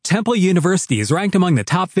Temple University is ranked among the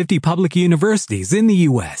top 50 public universities in the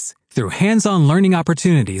U.S. Through hands-on learning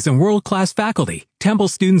opportunities and world-class faculty, Temple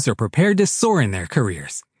students are prepared to soar in their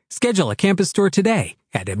careers. Schedule a campus tour today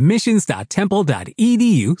at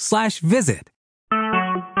admissions.temple.edu/visit.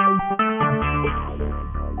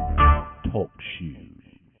 Talk shoes.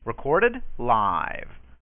 Recorded live.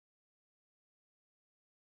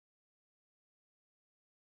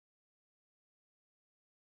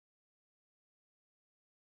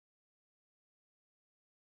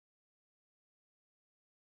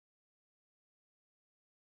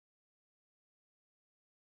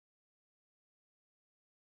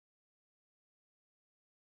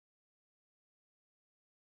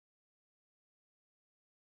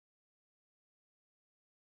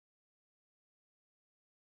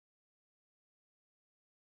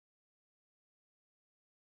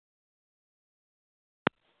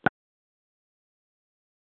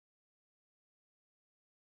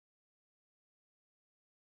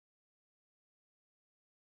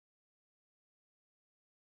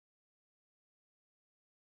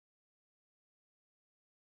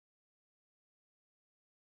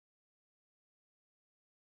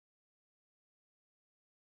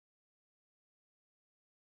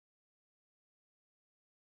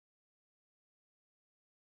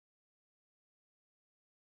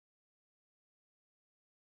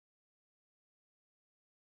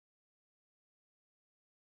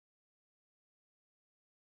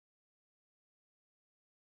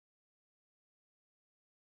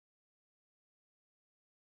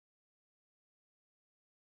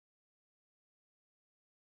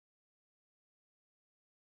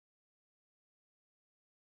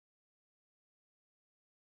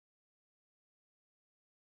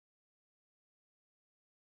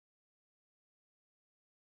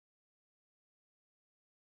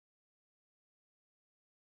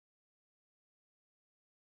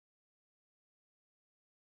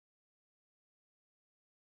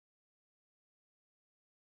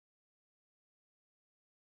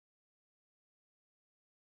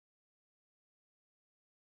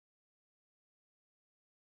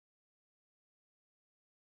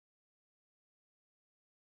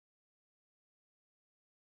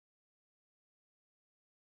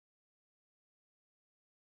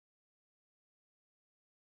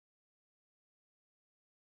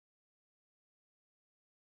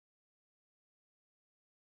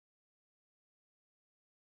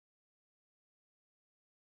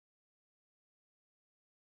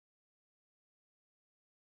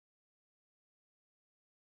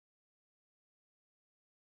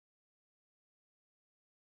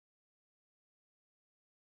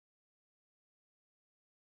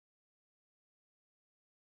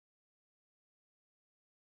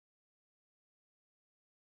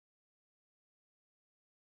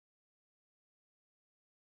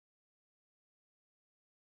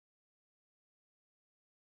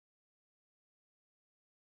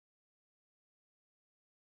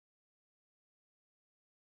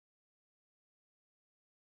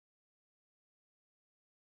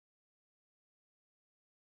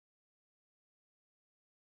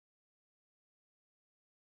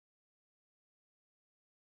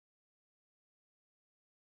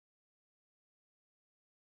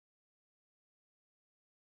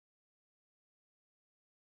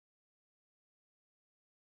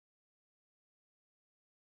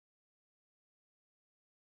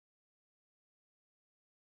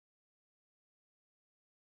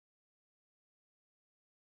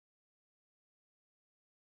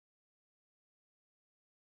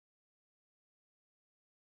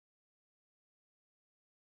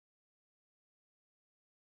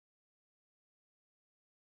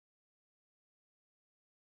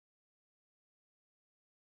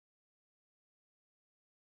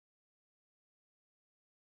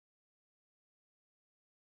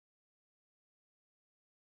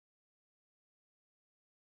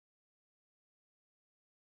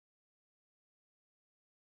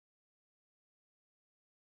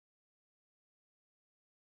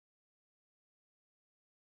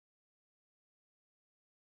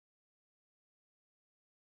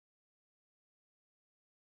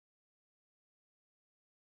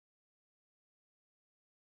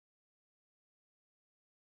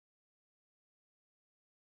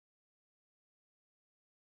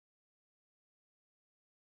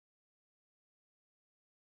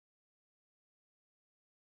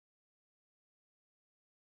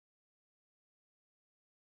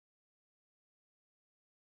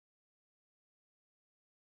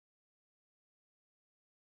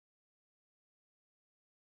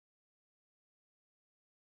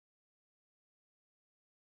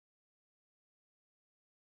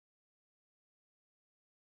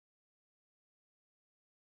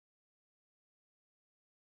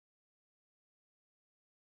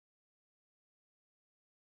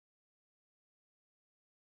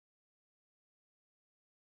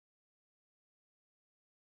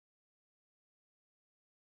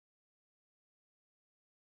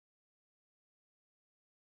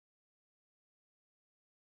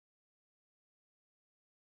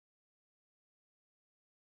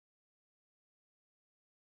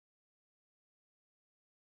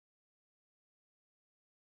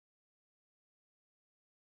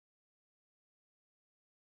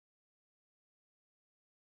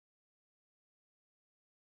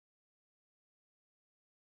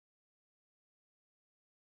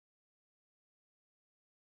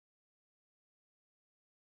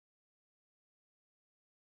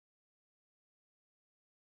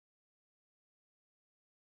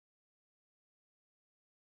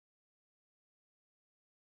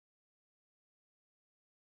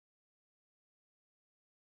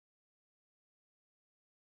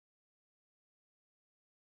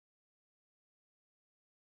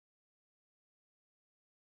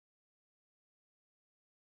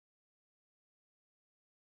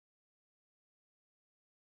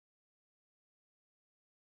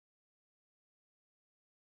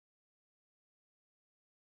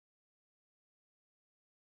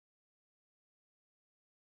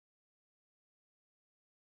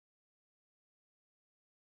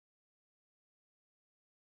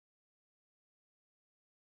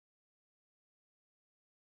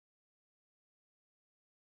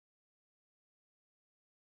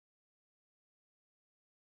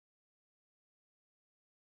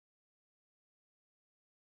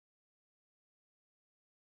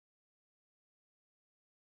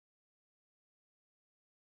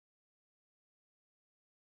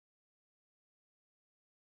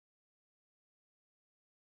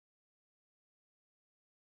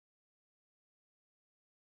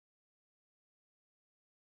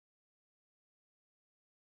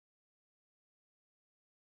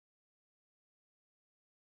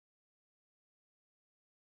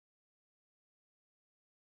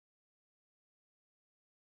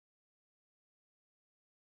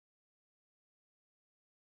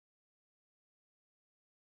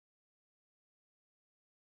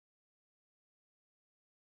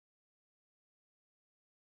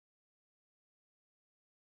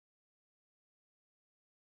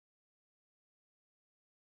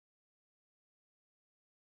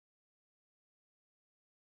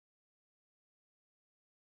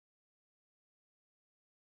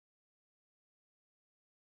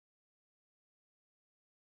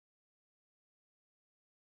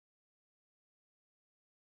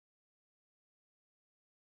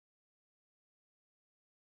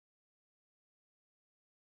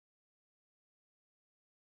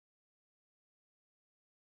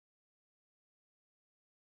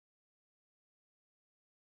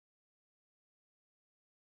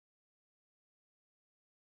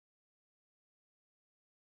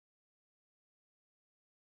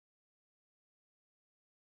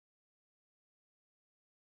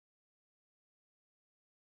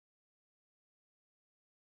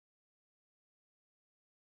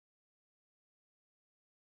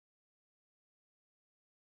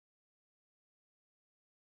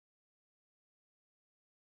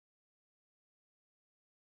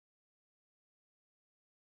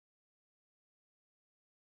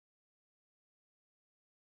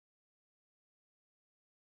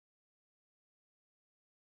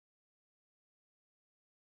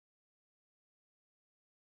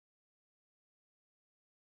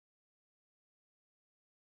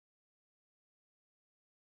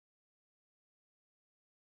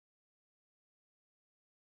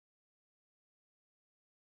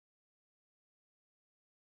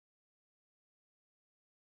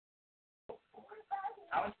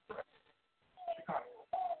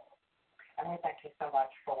 And we thank you so much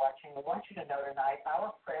for watching. We want you to know tonight our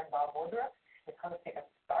friend Bob Woodruff is hosting a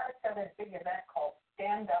star-studded big event called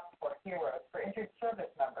Stand Up for Heroes for injured service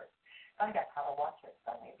members. Find out how to watch it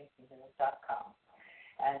on abcnews.com.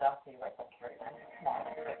 And I'll see you right back here again tomorrow.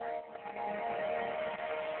 Good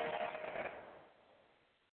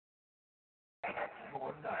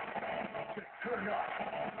night. Turn up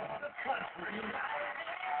the country.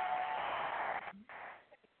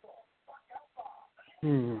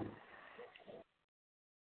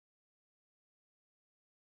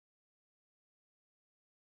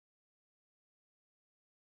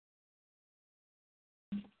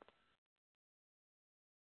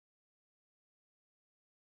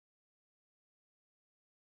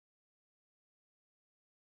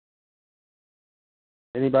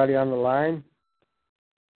 Anybody on the line?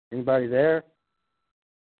 Anybody there?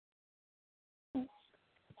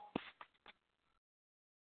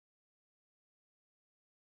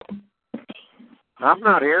 I'm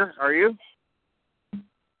not here. Are you?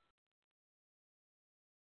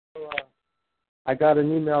 I got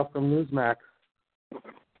an email from Newsmax.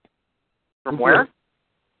 From where?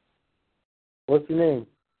 What's your name?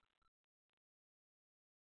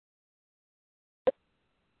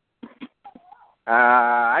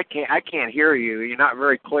 I can't hear you. You're not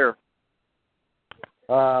very clear.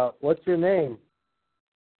 What's your name?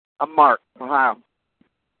 I'm Mark, Ohio.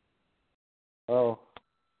 Oh.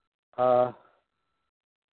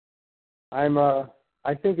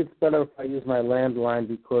 I think it's better if I use my landline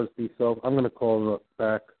because I'm going to call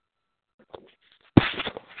back.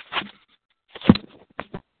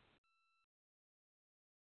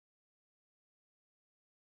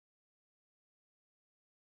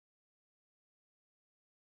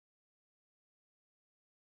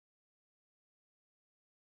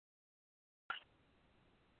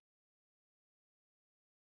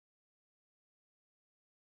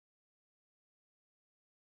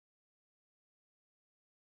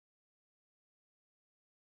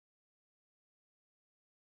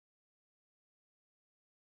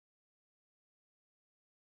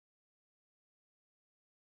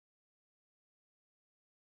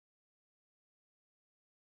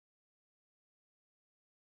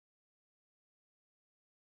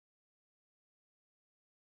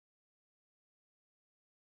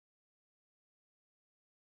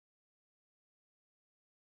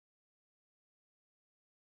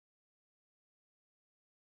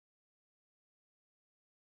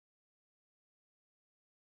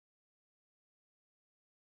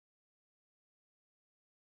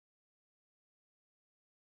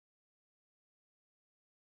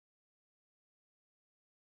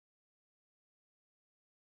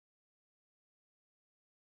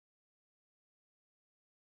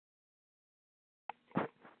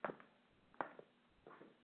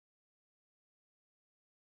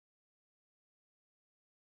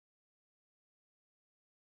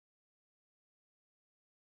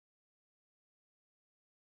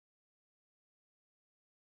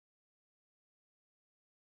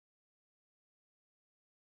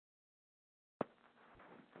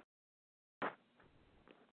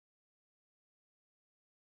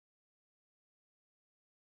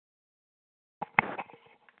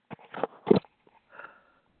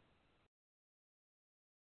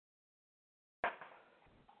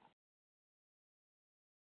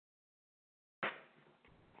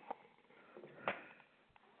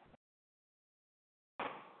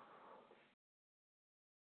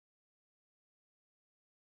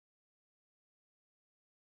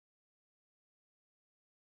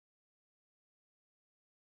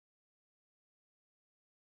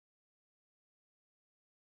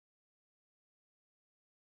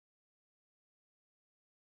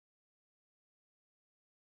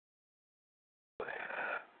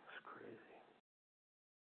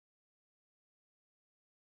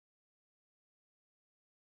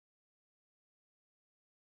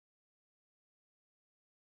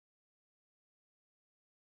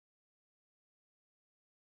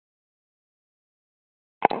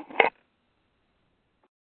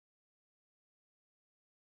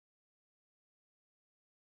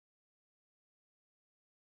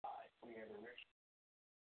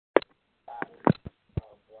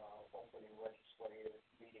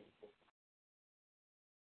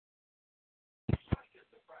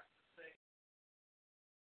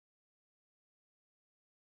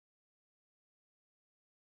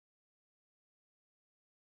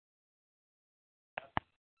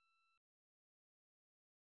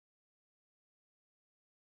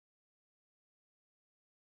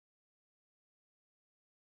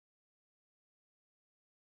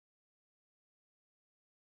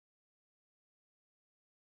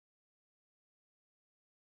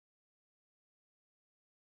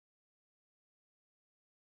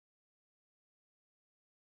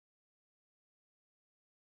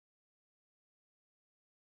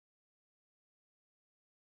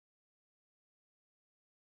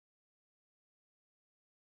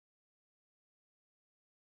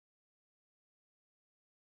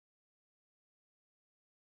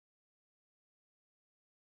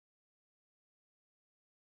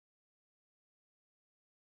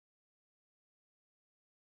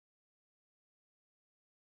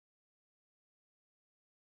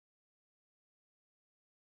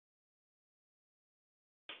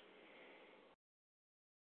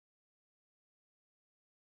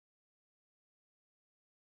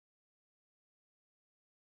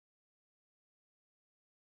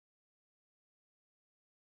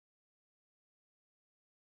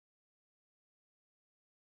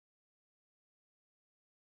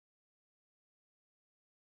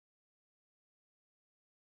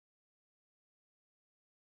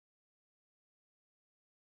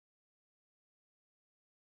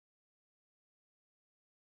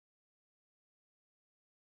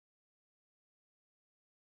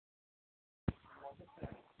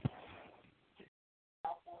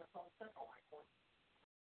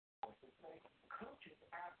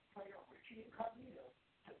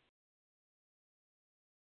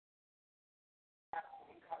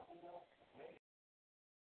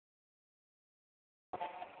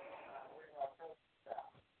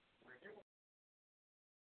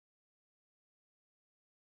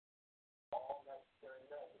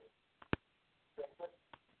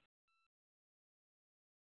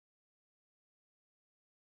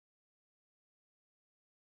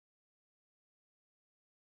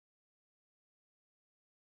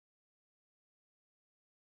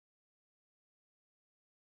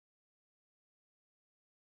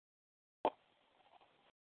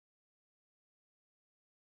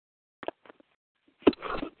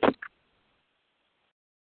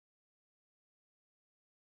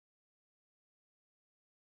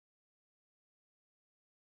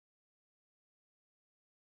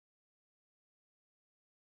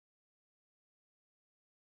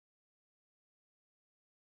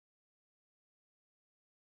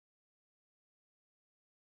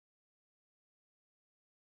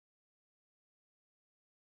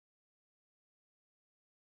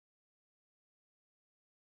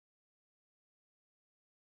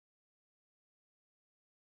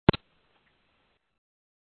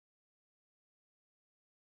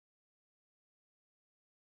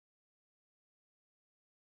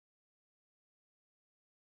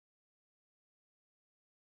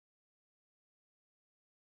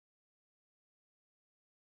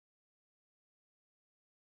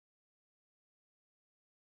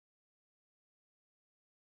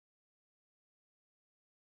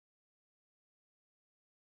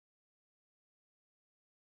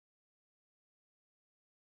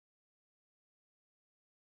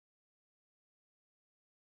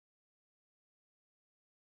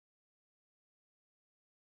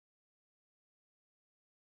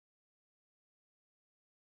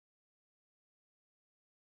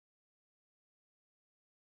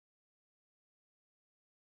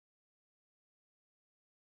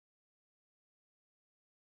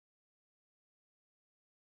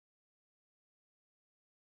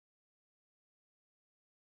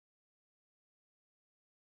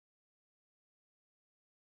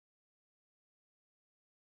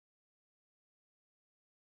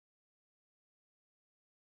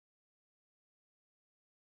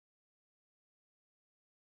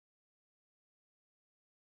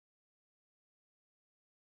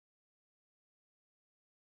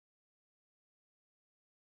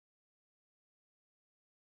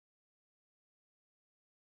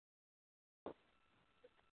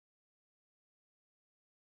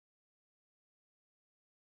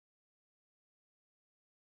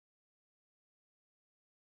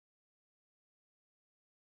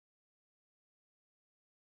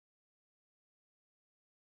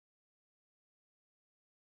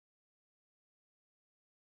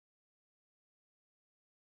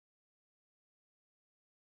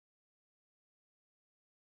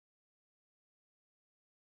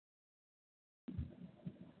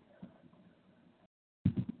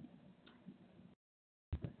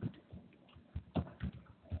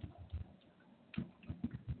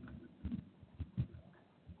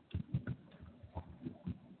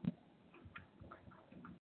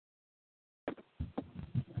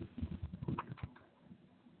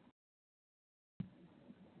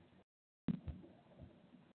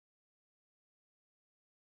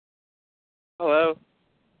 Hello.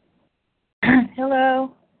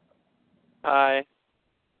 Hello. Hi.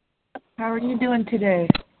 How are you doing today?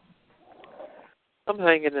 I'm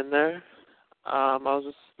hanging in there.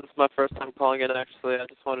 This is my first time calling in, actually. I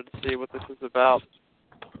just wanted to see what this is about.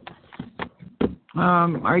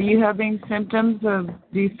 Are you having symptoms of,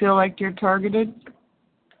 do you feel like you're targeted?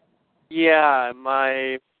 Yeah,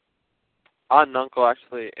 my aunt and uncle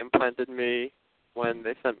actually implanted me when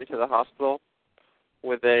they sent me to the hospital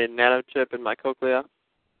with a nanochip in my cochlea.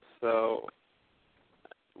 So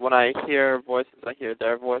when I hear voices, I hear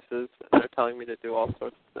their voices, and they're telling me to do all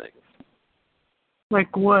sorts of things.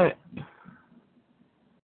 Like what?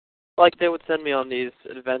 Like they would send me on these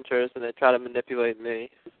adventures, and they try to manipulate me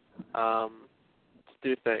to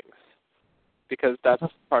do things. Because that's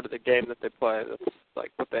part of the game that they play. That's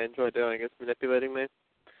like what they enjoy doing, is manipulating me.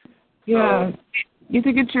 Yeah. So, You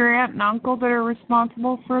think it's your aunt and uncle that are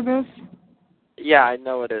responsible for this? yeah, I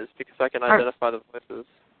know it is, because I can identify the voices.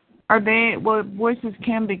 Well, voices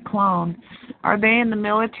can be cloned. Are they in the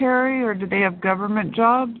military or do they have government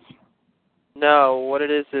jobs? No, what it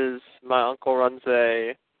is my uncle runs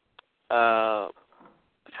a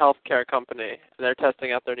healthcare company, and they're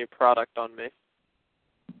testing out their new product on me.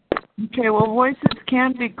 Okay, well, voices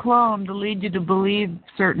can be cloned to lead you to believe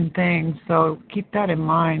certain things, so keep that in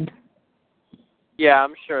mind. Yeah,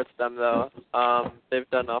 I'm sure it's them, though. They've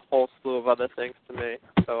done a whole slew of other things to me,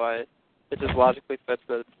 so it just logically fits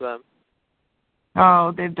that it's them.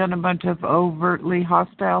 Oh, they've done a bunch of overtly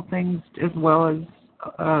hostile things as well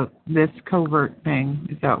as this covert thing.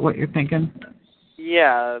 Is that what you're thinking?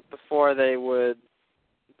 Yeah, before they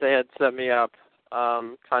had set me up,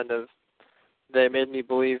 they made me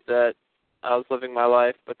believe that I was living my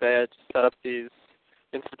life, but they had set up these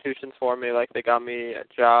institutions for me, like they got me a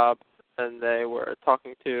job, and they were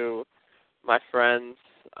talking to my friends,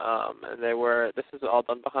 and this is all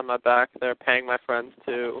done behind my back. They're paying my friends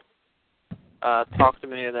to talk to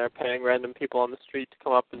me, and they're paying random people on the street to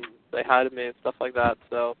come up and say hi to me and stuff like that.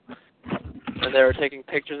 So, and they were taking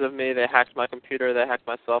pictures of me. They hacked my computer. They hacked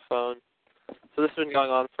my cell phone. So this has been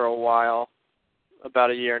going on for a while,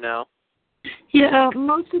 about a year now. Yeah,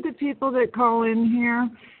 most of the people that call in here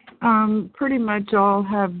pretty much all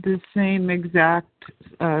have the same exact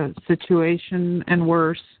situation and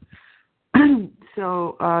worse.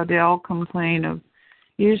 So they all complain of,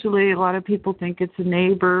 usually a lot of people think it's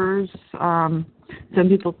neighbors. Some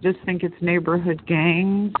people just think it's neighborhood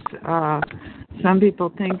gangs. Some people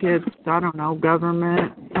think it's,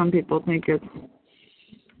 government. Some people think it's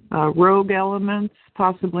rogue elements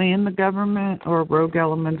possibly in the government or rogue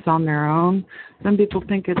elements on their own. Some people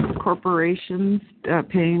think it's corporations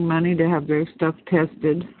paying money to have their stuff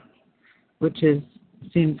tested, which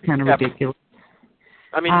seems kind of ridiculous.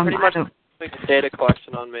 I mean, pretty much like data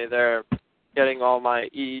collection on me. They're getting all my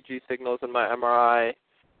EEG signals and my MRI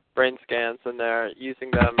brain scans, and they're using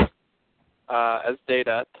them as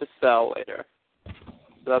data to sell later.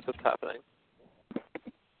 So that's what's happening.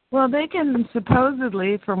 Well, they can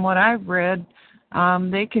supposedly, from what I've read,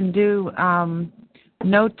 they can do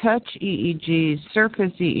no-touch EEGs,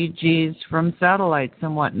 surface EEGs from satellites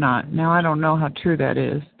and whatnot. Now, I don't know how true that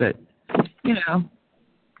is, but,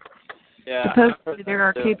 supposedly there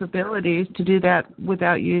are capabilities to do that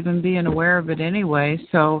without you even being aware of it anyway.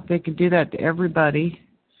 So they could do that to everybody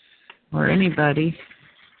or anybody.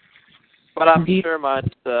 But I'm sure mine's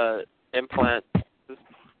implant.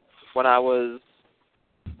 When I was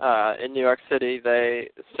in New York City, they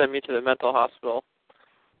sent me to the mental hospital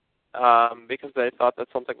because they thought that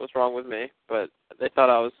something was wrong with me, but they thought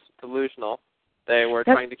I was delusional. They were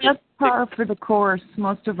trying to keep... That's par for the course.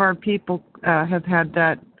 Most of our people have had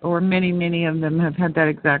that, or many of them have had that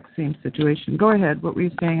exact same situation. Go ahead. What were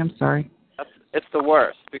you saying? I'm sorry. It's the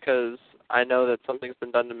worst because I know that something's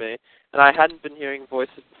been done to me. And I hadn't been hearing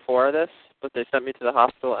voices before this, but they sent me to the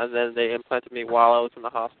hospital, and then they implanted me while I was in the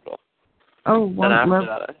hospital. Oh,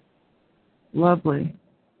 well, lovely.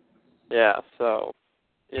 Yeah, so,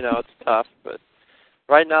 it's tough. But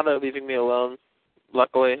right now they're leaving me alone,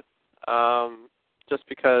 luckily, just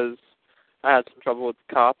because I had some trouble with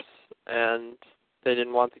the cops, and they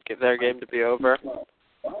didn't want their game to be over.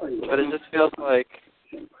 But it just feels like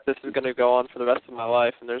this is going to go on for the rest of my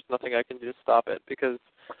life, and there's nothing I can do to stop it, because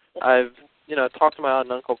I've, talked to my aunt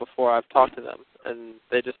and uncle before. I've talked to them, and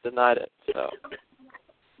they just denied it, so...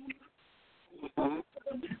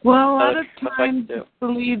 Well, a lot of times it's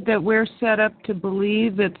believed that we're set up to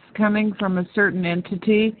believe it's coming from a certain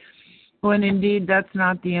entity, when indeed that's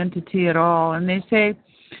not the entity at all. And they say,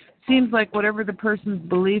 seems like whatever the person's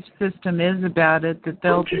belief system is about it, that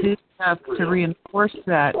they'll do stuff to reinforce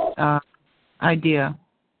that idea.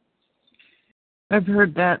 I've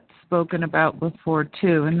heard that spoken about before,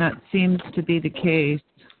 too, and that seems to be the case.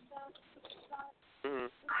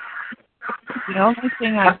 The only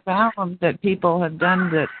thing I've found that people have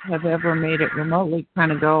done that have ever made it remotely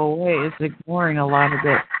kind of go away is ignoring a lot of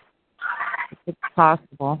it, if it's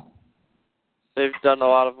possible. They've done a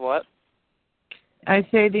lot of what? I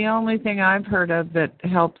say the only thing I've heard of that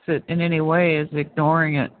helps it in any way is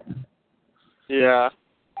ignoring it. Yeah.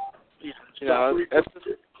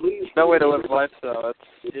 It's no way to live life, though. It's,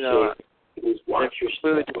 they've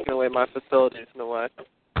completely taken away my facilities in a way.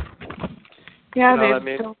 Yeah,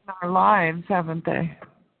 they've stolen our lives, haven't they?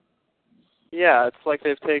 Yeah, it's like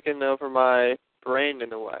they've taken over my brain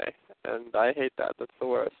in a way, and I hate that. That's the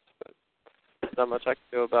worst. But there's not much I can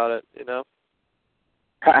do about it,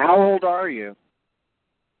 How old are you?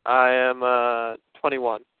 I am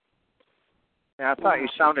 21. Yeah, I thought you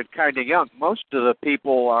sounded kind of young. Most of the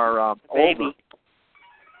people are older.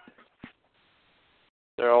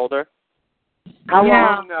 They're older? How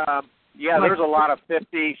long... there's a lot of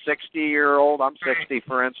 50, 60-year-old. I'm 60,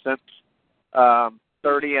 for instance.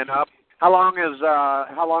 30 and up. How long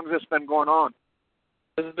has this been going on?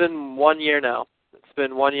 This has been 1 year now. It's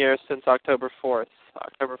been 1 year since October 4th.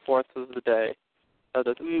 October 4th was the day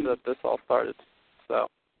that this all started. So,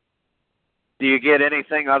 do you get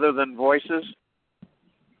anything other than voices?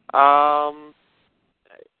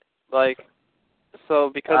 like, so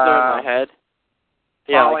because they're in my head,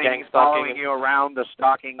 yeah, like gang stalking. Following you around the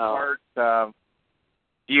stalking part. Do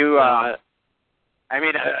you? I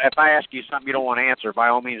mean, if I ask you something you don't want to answer, by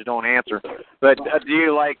all means, don't answer. But do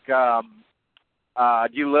you like?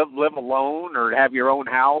 Do you live alone or have your own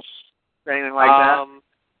house or anything like that?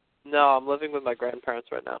 No, I'm living with my grandparents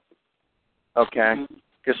right now. Okay.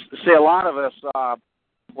 Because, see, a lot of us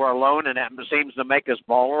we're alone, and that seems to make us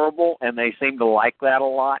vulnerable, and they seem to like that a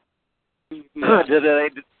lot. Yeah. Do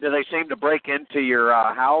they seem to break into your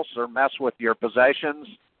house or mess with your possessions,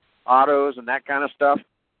 autos, and that kind of stuff?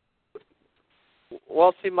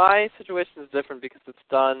 Well, see, my situation is different because it's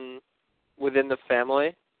done within the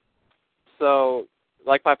family. So,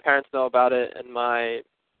 like, my parents know about it, and my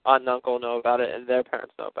aunt and uncle know about it, and their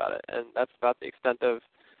parents know about it, and that's about the extent of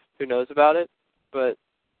who knows about it. But,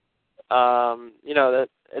 you know, that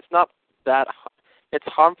it's not that it's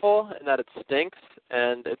harmful in that it stinks,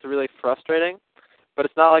 and it's really frustrating, but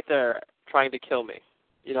it's not like they're trying to kill me.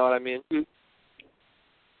 You know what I mean?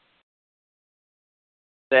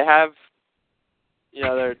 They have, you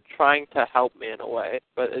know, they're trying to help me in a way,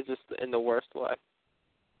 but it's just in the worst way.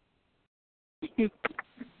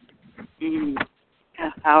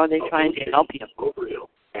 How are they trying to help you?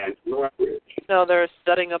 No, they're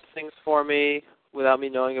setting up things for me without me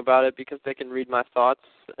knowing about it because they can read my thoughts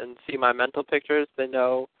and see my mental pictures. They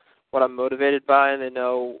know what I'm motivated by, and they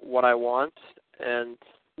know what I want. And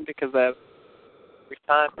because they have free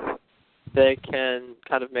time, they can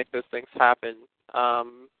kind of make those things happen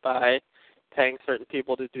by paying certain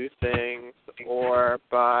people to do things, or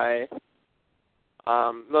by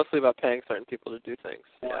mostly about paying certain people to do things.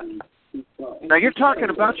 Yeah. Now you're talking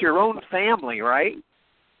about your own family, right?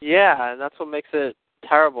 Yeah, and that's what makes it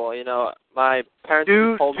terrible. You know, my parents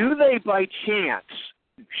told me. Do they by chance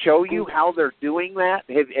show you how they're doing that?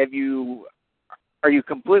 Are you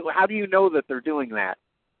completely? How do you know that they're doing that?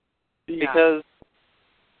 Because,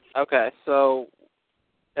 okay, so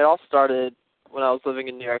it all started when I was living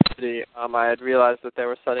in New York City. I had realized that they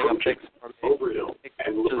were setting up things for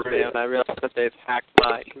me, and I realized that they've hacked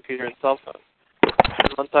my computer and cell phone.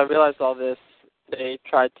 And once I realized all this, they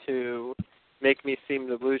tried to make me seem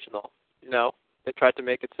delusional. You know, they tried to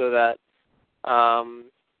make it so that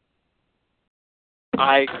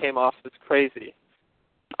I came off as crazy.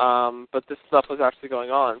 But this stuff was actually going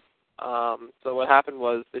on. So what happened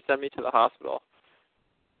was they sent me to the hospital.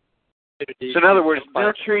 So in other words,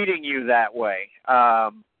 they're treating you that way.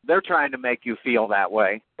 They're trying to make you feel that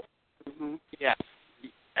way. Mm-hmm. Yes.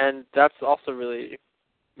 And that's also really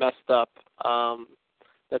messed up,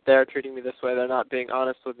 that they're treating me this way. They're not being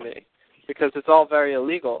honest with me. Because it's all very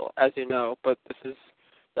illegal, as you know, but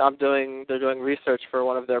they're doing research for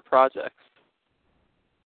one of their projects.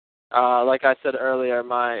 Like I said earlier,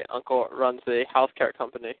 my uncle runs a healthcare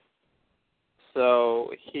company.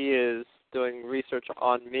 So he is doing research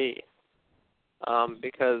on me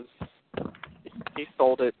because he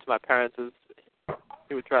sold it to my parents as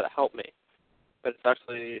he would try to help me. But it's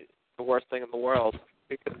actually the worst thing in the world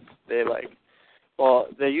because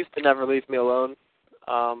they used to never leave me alone,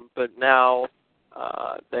 but now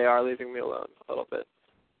they are leaving me alone a little bit.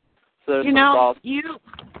 So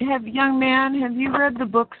young man, have you read the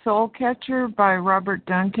book Soul Catcher by Robert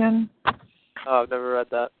Duncan? Oh, I've never read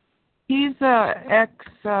that. He's a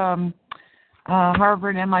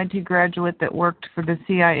Harvard MIT graduate that worked for the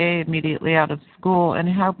CIA immediately out of school and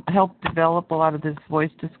helped develop a lot of this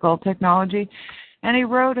voice-to-skull technology. And he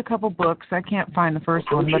wrote a couple books. I can't find the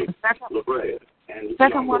first one, but the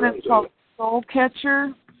second one is called Soul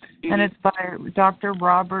Catcher, and it's by Dr.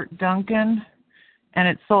 Robert Duncan, and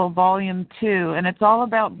it's sold Volume 2, and it's all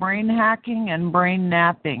about brain hacking and brain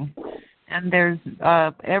napping. And there's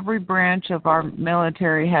every branch of our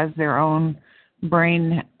military has their own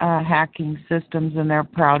brain hacking systems, and they're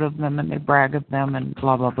proud of them, and they brag of them, and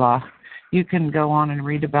blah, blah, blah. You can go on and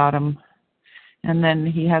read about them. And then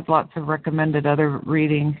he has lots of recommended other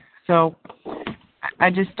reading. So I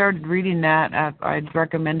just started reading that. I'd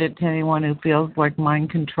recommend it to anyone who feels like mind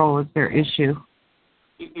control is their issue.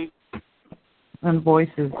 Mm-hmm. And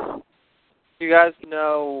voices. Do you guys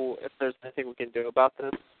know if there's anything we can do about this?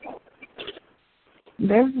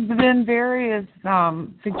 There's been various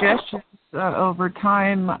suggestions over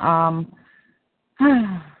time.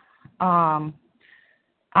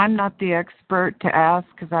 I'm not the expert to ask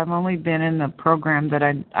because I've only been in the program that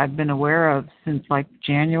I've been aware of since like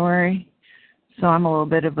January. So I'm a little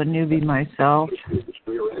bit of a newbie myself.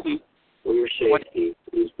 For your safety,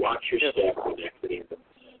 please watch your step with equity.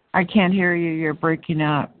 I can't hear you. You're breaking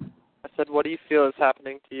up. I said, what do you feel is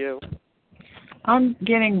happening to you? I'm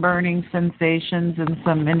getting burning sensations and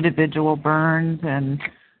some individual burns, and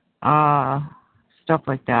stuff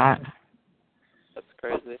like that. That's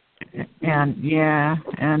crazy. And you have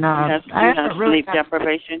really sleep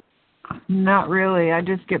deprivation? Not really. I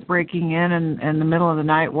just get breaking in the middle of the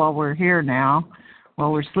night while we're here now.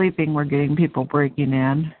 While we're sleeping, we're getting people breaking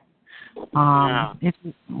in. If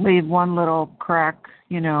you leave one little crack,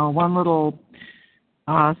 one little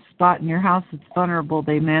spot in your house that's vulnerable,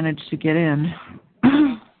 they manage to get in.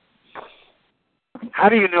 How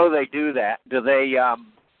do you know they do that? Do they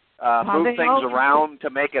move things around to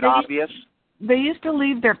make it obvious? They used to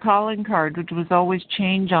leave their calling card, which was always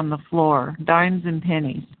change on the floor, dimes and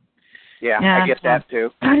pennies. Yeah, I get that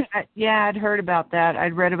too. Yeah, I'd heard about that.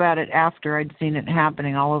 I'd read about it after I'd seen it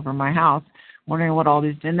happening all over my house, wondering what all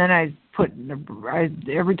these. And then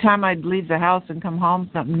every time I'd leave the house and come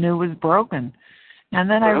home, something new was broken. And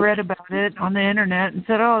then I read about it on the internet and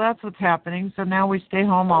said, oh, that's what's happening. So now we stay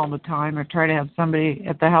home all the time or try to have somebody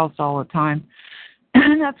at the house all the time.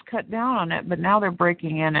 And that's cut down on it. But now they're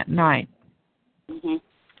breaking in at night. Mm-hmm.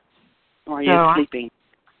 Or are you sleeping?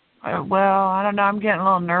 Well, I don't know. I'm getting a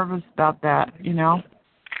little nervous about that, Yeah,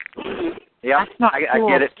 I cool.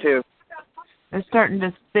 get it too. They're starting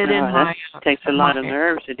to fit in my... It takes a lot of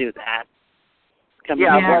nerves to do that. Coming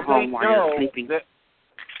home while you're sleeping.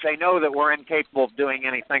 They know that we're incapable of doing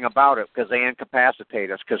anything about it because they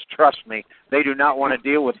incapacitate us. Because trust me, they do not want to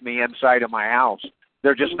deal with me inside of my house.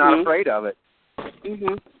 They're just not afraid of it.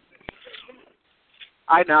 Mm-hmm.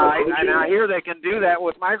 I hear they can do that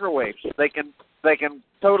with microwaves. They can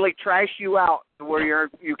totally trash you out where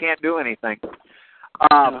you can't do anything.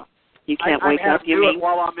 You can't wake up. You mean?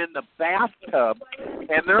 While I'm in the bathtub,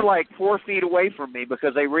 and they're like 4 feet away from me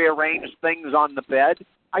because they rearranged things on the bed.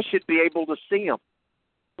 I should be able to see them.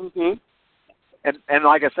 Mm-hmm. And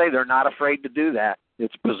like I say, they're not afraid to do that.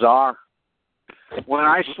 It's bizarre. When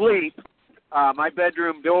I sleep, my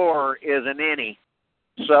bedroom door is an innie.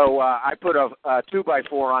 So I put a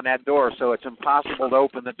 2x4 on that door, so it's impossible to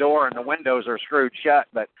open the door, and the windows are screwed shut.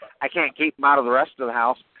 But I can't keep them out of the rest of the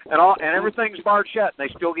house, and everything's barred shut, and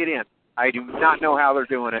they still get in. I do not know how they're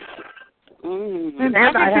doing it. Mm-hmm.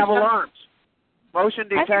 And I have alarms, motion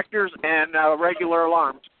detectors, and regular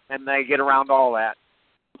alarms, and they get around all that.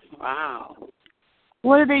 Wow.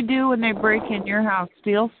 What do they do when they break in your house?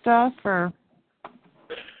 Steal stuff or?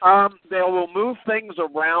 They will move things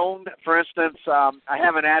around. For instance, I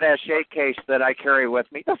have an attaché case that I carry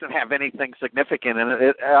with me. It doesn't have anything significant in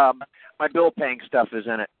it. My bill-paying stuff is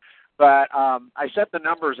in it. But I set the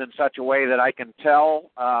numbers in such a way that I can tell.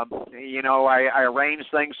 I arrange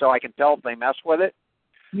things so I can tell if they mess with it.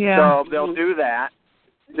 Yeah. So they'll do that.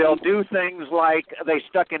 They'll do things like they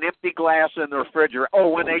stuck an empty glass in the refrigerator. Oh,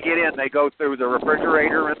 when they get in, they go through the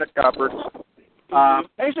refrigerator and the cupboards.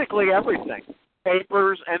 Basically everything.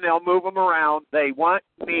 Papers, and they'll move them around. They want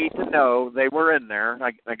me to know they were in there.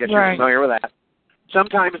 I guess you're familiar with that.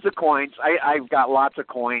 Sometimes the coins. I've got lots of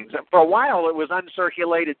coins. For a while, it was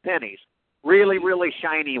uncirculated pennies, really, really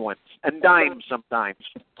shiny ones, and dimes sometimes.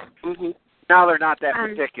 Mm-hmm. Now they're not that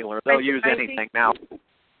particular. They'll use anything now.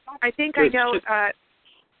 I think I know.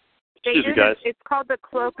 It's called the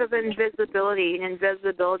cloak of invisibility, an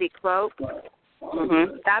invisibility cloak.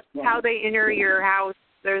 Mm-hmm. That's how they enter your house.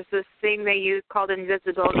 There's this thing they use called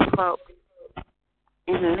invisibility cloak.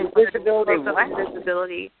 Mm-hmm.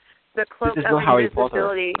 Invisibility. The cloak of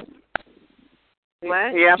invisibility.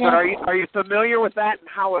 What? Yeah, but are you familiar with that and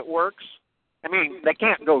how it works? I mean, they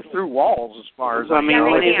can't go through walls as far as I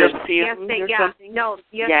know. Yes, they can.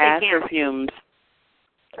 Yes, gas they can. Or fumes.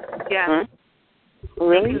 Yes. Huh?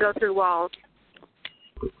 Really? They can go through walls.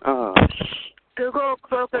 Oh. Google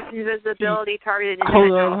cloak of invisibility targeted.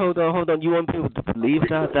 Hold on. You want people to believe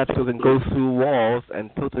that people can go through walls and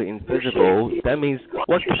totally invisible? That means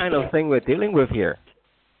what kind of thing we're dealing with here?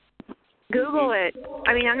 Google it.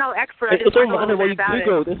 I mean, I'm no expert. It doesn't matter what you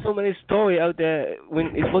Google. There's so many stories out there.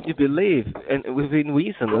 It's what you believe, and within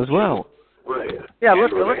reason as well. Right. Yeah,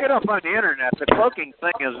 look it up on the internet. The cloaking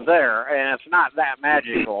thing is there, and it's not that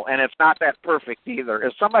magical, and it's not that perfect either.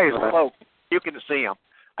 If somebody's cloaked, you can see them.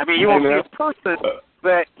 I mean, you won't see a person,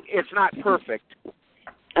 but it's not perfect.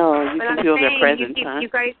 Oh, you can feel their presence, You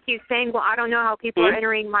guys keep saying, well, I don't know how people are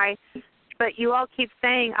entering my... But you all keep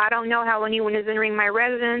saying, I don't know how anyone is entering my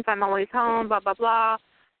residence. I'm always home, blah, blah, blah.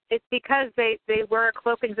 It's because they wear a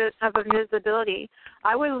cloak of invisibility.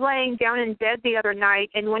 I was laying down in bed the other night,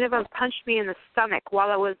 and one of them punched me in the stomach while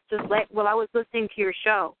I was listening to your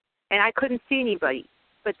show, and I couldn't see anybody.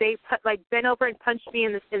 But they bent over and punched me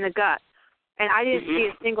in the gut, and I didn't see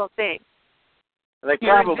a single thing. They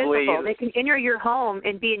can enter your home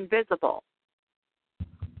and be invisible.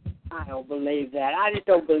 I don't believe that. I just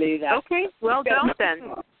don't believe that. Okay, well, don't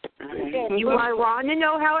then. You want to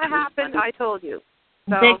know how it happened? I told you.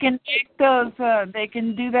 So. They can make those. They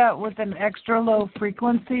can do that with an extra low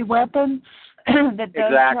frequency weapon that does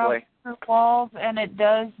travel through walls, and it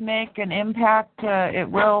does make an impact. It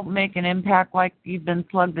will make an impact like you've been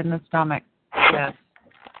slugged in the stomach. Yes.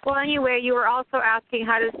 Well, anyway, you were also asking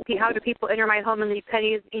how do people enter my home and leave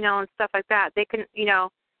pennies, and stuff like that. They can,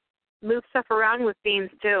 move stuff around with beams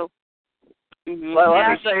too. Mm-hmm. Well, let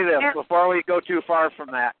me say this before we go too far from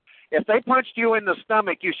that. If they punched you in the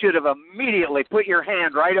stomach, you should have immediately put your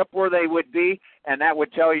hand right up where they would be, and that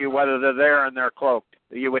would tell you whether they're there and they're cloaked.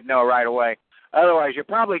 You would know right away. Otherwise, you're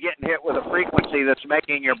probably getting hit with a frequency that's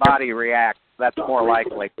making your body react. That's more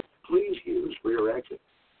likely. Please use rear exit.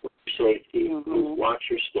 For safety, watch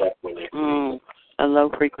your step when a low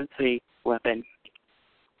frequency weapon.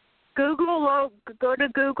 Go to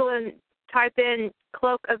Google and type in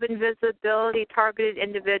cloak of invisibility targeted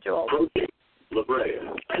individuals. La Brea.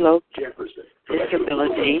 Cloak Jefferson.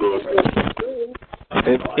 visibility.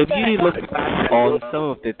 If you look back on some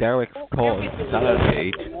of the direct calls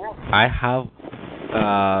Saturday, I have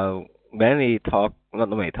many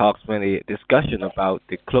discussion about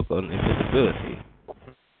the cloak on invisibility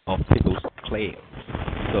of people's claims.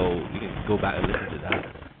 So you can go back and listen to that.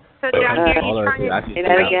 So Jackie, are you trying to say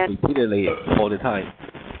that again? Repeatedly all the time.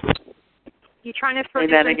 You trying to throw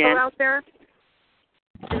this info out there?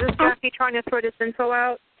 Is this Jackie trying to throw this info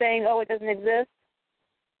out, saying, "Oh, it doesn't exist"?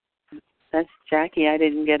 That's Jackie. I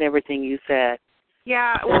didn't get everything you said.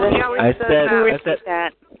 Yeah, well, he always I says said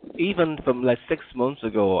that. Even from like 6 months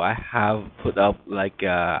ago, I have put up like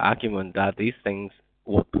argument that these things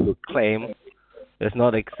what people claim does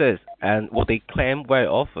not exist, and what they claim very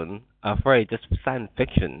often are very just science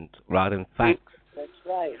fiction rather than facts. That's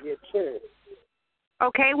right. It's true.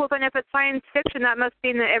 Okay, well then, if it's science fiction, that must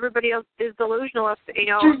mean that everybody else is delusional.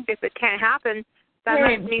 If it can't happen, that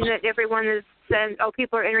must mean that everyone is saying, "Oh,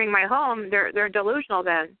 people are entering my home." They're delusional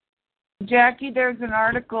then. Jackie, there's an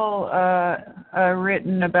article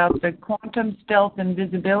written about the quantum stealth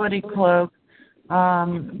invisibility cloak,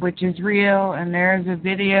 which is real, and there's a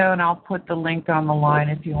video, and I'll put the link on the line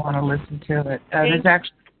if you want to listen to it. There's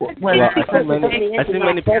actually. I've seen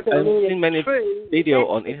many video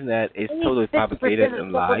on internet is totally fabricated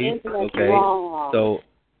and lies. Okay, so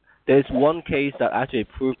there's one case that actually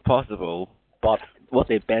proved possible, but what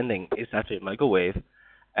they're bending is actually microwave,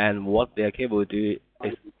 and what they're able to do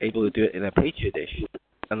is able to do it in a petri dish,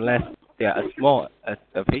 unless they are as small as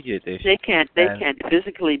a petri dish. They can't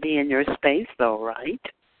physically be in your space, though, right?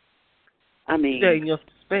 I mean, they're in your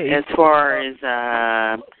space as far as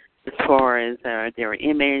their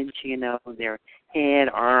image, their head,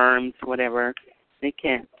 arms, whatever. They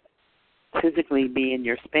can't physically be in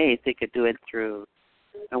your space. They could do it through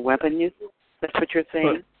a weapon use. That's what you're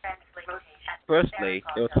saying? Firstly,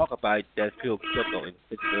 they will talk about there's still critical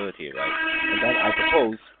invisibility, right? And then I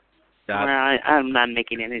suppose that... Well, I'm not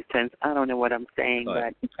making any sense. I don't know what I'm saying,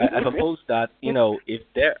 but... I suppose that, if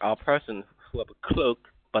there are persons who have a cloak,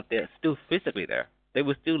 but they're still physically there, they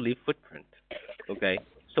will still leave footprint, okay?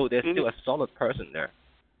 So there's still a solid person there.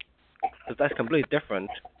 So that's completely different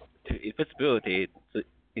to invisibility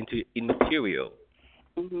into immaterial.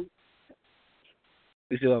 Mm-hmm.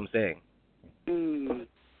 You see what I'm saying?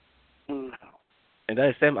 And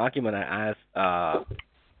that same argument I asked,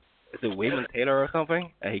 is it Wayman Taylor or something?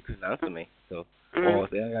 And he couldn't answer me. So, or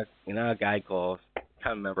another guy called,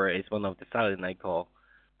 can't remember, it's one of the Saturday night call.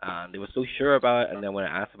 They were so sure about it, and then when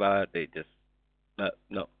I asked about it, they just,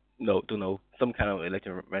 don't know, some kind of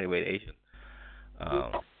electromagnetic radiation.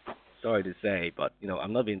 Sorry to say, but,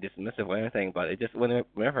 I'm not being dismissive or anything, but it just,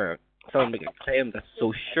 whenever someone make a claim that's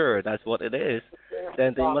so sure that's what it is,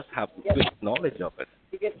 then they must have good knowledge of it.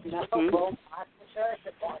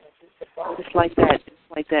 It's like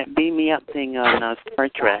that beam me up thing on Star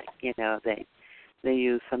Trek. They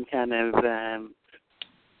use some kind of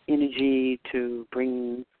energy to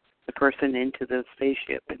bring the person into the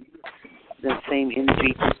spaceship, and the same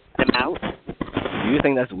energy takes them out. Do you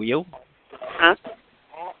think that's real? Huh?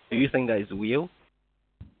 Do you think that is real?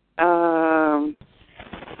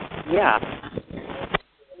 Yeah.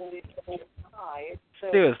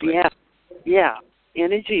 Seriously? Yeah.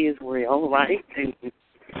 Energy is real, right?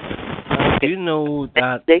 Do you know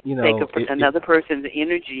that they take another person's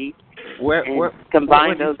energy and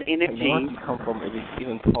combine those energies? Where does it come from if it's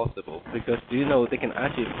even possible? Because do you know they can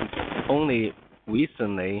actually only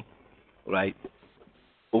recently, right,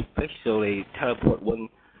 officially teleport one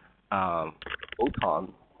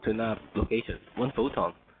photon to another location, one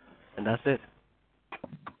photon, and that's it.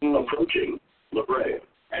 Approaching La Brea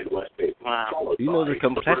and West Bay. Wow. Do you know the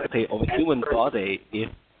complexity of a human body if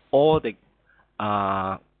all the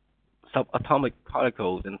subatomic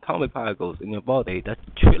particles and atomic particles in your body. That's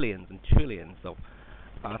trillions and trillions of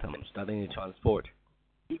atoms that they need to transport.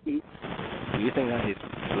 Mm-hmm. Do you think that is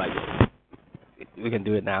like we can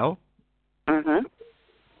do it now?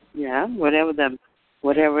 Yeah, whatever the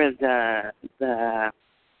whatever.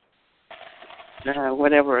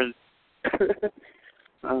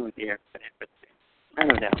 Oh dear, whatever. I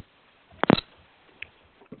don't know.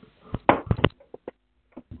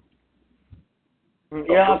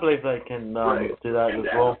 Yeah, I believe they can do that as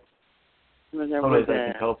well. I believe they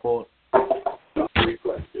can teleport.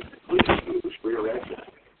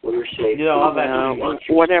 You know, I've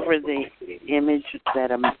actually whatever the image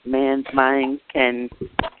that a man's mind can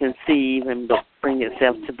conceive and bring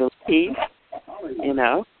itself to believe, you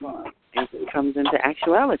know, it comes into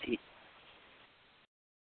actuality.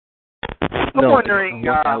 I'm wondering,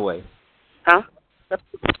 huh?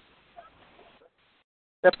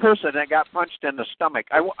 That person that got punched in the stomach,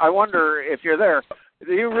 I wonder if you're there,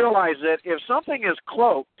 do you realize that if something is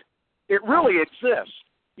cloaked, it really exists.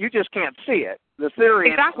 You just can't see it. The theory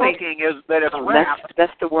in cloaking is that it's wrapped.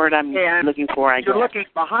 That's the word I'm looking for, I guess. You're looking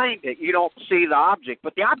behind it. You don't see the object,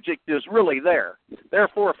 but the object is really there.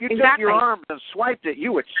 Therefore, if you took your arm and swiped it,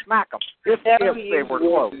 you would smack them if they were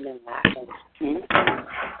cloaked.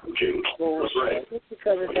 Just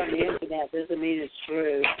because it's on the internet doesn't mean it's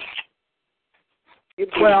true.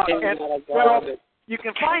 Well, you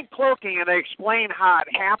can find cloaking, and they explain how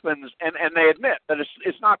it happens, and they admit that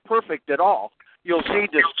it's not perfect at all. You'll see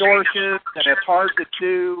distortions, and it's hard to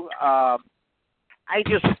do. I'm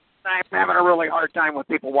having a really hard time with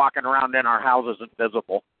people walking around in our houses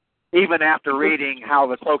invisible, even after reading how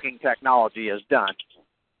the cloaking technology is done.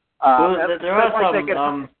 Well, there are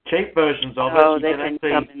some cheap versions of it. Oh, they can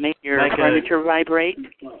come and make your furniture vibrate.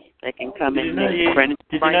 They can come and make your furniture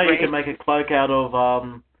vibrate. Did you know you can make a cloak out of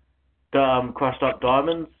crushed up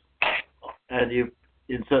diamonds, and you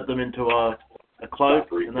insert them into a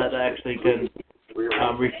cloak, and that actually can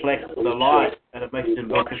reflect the light, and it makes it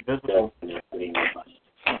look invisible.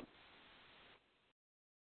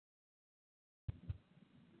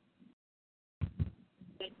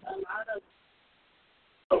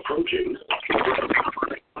 Approaching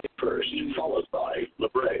first, followed by La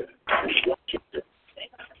Brea.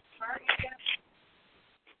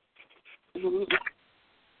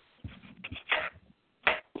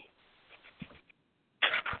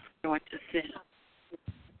 I want to sit.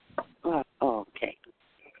 Oh, okay.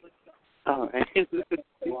 All right.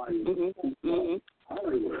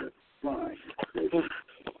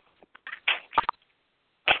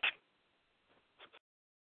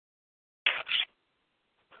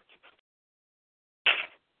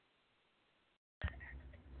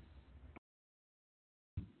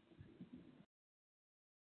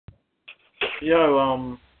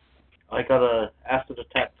 Yo, I got a acid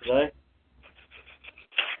attack today.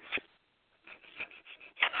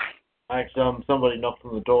 Actually, somebody knocked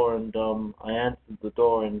on the door, and I answered the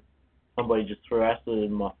door, and somebody just threw acid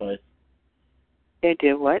in my face. They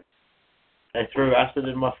did what? They threw acid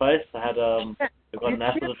in my face. I got an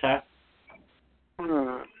acid attack.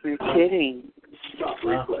 Oh, you're kidding. Stop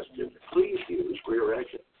requested. Please use rear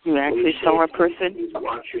exit. You actually saw a person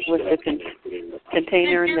with a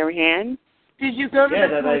container in their hand? Did you go to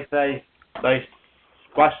they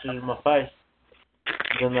splashed it in my face,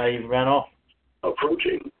 and then they ran off.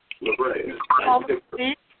 Approaching La Brea. Call the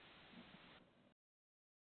police?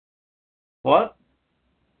 What?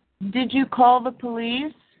 Did you call the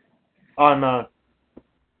police? Oh, no.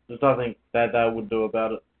 There's nothing that they would do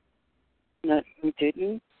about it. No, you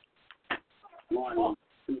didn't?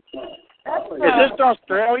 Is this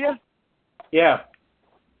Australia? Yeah.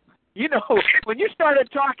 You know, when you started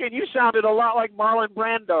talking, you sounded a lot like Marlon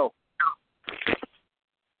Brando.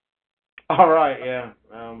 All right, yeah.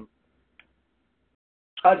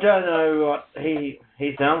 I don't know what he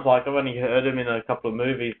sounds like. I've only heard him in a couple of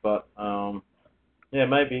movies, but yeah,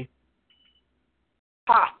 maybe.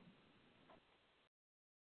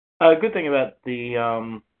 A good thing about the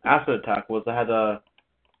acid attack was I had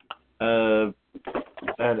an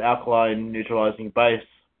alkaline neutralizing base.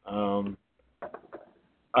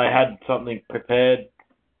 I had something prepared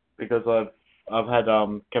because I've had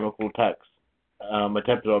chemical attacks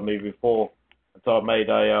attempted on me before, so I made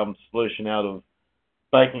a solution out of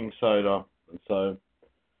baking soda. And so,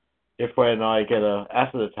 if when I get an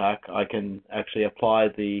acid attack, I can actually apply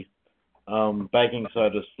the baking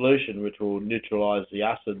soda solution, which will neutralize the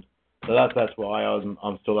acid. So that's why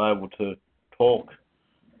I'm still able to talk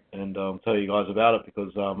and tell you guys about it,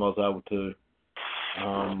 because I was able to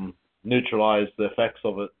neutralize the effects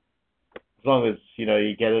of it. As long as you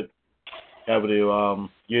get it, able to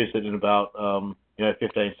use it in about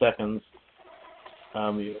 15 seconds.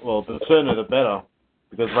 Well, the sooner the better,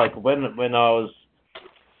 because like when I was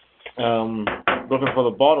looking for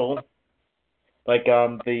the bottle, like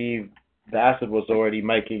the acid was already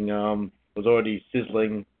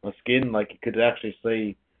sizzling my skin. Like you could actually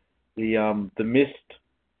see the mist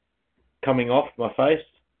coming off my face.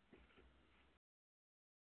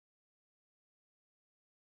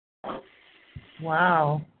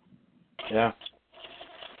 Wow. Yeah.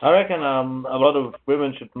 I reckon a lot of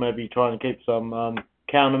women should maybe try and keep some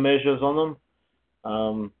countermeasures on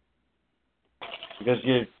them, because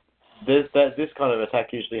this kind of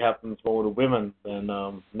attack usually happens more to women than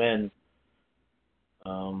men. I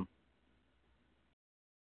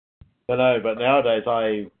don't know, but nowadays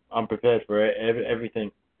I'm prepared for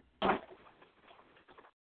everything. What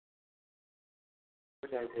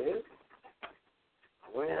did I do?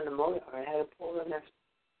 I went on the motor. I had to pull the next.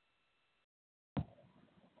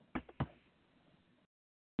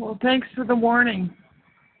 Well, thanks for the warning.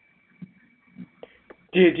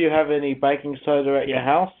 Do you have any baking soda at your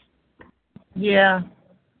house? Yeah.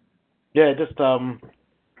 Yeah, just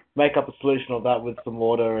make up a solution of that with some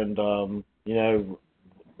water, and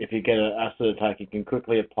if you get an acid attack, you can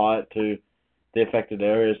quickly apply it to the affected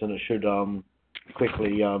areas, and it should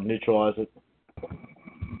quickly neutralize it.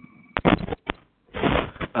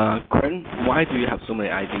 Quentin, why do you have so many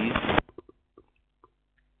IDs?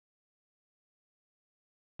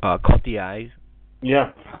 Caught the eyes.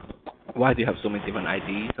 Yeah. Why do you have so many different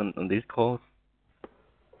IDs on these calls?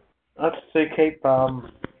 That's to keep because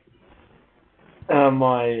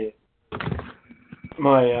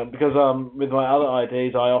with my other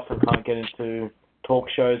IDs, I often can't get into talk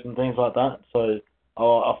shows and things like that, so I'll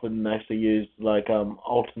often actually use like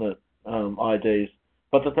alternate IDs.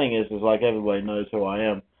 But the thing is like everybody knows who I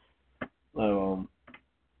am. So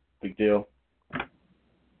big deal.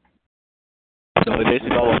 So it is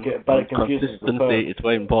important. Consistency is a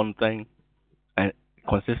very important thing, and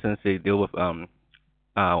consistency deal with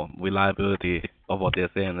reliability of what they're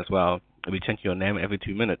saying as well. If you change your name every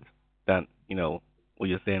 2 minutes, then what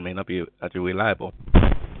you're saying may not be actually reliable.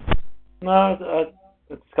 No,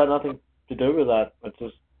 it's got nothing to do with that. It's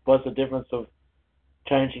just what's the difference of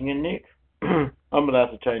changing your nick? I'm gonna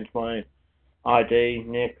have to change my ID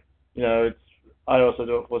nick. I also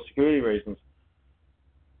do it for security reasons.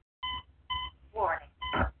 Warning.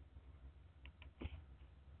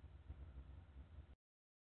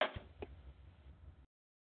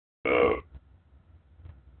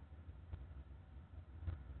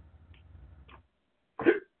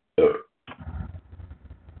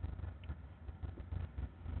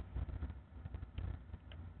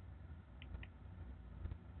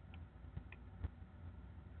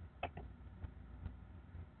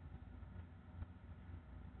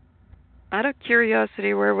 Out of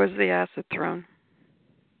curiosity, where was the acid thrown?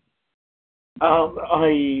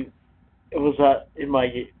 It was in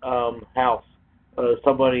my house.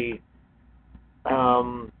 Somebody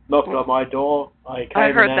knocked on my door. I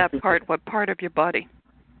heard that part. What part of your body?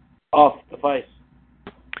 Off the face.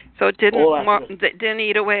 So it didn't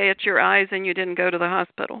eat away at your eyes, and you didn't go to the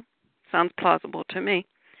hospital. Sounds plausible to me.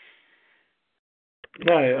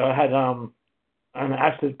 No, I had an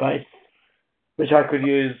acid base, which I could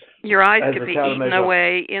use. Your eyes could be eaten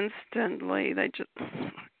away instantly. They just,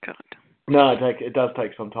 God. No, it does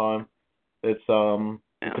take some time. It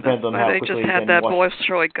depends on how quickly you can wash. They just had that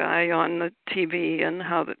Bolshoi guy on the TV and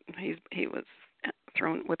how he was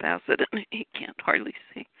thrown with acid and he can't hardly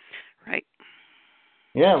see. Right.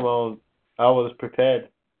 Yeah, well, I was prepared.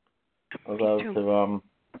 I was able to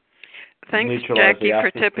Thanks, Jackie,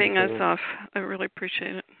 for tipping us off. I really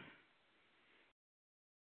appreciate it.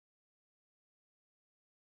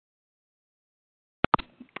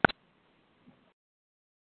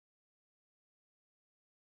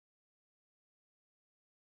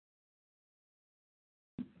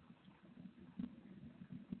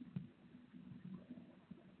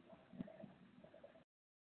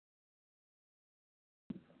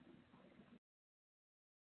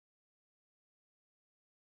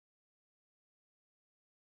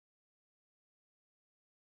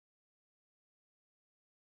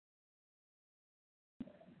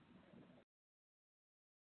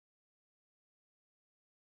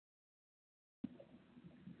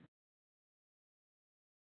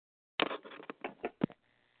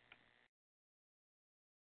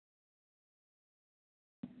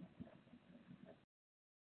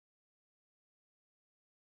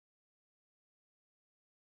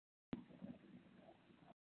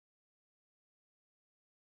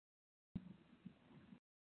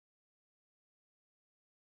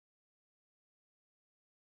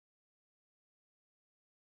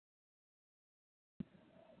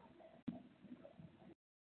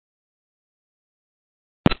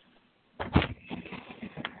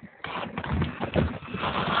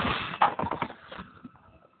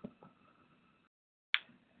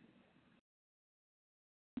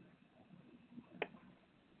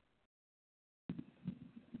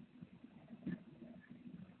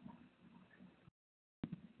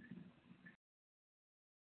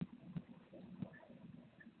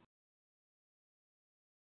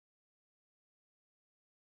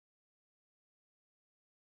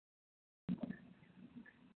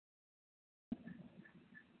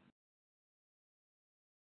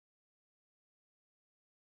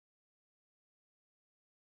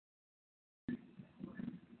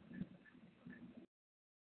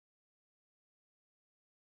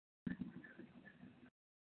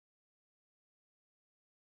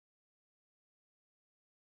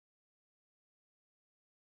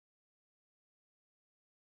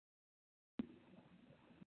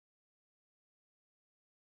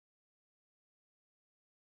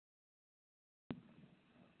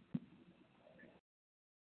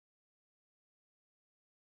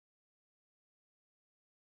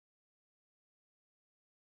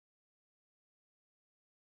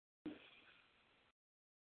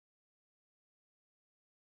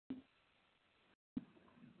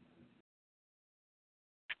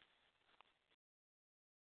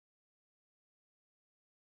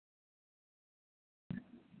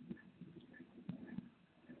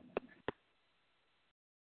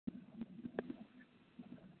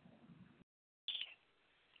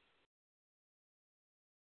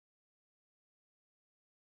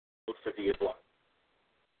 severe blow.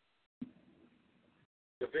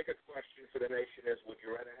 The bigger question for the nation is, would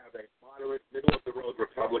you rather have a moderate, middle-of-the-road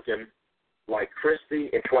Republican like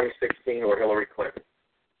Christie in 2016 or Hillary Clinton?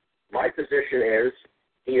 My position is,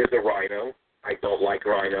 he is a rhino. I don't like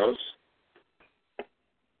rhinos.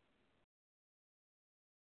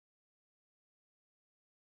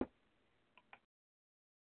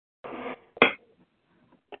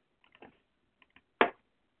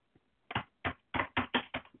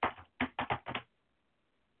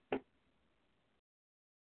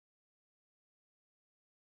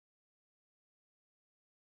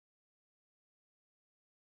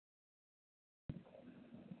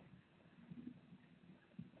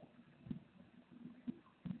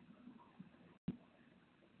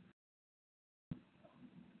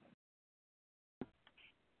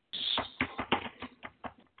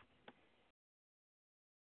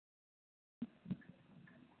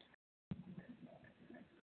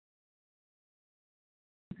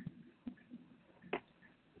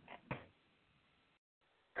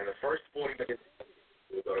 And the first 40 million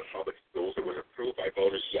will go to public schools. It was approved by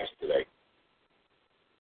voters yesterday.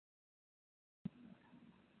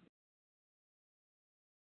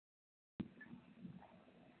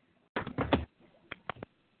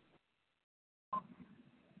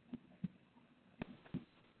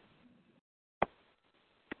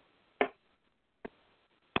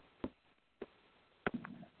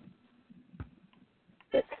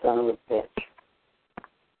 That son of a bitch.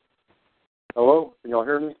 Hello? Can y'all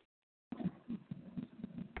hear me?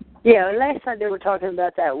 Yeah, last time they were talking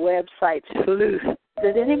about that website sleuth.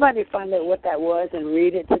 Did anybody find out what that was and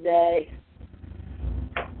read it today?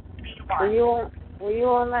 Were you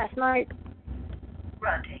on last night?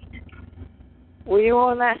 Rotate. Were you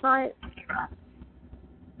on last night?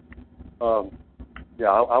 Yeah,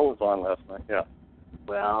 I was on last night, yeah.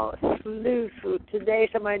 Well, sleuth. Today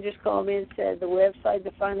somebody just called me and said the website to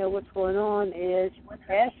find out what's going on is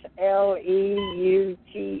SLEUTH.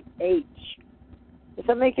 Does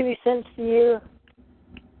that make any sense to you?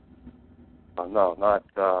 No, ma'am,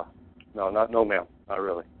 not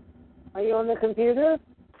really. Are you on the computer?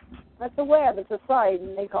 That's the web. It's a site,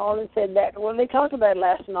 and they called and said that. Well, they talked about it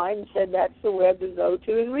last night and said that's the web to go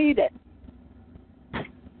to and read it.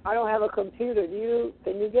 I don't have a computer.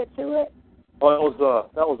 Can you get to it? Well,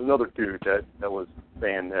 that was another dude that was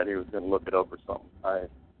saying that he was going to look it up or something. I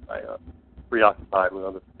preoccupied with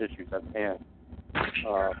other issues at hand. I'm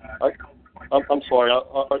sorry. Are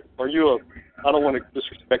you I don't want to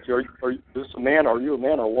disrespect you. Are you this a man? Are you a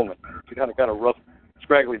man or a woman? You kind of got a rough,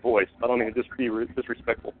 scraggly voice. I don't mean to be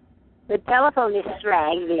disrespectful. The telephone is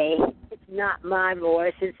straggly. It's not my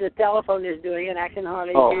voice. It's the telephone is doing it. I can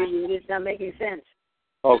hardly hear you. It's not making sense.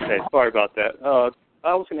 Okay, sorry about that.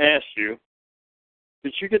 I was going to ask you,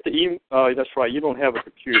 did you get the email? That's right, you don't have a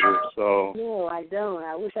computer, so... No, I don't.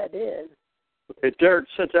 I wish I did. Okay, Derek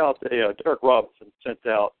Robinson sent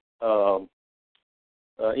out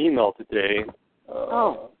email today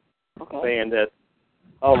saying that,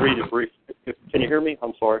 I'll read it briefly. Can you hear me?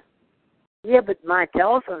 I'm sorry. Yeah, but my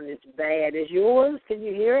telephone is bad. Is yours? Can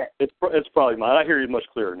you hear it? It's probably mine. I hear you much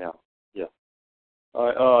clearer now. Yeah.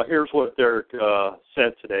 All right, here's what Derek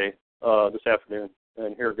sent today, this afternoon,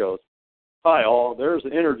 and here it goes. Hi, all. There's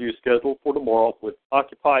an interview scheduled for tomorrow with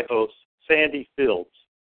Occupy host Sandy Fields.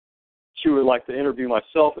 She would like to interview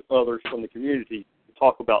myself and others from the community to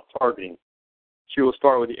talk about targeting. She will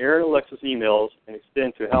start with the Aaron and Alexis emails and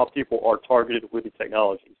extend to how people are targeted with the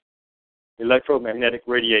technologies. Electromagnetic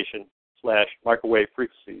radiation / microwave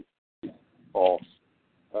frequencies. All.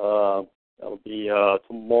 That'll be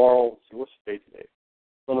tomorrow. Let's see, what's the date today?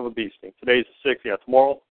 Son of a bee sting. Today's the 6th. Yeah,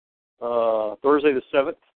 tomorrow, Thursday the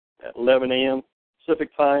 7th at 11 a.m.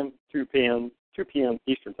 Pacific time, 2 p.m.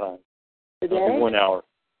 Eastern time. Today? 1 hour.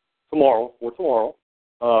 Tomorrow.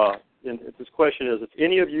 And this question is, if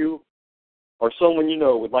any of you or someone you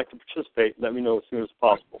know would like to participate, let me know as soon as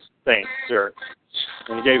possible. Thanks, Derek.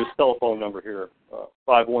 And he gave his telephone number here,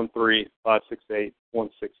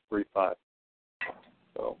 513-568-1635.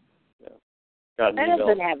 So, yeah. That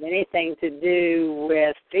doesn't have anything to do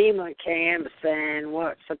with FEMA camps and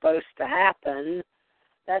what's supposed to happen.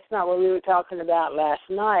 That's not what we were talking about last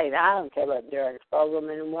night. I don't care about Derek's program,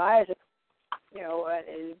 and why is it,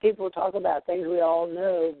 people talk about things we all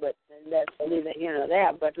know, but that's neither here nor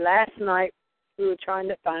there. But last night we were trying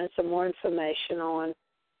to find some more information on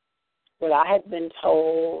what I had been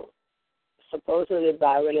told, supposedly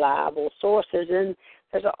by reliable sources, and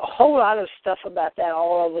there's a whole lot of stuff about that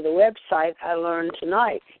all over the website I learned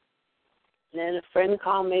tonight. And then a friend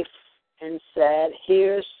called me and said,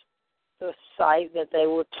 here's the site that they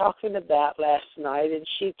were talking about last night, and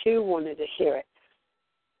she too wanted to hear it.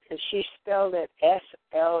 and she spelled it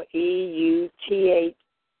SLEUTHTH.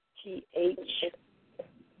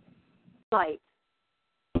 Site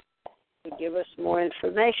to give us more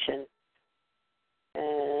information.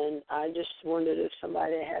 And I just wondered if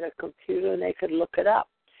somebody had a computer and they could look it up.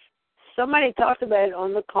 Somebody talked about it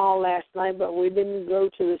on the call last night, but we didn't go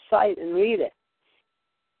to the site and read it.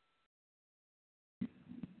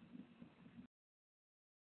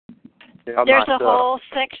 There's a whole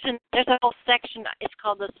section. It's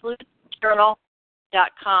called the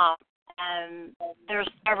sleuthjournal.com, and there's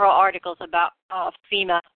several articles about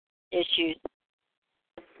FEMA issues.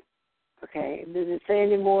 Okay. Does it say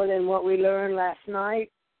any more than what we learned last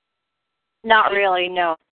night? Not really,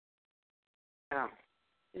 no. No.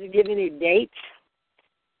 Does it give any dates?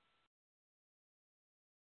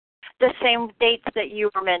 The same dates that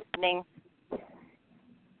you were mentioning.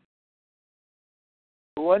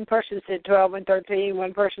 One person said 12 and 13,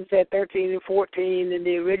 one person said 13 and 14, and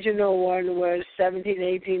the original one was 17,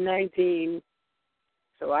 18, 19.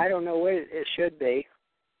 So I don't know what it should be.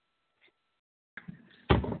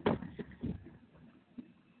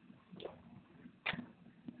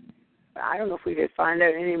 I don't know if we could find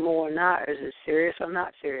out any more or not. Is it serious or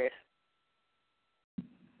not serious?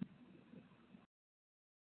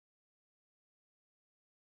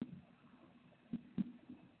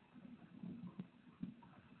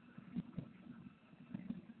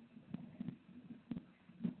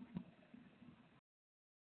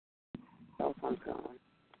 Cell phone's going.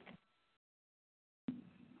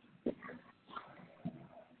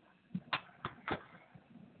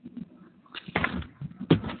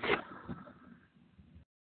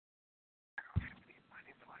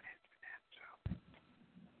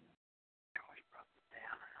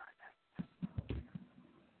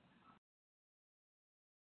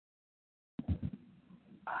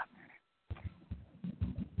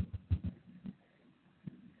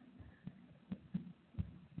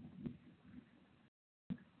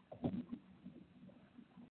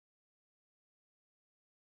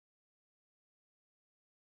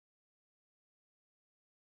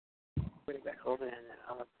 Put it back over and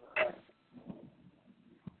I'll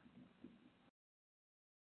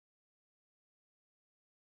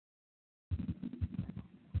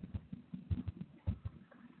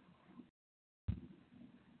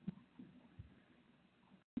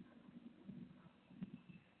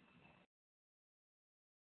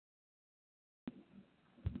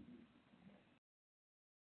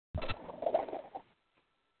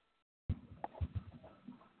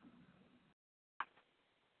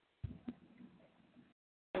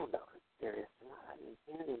serious. I didn't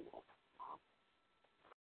hear anymore.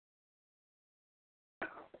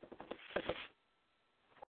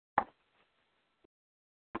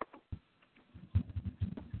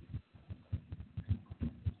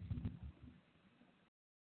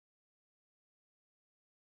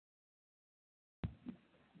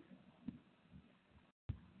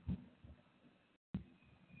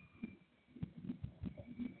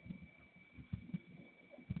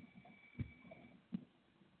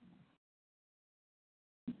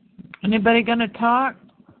 Anybody going to talk?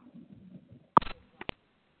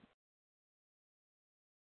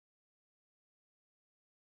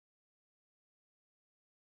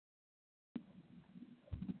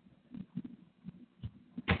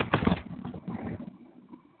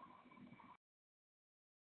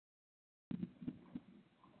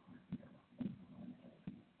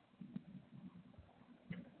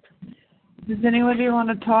 Does anybody want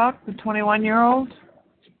to talk? The 21-year-old?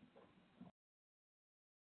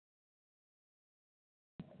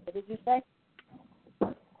 What did you say?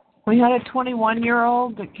 We had a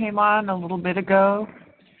 21-year-old that came on a little bit ago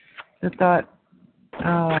that thought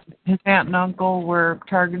his aunt and uncle were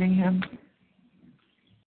targeting him.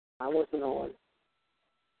 I wasn't on.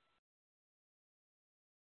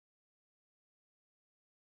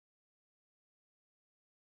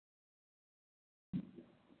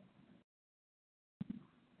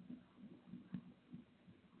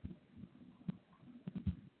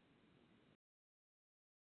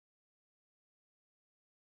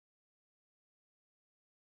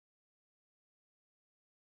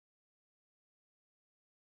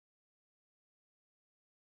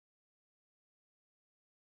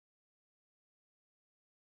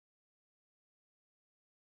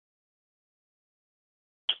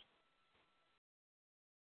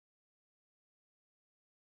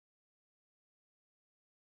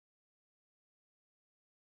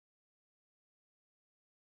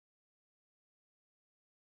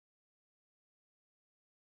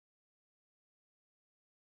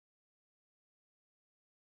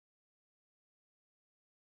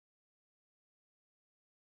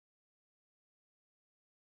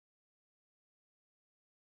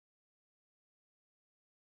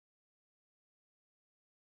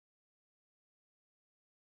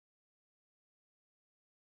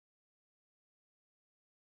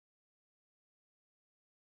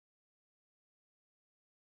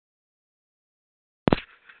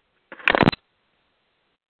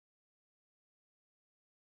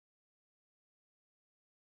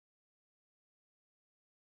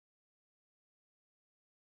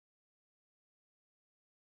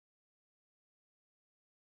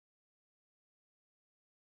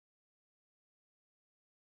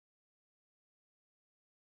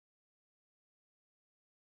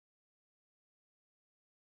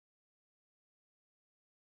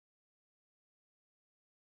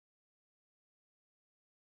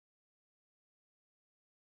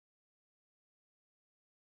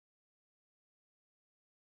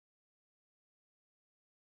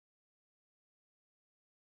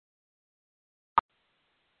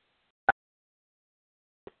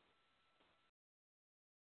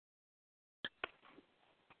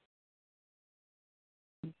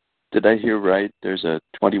 did I hear right? There's a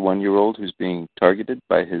 21-year-old who's being targeted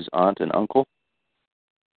by his aunt and uncle?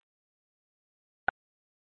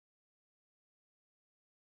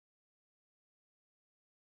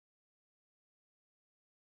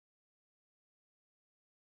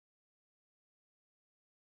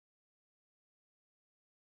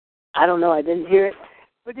 I don't know. I didn't hear it.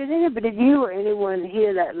 But did you or anyone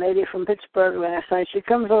hear that lady from Pittsburgh last night? She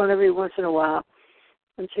comes on every once in a while,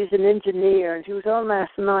 and she's an engineer, and she was on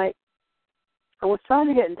last night. I was trying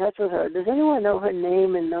to get in touch with her. Does anyone know her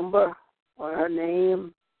name and number or her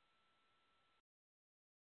name?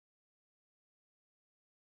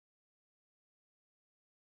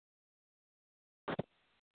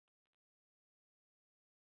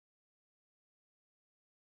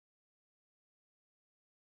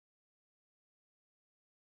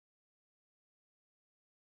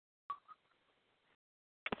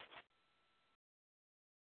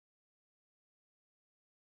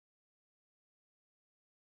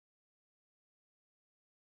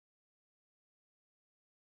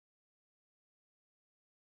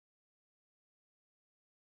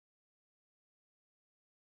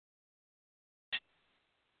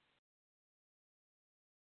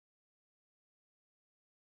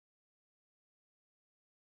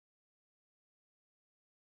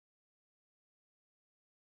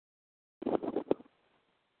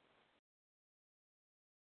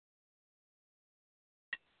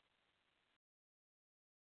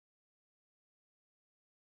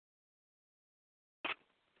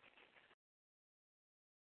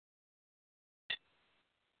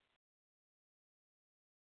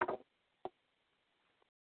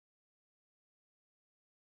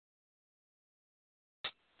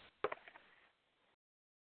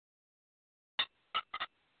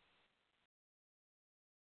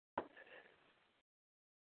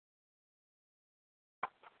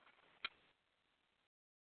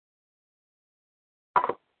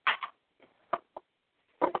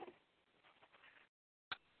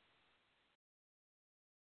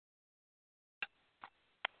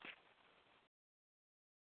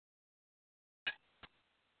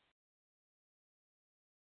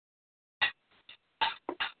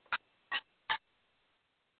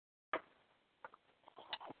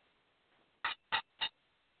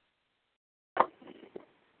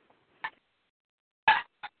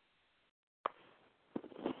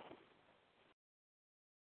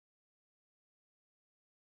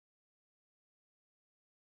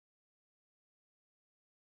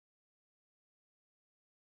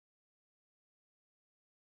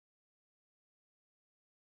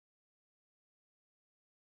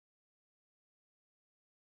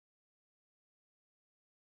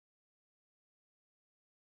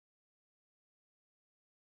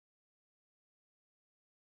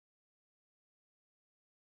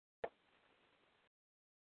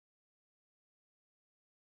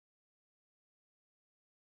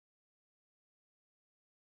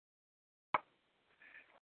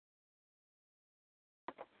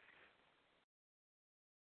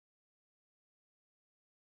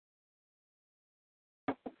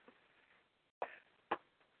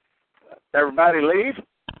 Everybody leave?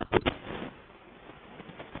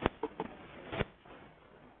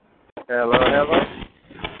 Hello, hello.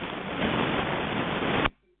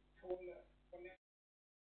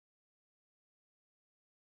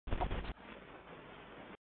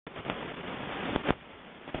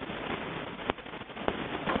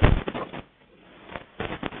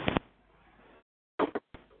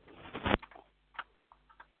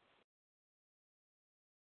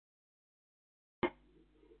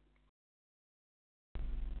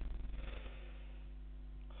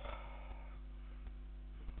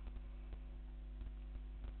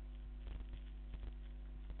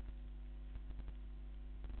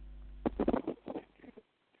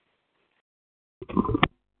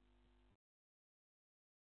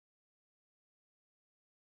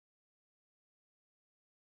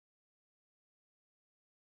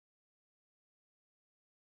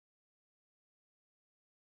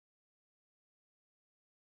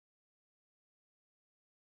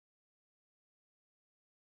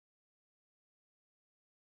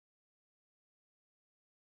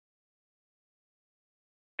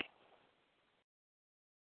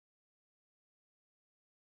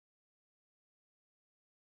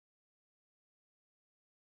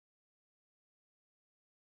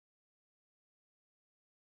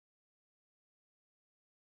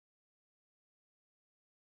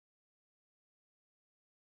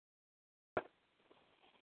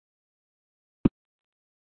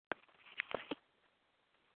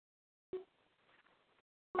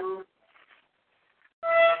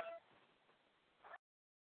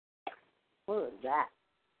 What was that?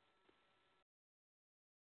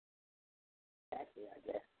 I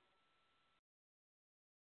guess.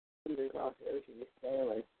 Swimming across the ocean, just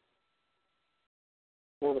sailing.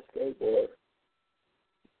 On a skateboard.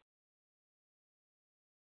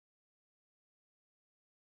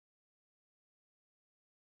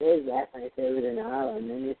 There's that place over in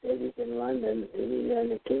Ireland, and he said he's in London, and he's in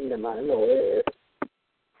the kingdom, I don't know where it is.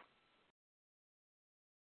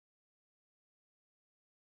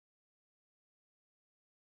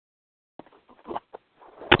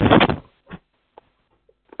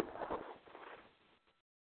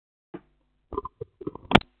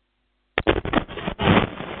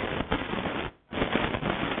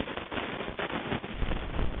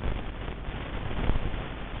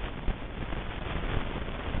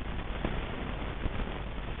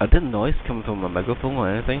 Are there noise coming from my microphone or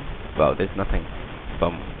anything? Well, there's nothing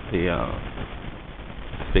from the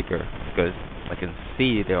speaker because I can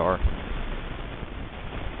see there are.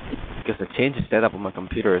 Because I changed the setup on my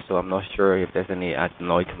computer, so I'm not sure if there's any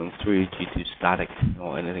noise coming through due to static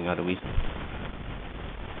or anything other reason.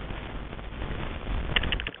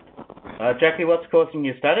 Jackie, what's causing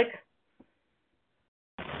you static?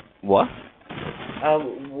 What?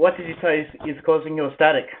 What did you say is causing your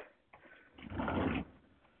static?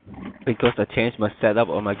 Because I changed my setup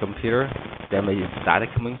on my computer, there may be static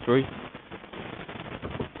coming through.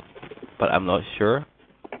 But I'm not sure.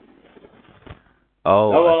 Oh,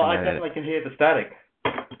 well, I definitely can hear the static.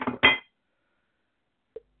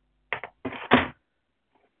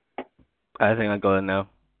 I think I got it now.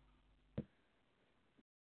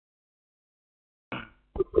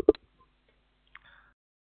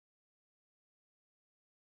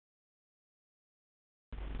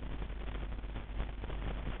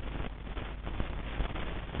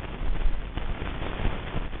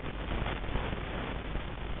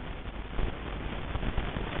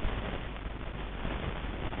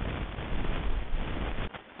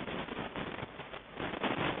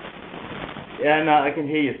 Yeah, no, I can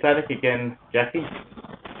hear you static again, Jackie.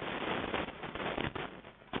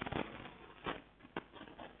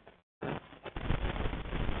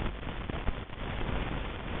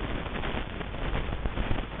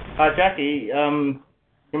 Jackie,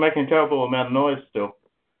 you're making a terrible amount of noise still.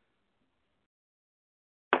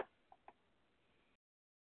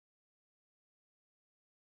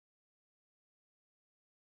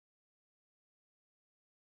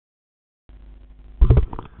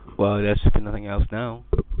 Well, there should be nothing else now.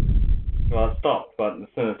 Well, it stopped, but as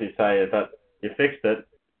soon as you say that you fixed it,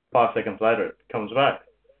 5 seconds later it comes back.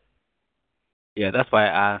 Yeah, that's why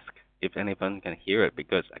I ask if anyone can hear it,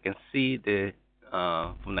 because I can see the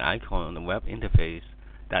from the icon on the web interface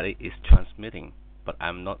that it is transmitting, but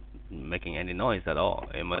I'm not making any noise at all.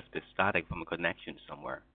 It must be static from a connection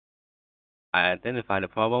somewhere. I identified the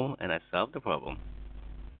problem and I solved the problem.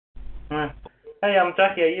 Hey,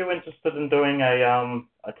 Jackie, are you interested in doing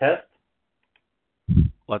a test?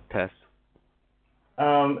 What test?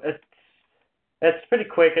 It's pretty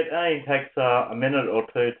quick. It only takes a minute or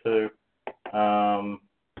two to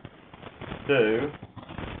do.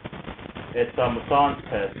 It's a science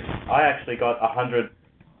test. I actually got 100%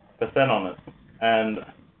 on it, and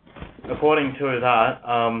according to that,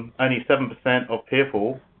 only 7% of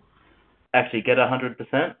people actually get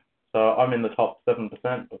 100%. So I'm in the top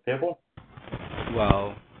 7% of people.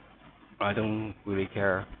 Well, I don't really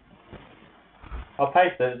care. I'll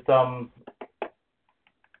paste it. It's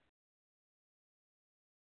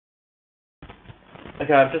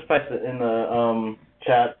okay, I've just pasted it in the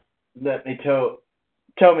chat. Let me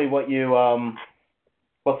tell me what you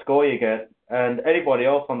what score you get, and anybody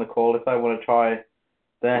else on the call, if they want to try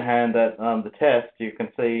their hand at the test, you can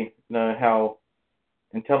see how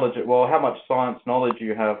intelligent, well, how much science knowledge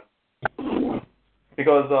you have.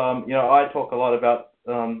 Because I talk a lot about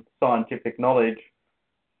scientific knowledge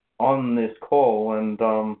on this call, and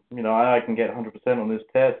I can get 100% on this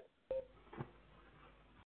test.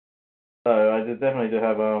 So I definitely do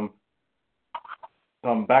have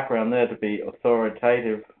some background there to be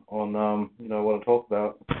authoritative on what I talk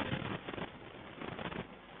about.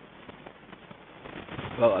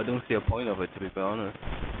 Well, I don't see a point of it, to be honest.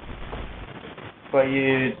 But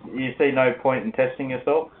you see no point in testing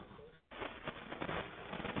yourself?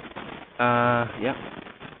 Yeah.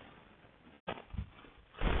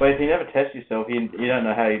 But if you never test yourself, you don't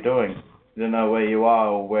know how you're doing. You don't know where you are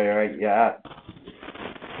or where you're at.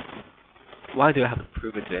 Why do I have to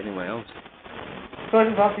prove it to anyone else? So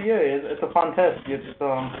it's up to you. It's a fun test. It's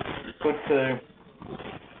good to,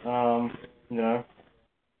 And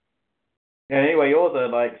anyway, you're the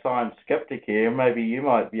science skeptic here. Maybe you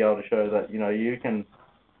might be able to show that you can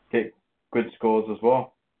get good scores as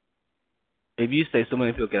well. If you say so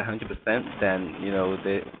many people get 100%, then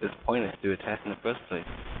it's pointless to do a test in the first place.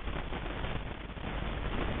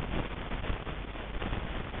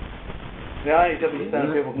 Yeah, only 70%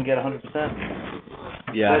 of people can get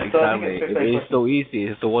 100%. Yeah, so exactly. It's so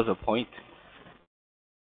easy. So what's the point?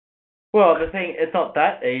 Well, the thing, it's not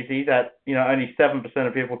that easy that, only 7%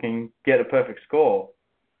 of people can get a perfect score.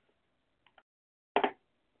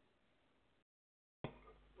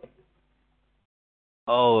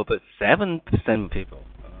 Oh, but 7% of people.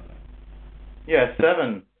 Yeah,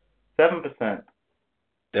 7%.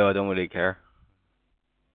 No, I don't really care.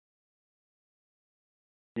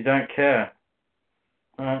 You don't care.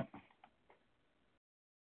 Alright.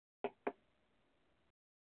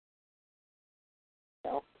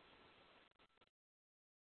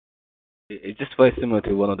 It's just very similar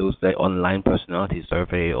to one of those online personality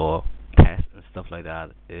survey or tests and stuff like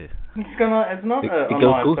that. It's not an online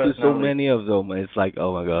goes through so personality. many of them, and it's like,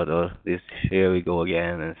 oh my god, here we go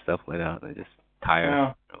again and stuff like that. I just tired.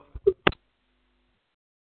 Yeah.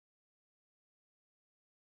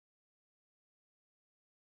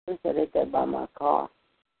 I said it there by my car.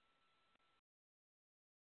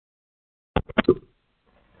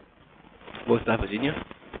 What's that, Virginia?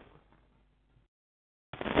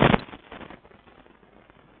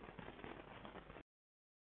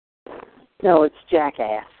 No, it's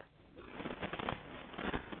jackass.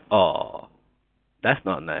 Oh, that's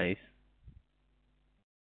not nice.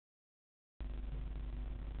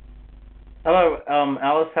 Hello,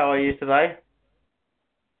 Alice, how are you today?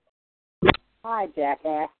 Hi,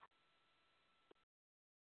 jackass.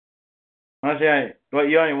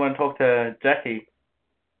 You only want to talk to Jackie.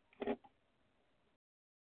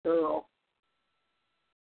 Girl.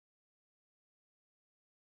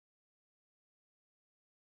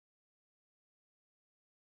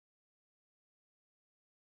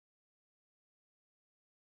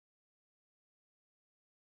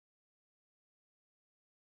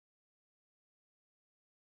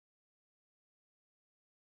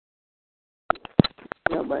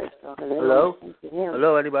 Nobody's talking. Hello?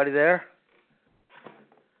 Hello, anybody there?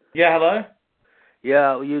 Yeah, hello?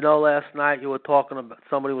 Yeah, last night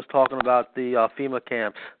somebody was talking about the FEMA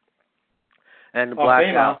camps and the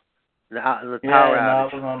blackout. The power outage. Yeah,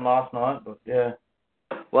 that was on last night, but yeah.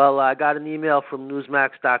 Well, I got an email from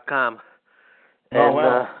Newsmax.com, and oh,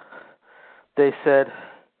 wow. They said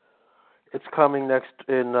it's coming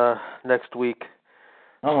next week.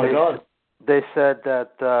 Oh my God! They said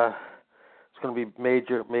that it's going to be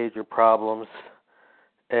major problems,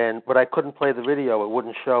 but I couldn't play the video; it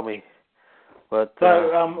wouldn't show me. But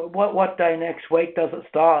so, what day next week does it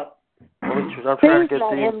start? I'm trying to get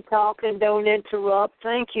let him talk and don't interrupt.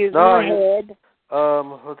 Thank you. No, Go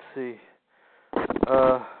ahead. Let's see.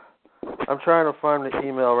 I'm trying to find the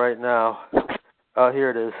email right now. Here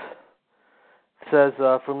it is. It says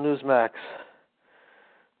from Newsmax.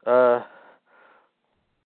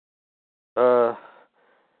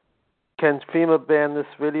 Can FEMA ban this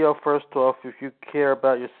video? First off, if you care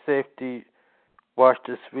about your safety, watch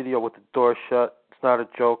this video with the door shut. It's not a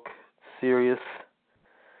joke. It's serious.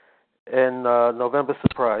 And November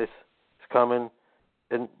surprise is coming.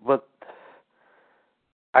 But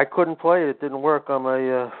I couldn't play it. It didn't work on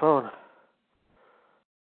my phone.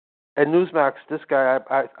 And Newsmax, this guy,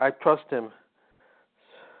 I trust him.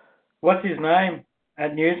 What's his name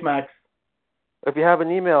at Newsmax? If you have an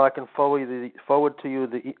email, I can forward to you.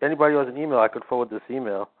 Anybody who has an email, I could forward this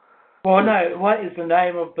email. Well, no. What is the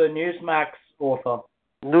name of the Newsmax author?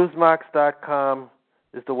 Newsmax.com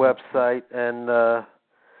is the website, and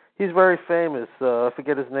he's very famous. I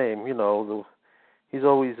forget his name. He's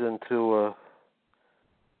always into.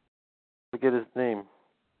 Forget his name.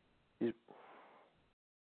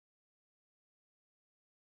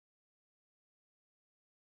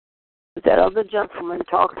 That other gentleman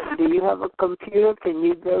talking, do you have a computer? Can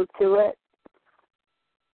you go to it?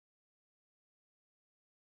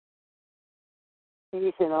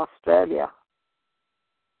 He's in Australia.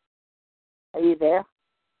 Are you there?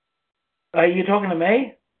 Are you talking to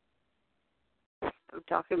me? I'm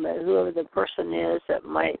talking about whoever the person is that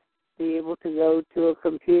might be able to go to a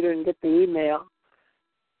computer and get the email.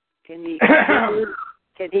 Can he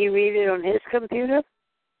read it on his computer?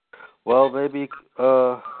 Well, maybe.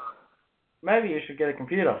 Maybe you should get a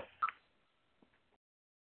computer.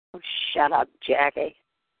 Oh, shut up, Jackie.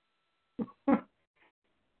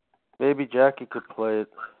 Maybe Jackie could play it.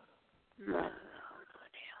 No.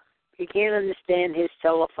 You can't understand his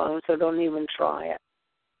telephone, so don't even try it.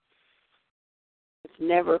 It's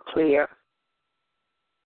never clear.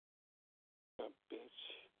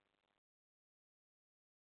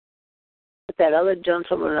 But that other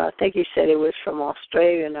gentleman, I think he said he was from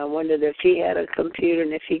Australia, and I wondered if he had a computer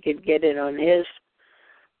and if he could get it on his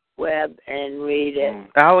web and read it.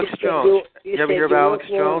 Alex Jones. You ever hear of Alex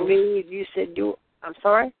Jones? You said you. I'm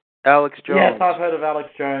sorry. Alex Jones. Yes, I've heard of Alex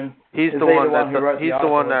Jones. He's the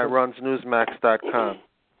one that runs Newsmax.com.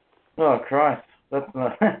 Oh Christ, that's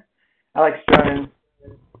not Alex Jones.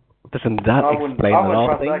 Doesn't that explain a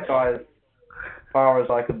lot of things? I wouldn't trust that guy as far as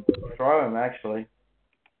I could throw him. Actually,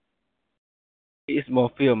 he's more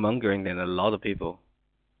fear mongering than a lot of people.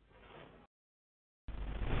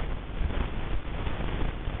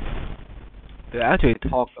 They actually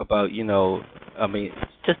talk about,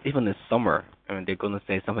 just even this summer. They're going to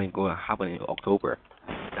say something going to happen in October.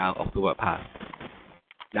 Now October passed.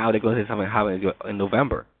 Now they're going to say something happening in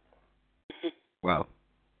November. Well,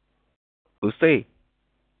 we'll see.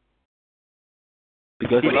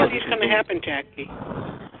 Because what do you think is going to happen, Jackie?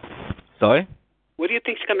 Sorry? What do you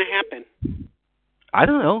think is going to happen? I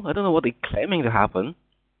don't know. I don't know what they're claiming to happen.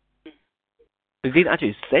 They didn't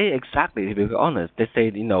actually say exactly, to be honest. They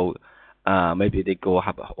said, maybe they go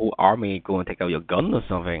have a whole army go and take out your gun or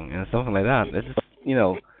something, and something like that. This is,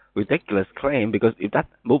 ridiculous claim, because if that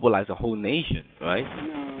mobilizes a whole nation, right,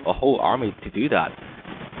 a whole army to do that,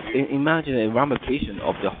 imagine a ramification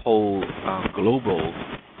of the whole global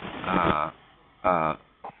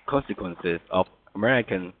consequences of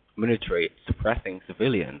American military suppressing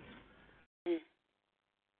civilians.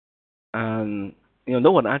 And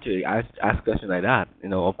no one actually asks a question like that.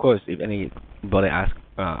 Of course, if anybody asks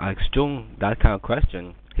Alex Jones that kind of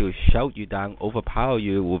question, he will shout you down, overpower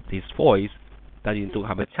you with his voice, that you don't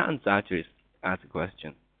have a chance to actually ask a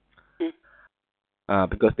question.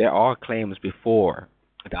 Because there are claims before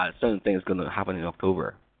that certain things going to happen in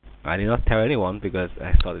October. I did not tell anyone because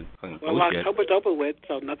I started calling bullshit. Well, October's over with,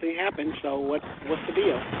 so nothing happened. So what's the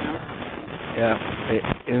deal? Yeah,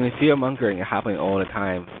 fear mongering is happening all the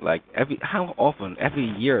time. Like how often? Every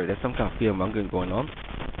year there's some kind of fear mongering going on.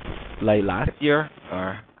 Like last year,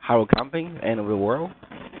 Harold Camping, End of the World.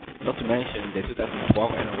 Not to mention the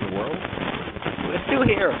 2012 End of the World. We're still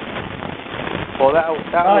here. Well, that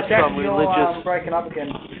was some religious. Breaking up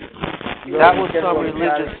again. That was some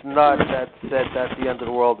religious nut that said that the end of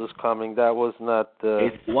the world is coming. That was not.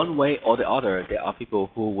 It's one way or the other. There are people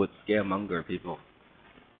who would scaremonger people.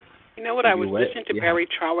 You know what? I was listening to Barry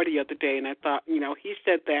Trower the other day, and I thought, he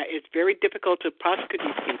said that it's very difficult to prosecute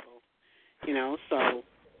these people. So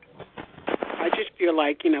I just feel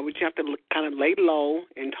like, we just have to kind of lay low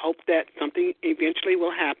and hope that something eventually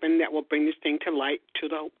will happen that will bring this thing to light to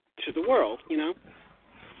the world,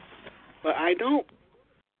 But I don't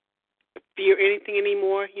fear anything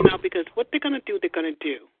anymore, because what they're going to do, they're going to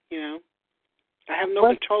do, I have no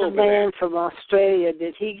control over that. What's the man from Australia?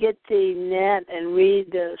 Did he get the net and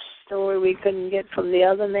read the story we couldn't get from the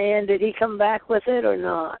other man? Did he come back with it or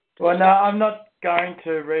not? Well, no, I'm not going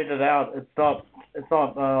to read it out. It's not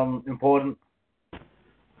important.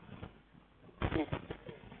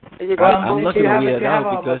 Is it I'm not going to read it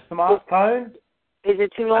out because a smartphone? Is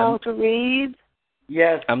it too long to read?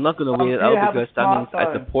 Yes. I'm not going to read it out because that means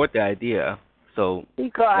I support the idea. So be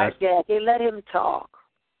quiet, Jackie. Let him talk.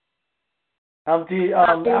 Alice, do you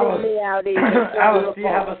have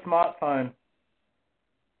a smartphone?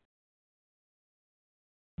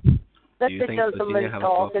 Let the gentleman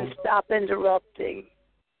talk and stop interrupting.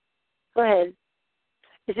 Go ahead.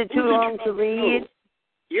 Is it too long to read?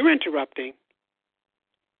 You're interrupting.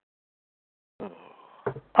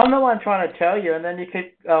 I'm the one trying to tell you, and then you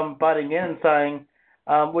keep butting in and saying,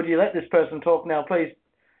 would you let this person talk now? Please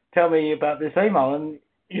tell me about this email. And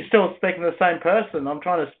you're still speaking to the same person. I'm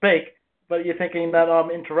trying to speak, but you're thinking that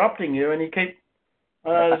I'm interrupting you, and you keep...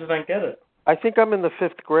 I just don't get it. I think I'm in the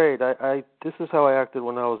 5th grade. This is how I acted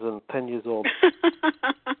when I was 10 years old.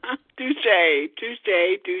 Touche.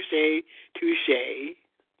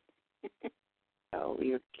 Oh,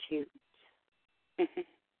 you're cute.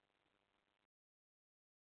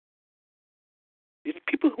 There's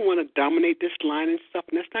people who want to dominate this line and stuff,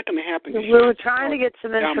 and that's not going to happen. We were trying to get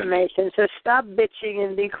some information, so stop bitching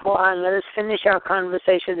and be quiet and let us finish our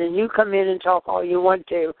conversation, and you come in and talk all you want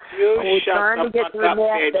to. We're trying to get to the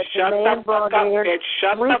net that the man brought in.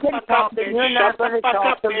 We can talk, and you're not going to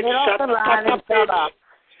talk, so get off the line and shut up.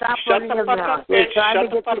 Stop running your mouth. We're trying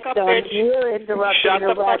to get this done. You're interrupting and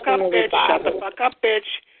harassing everybody. Shut the fuck up, bitch.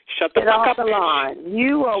 Shut the fuck up, bitch. Get off the line.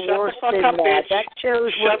 You are worse than that. That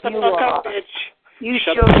shows what you are. You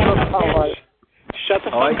show your colors. Shut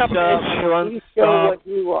the fuck up, bitch. You show what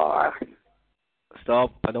you are.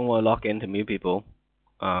 Stop. I don't want to lock into me, people.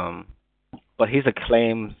 But here's a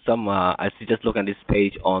claim. I see just look at this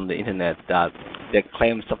page on the internet that they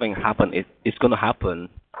claim something happened. It's going to happen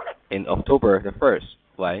in October the 1st,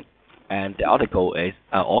 right? And the article is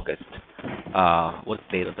August. What's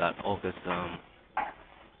the date of that?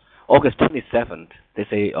 August 27th. They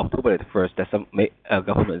say October the 1st that some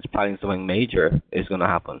government is planning something major is going to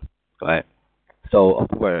happen, right? So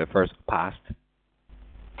October the 1st passed.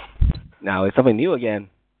 Now it's something new again.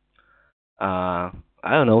 I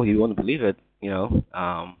don't know if you want to believe it.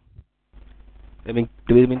 They've been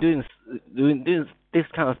doing this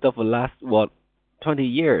kind of stuff for the last 20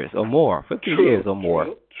 years or more, 15 years or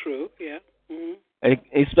more. True, yeah. Mm-hmm. And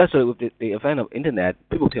especially with the advent of internet,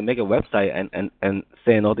 people can make a website and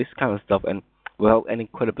saying all this kind of stuff and without any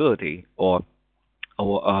credibility or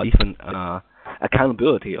even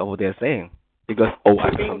accountability of what they're saying. Because I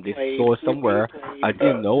heard from this source somewhere, I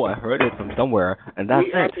didn't know, I heard it from somewhere, and that's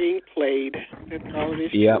it. We are being played. That's all it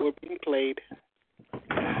is. Yeah. We're being played.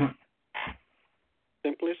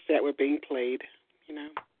 Simple as that, we're being played,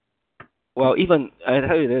 Well, even, I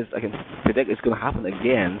tell you this, I can predict it's going to happen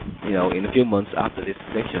again, in a few months after this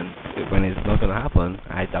election. When it's not going to happen,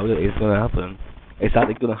 I doubt it's going to happen. It's that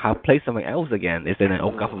they're going to play something else again. It's in an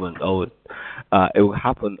old government. It will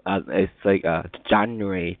happen, it's like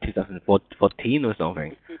January 2014 or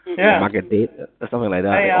something. Yeah. Market date or something like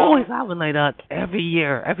that. It always happens like that every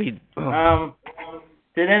year.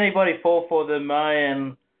 Did anybody fall for the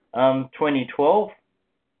Mayan 2012?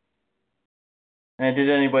 And did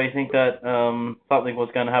anybody think that something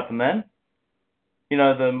was going to happen then?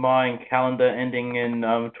 The Mayan calendar ending in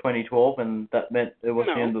 2012, and that meant it was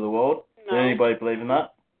the end of the world? No. Did anybody believe in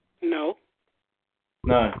that? No.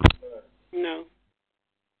 No. No.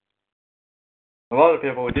 A lot of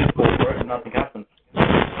people did fall for it, and nothing happened. Well,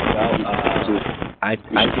 I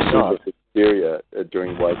saw hysteria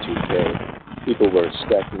during Y2K. People were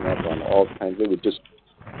stacking up on all kinds. They were just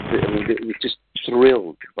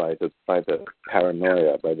thrilled by the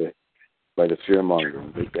paranoia, by the fear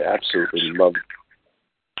mongering. They absolutely loved.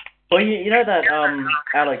 Well, you know that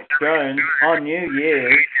Alex Jones on New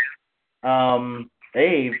Year's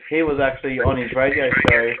Eve, he was actually on his radio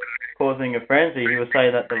show causing a frenzy. He was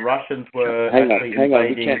saying that the Russians were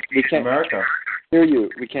invading America.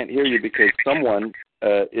 We can't hear you because someone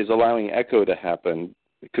is allowing echo to happen.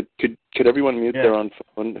 Could everyone mute their own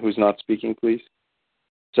phone who's not speaking, please?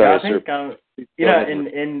 Sorry, I think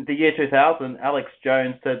in the year 2000, Alex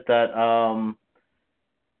Jones said that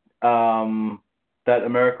that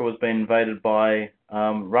America was being invaded by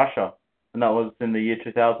Russia, and that was in the year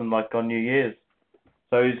 2000, like on New Year's.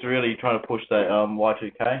 So he's really trying to push that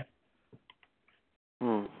Y2K.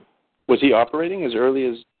 Was he operating as early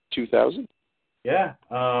as 2000? Yeah.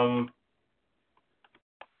 And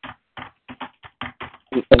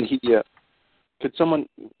he, could someone,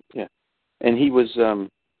 and he was,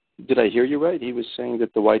 did I hear you right? He was saying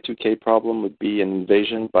that the Y2K problem would be an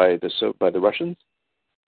invasion by the Russians?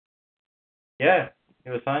 Yeah,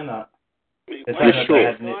 he was saying that. They're saying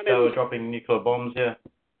that they were dropping nuclear bombs, yeah.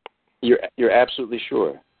 You're absolutely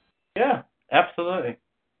sure? Yeah, absolutely.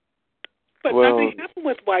 But nothing happened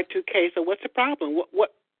with Y2K, so what's the problem?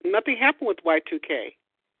 What? Nothing happened with Y2K.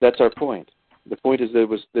 That's our point. The point is there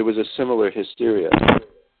was a similar hysteria.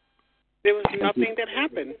 There was nothing that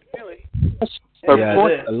happened, really.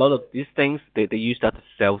 A lot of these things they use that to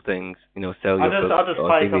sell things, sell your books. I'll just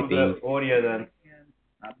play some of the audio then.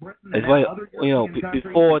 As well,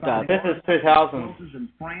 before that. This is 2000.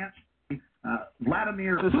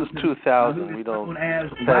 Vladimir. This is 2000. We don't. Known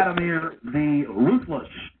as Vladimir the Ruthless,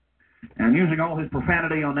 and using all his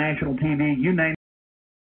profanity on national TV, you name.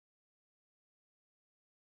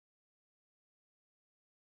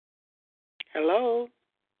 Hello.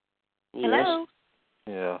 Yes. Hello.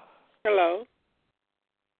 Yeah. Hello.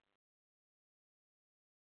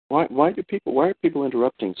 Why are people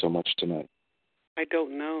interrupting so much tonight? I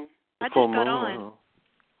don't know. I just got on.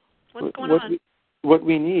 What's going on? What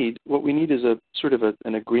we need is a sort of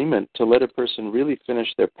an agreement to let a person really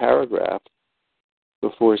finish their paragraph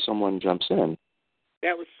before someone jumps in.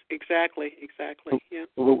 That was exactly, yeah.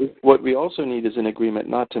 What we also need is an agreement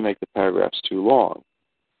not to make the paragraphs too long.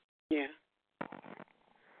 Yeah.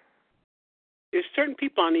 There's certain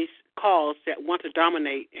people on these calls that want to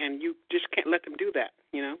dominate, and you just can't let them do that,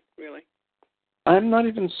 really. I'm not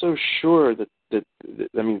even so sure that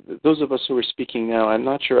those of us who are speaking now, I'm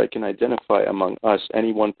not sure I can identify among us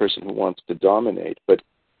any one person who wants to dominate, but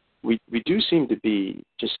we do seem to be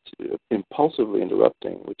just impulsively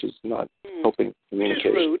interrupting, which is not helping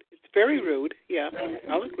communication. Which is rude. It's very rude, yeah.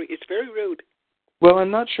 I'll agree. It's very rude. Well,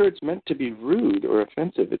 I'm not sure it's meant to be rude or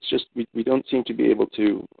offensive. It's just we don't seem to be able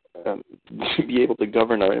to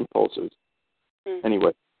govern our impulses.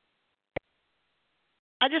 Anyway.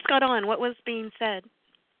 I just got on. What was being said?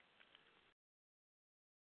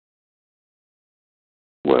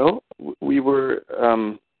 Well, we were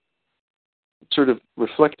sort of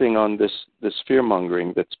reflecting on this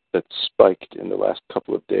fear-mongering that's spiked in the last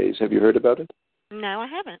couple of days. Have you heard about it? No, I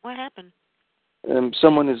haven't. What happened?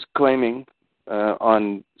 Someone is claiming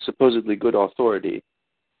on supposedly good authority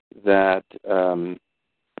that an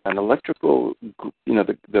electrical,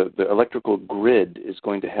 the electrical grid is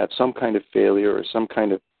going to have some kind of failure or some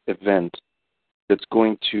kind of event that's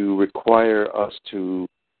going to require us to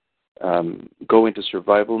go into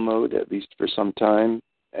survival mode, at least for some time,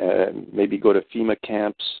 maybe go to FEMA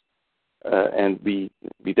camps, and we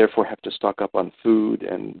therefore have to stock up on food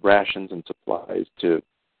and rations and supplies to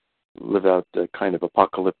live out the kind of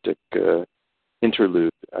apocalyptic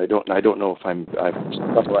interlude. I don't know if I've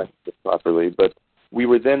summarized it properly, but we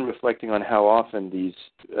were then reflecting on how often these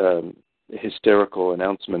hysterical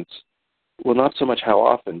announcements, well, not so much how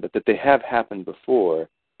often, but that they have happened before,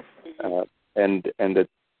 and that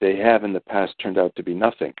they have in the past turned out to be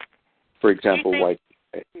nothing. For example,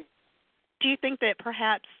 Do you think that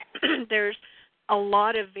perhaps there's a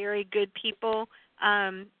lot of very good people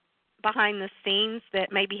behind the scenes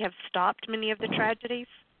that maybe have stopped many of the tragedies?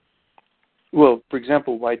 Well, for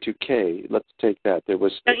example, Y2K, let's take that. There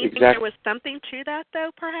was Don't you think there was something to that, though,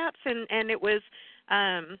 perhaps, and it was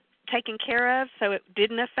taken care of, so it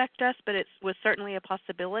didn't affect us, but it was certainly a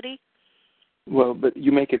possibility? Well, but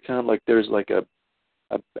you make it sound like there's like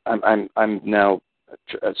I'm now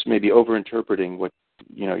maybe overinterpreting what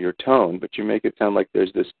your tone, but you make it sound like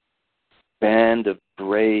there's this band of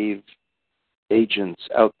brave agents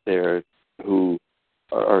out there who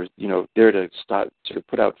are there to start, sort of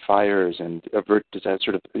put out fires and avert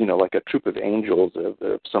disaster, sort of like a troop of angels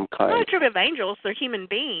of some kind. Not a troop of angels; they're human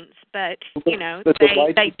beings, but they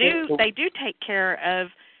do take care of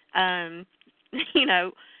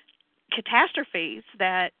catastrophes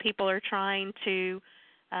that people are trying to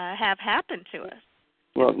have happen to us.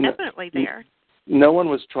 Well, it's definitely there. No one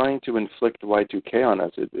was trying to inflict Y2K on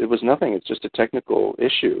us. It was nothing. It's just a technical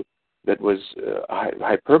issue that was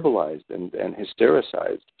hyperbolized and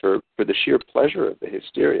hystericized for the sheer pleasure of the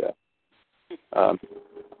hysteria. I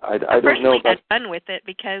don't know. I had fun with it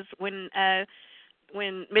because when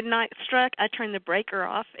midnight struck, I turned the breaker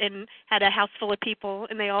off and had a house full of people,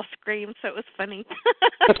 and they all screamed, so it was funny.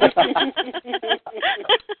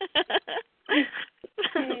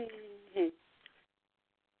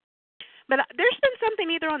 But there's been something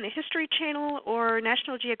either on the History Channel or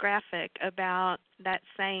National Geographic about that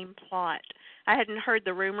same plot. I hadn't heard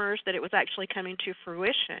the rumors that it was actually coming to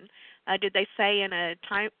fruition. Did they say in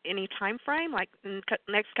any time frame, like in the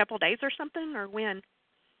next couple of days or something, or when?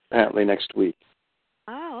 Apparently next week.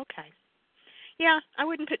 Oh, okay. Yeah, I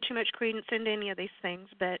wouldn't put too much credence into any of these things,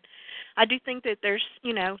 but I do think that there's,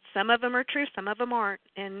 some of them are true, some of them aren't,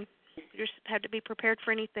 and you just have to be prepared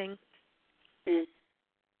for anything. Mm.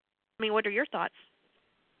 I mean, what are your thoughts?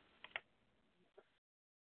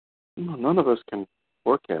 Well, none of us can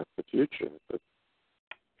forecast the future. But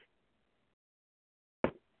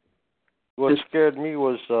what scared me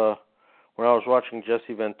was when I was watching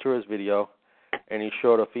Jesse Ventura's video, and he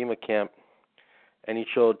showed a FEMA camp, and he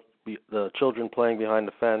showed the children playing behind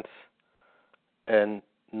the fence, and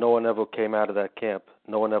no one ever came out of that camp.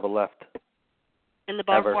 No one ever left. And the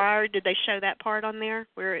barbed wire, did they show that part on there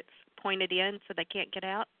where it's pointed in so they can't get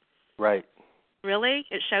out? Right. Really?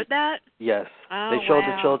 It showed that? Yes. Oh, they showed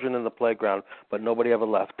the children in the playground, but nobody ever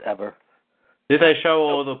left, ever. Did they show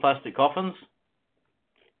all the plastic coffins?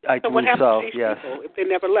 So what happened to these yes. people? If they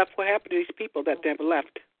never left, what happened to these people that never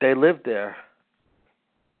left? They lived there.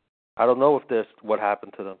 I don't know what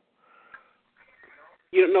happened to them.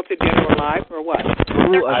 You don't know if they're dead or alive or what?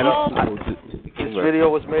 This video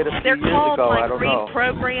was made a few years ago. I don't know. They're called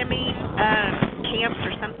reprogramming camps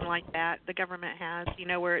or something like that. The government has,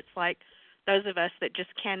 where it's like those of us that just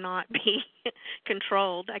cannot be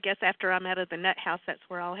controlled. I guess after I'm out of the nut house, that's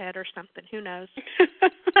where I'll head or something. Who knows?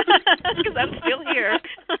 Because I'm still here.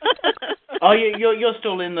 Oh, you're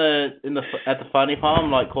still at the funny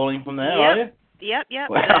farm, like calling from there, are you? Yep.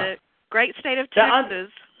 Wow. The great state of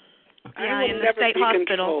Texas. I will in the never state be hospital.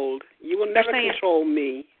 controlled. You will never control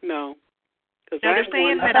me. No. They're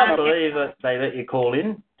saying that I can't believe that they let you call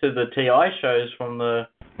in to the TI shows from the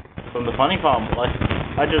funny farm. Like,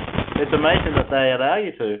 it's amazing that they allow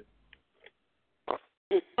you to.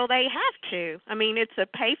 Well, they have to. I mean, it's a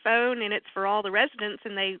payphone and it's for all the residents,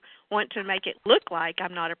 and they want to make it look like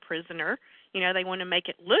I'm not a prisoner. They want to make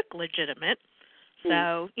it look legitimate.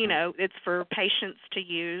 So, it's for patients to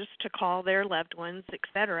use to call their loved ones,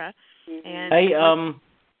 etc. And hey,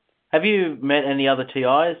 have you met any other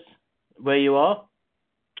TIs where you are?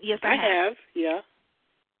 Yes, I have. Yeah.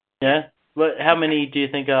 Yeah. how many do you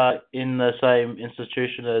think are in the same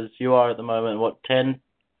institution as you are at the moment? What, 10,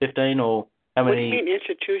 15, or how many? What do you mean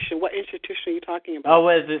institution? What institution are you talking about? Oh,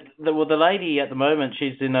 well, the lady at the moment,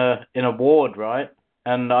 she's in a ward, right?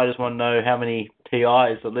 And I just want to know how many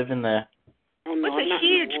TIs that live in there. Oh, no, it's a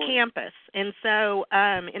huge campus, and so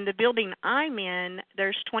in the building I'm in,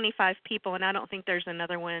 there's 25 people, and I don't think there's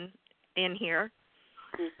another one in here.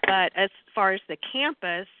 But as far as the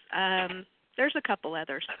campus, there's a couple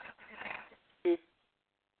others.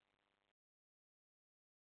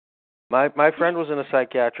 My friend was in a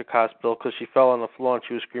psychiatric hospital because she fell on the floor and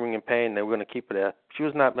she was screaming in pain. They were going to keep her there. She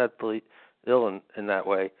was not mentally ill in that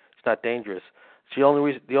way. It's not dangerous. The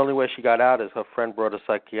only way she got out is her friend brought a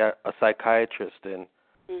psychiatrist in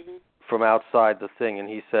from outside the thing, and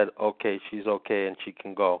he said, okay, she's okay and she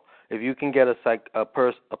can go. If you can get a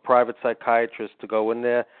private psychiatrist to go in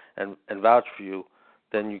there and vouch for you,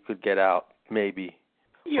 then you could get out, maybe.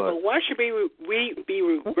 Yeah, but why should we be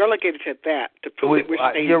relegated to that to prove that we're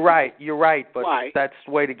staying? You're right, but why? That's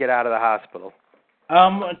the way to get out of the hospital.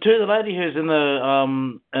 To the lady who's in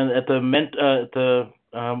the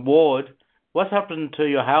ward, what's happened to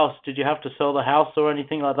your house? Did you have to sell the house or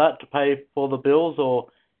anything like that to pay for the bills, or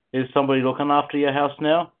is somebody looking after your house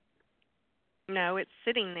now? No, it's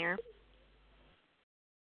sitting there.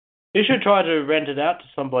 You should try to rent it out to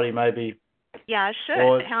somebody, maybe. Yeah, I should.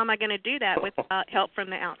 But how am I going to do that without help from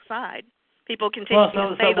the outside? People continue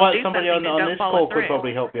to say they'll do somebody something on and this don't call follow through. could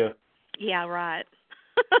probably help you. Yeah, right.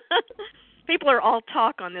 People are all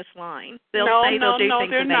talk on this line. They'll say they'll do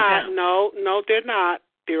things and they don't. No, they're not.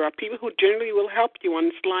 There are people who generally will help you on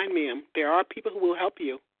this line, ma'am. There are people who will help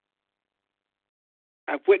you.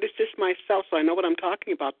 I've witnessed this myself, so I know what I'm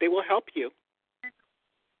talking about. They will help you.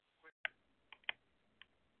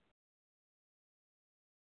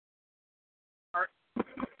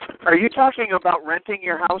 Are you talking about renting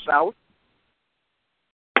your house out?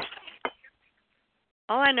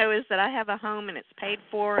 All I know is that I have a home and it's paid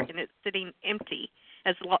for and it's sitting empty,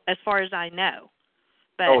 as far as I know.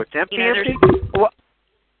 But, it's empty. You know, empty? Well,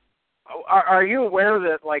 are you aware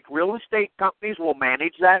that like real estate companies will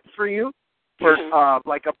manage that for you for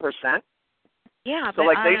like a percent? Yeah. So but,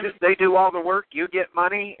 like they do all the work, you get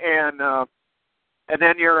money, and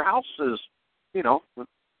then your house is, at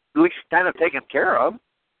least kind of taken care of.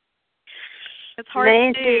 It's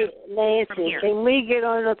hard to do from Nancy, here. can we get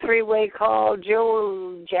on a three-way call?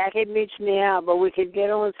 Jackie meets me out, but we could get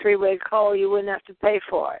on a three-way call. You wouldn't have to pay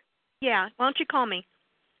for it. Yeah. Why don't you call me?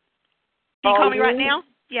 Can you call me right now?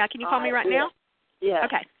 Yeah. Can you call me right now? Yeah.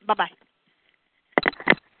 Okay. Bye-bye.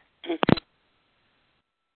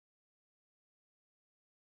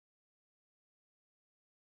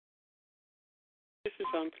 This is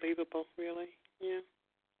unbelievable, really. Yeah.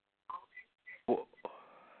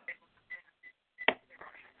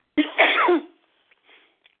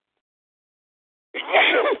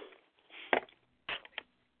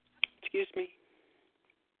 Excuse me.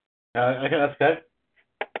 Okay, that's good.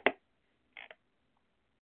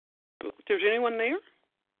 If there's anyone there?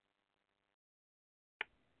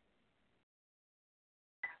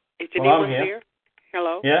 Is anyone there?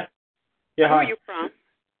 Hello? Yeah? Yeah, Where hi. are you from?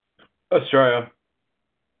 Australia.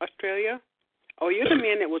 Australia? Oh, you're the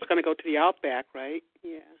man that was going to go to the Outback, right?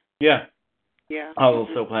 Yeah. Yeah. Yeah. I was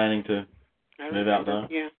still planning to move out there.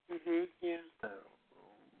 Yeah. Yeah.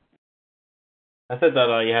 I said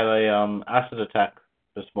that you had a acid attack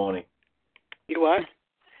this morning. You what?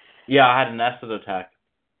 Yeah, I had an acid attack.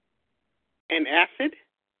 An acid?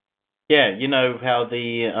 Yeah, you know how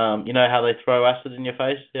how they throw acid in your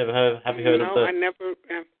face? Have you heard of the? No, I never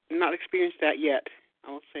have not experienced that yet.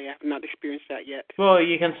 I will say I have not experienced that yet. Well,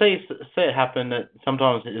 you can see it happen.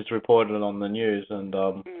 Sometimes it's reported on the news, and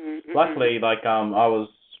luckily, I was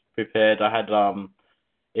prepared. I had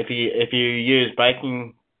if you use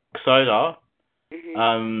baking soda,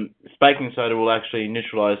 baking soda will actually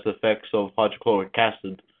neutralize the effects of hydrochloric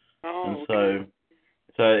acid, and so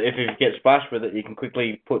if you get splashed with it, you can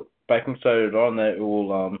quickly put baking soda on there. It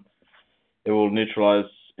will neutralize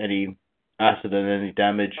any acid and any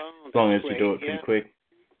damage as long as you do it pretty quick.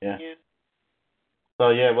 Yeah. So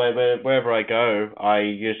yeah, wherever I go, I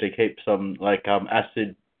usually keep some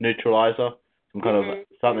acid neutralizer, some kind of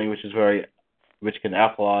something which can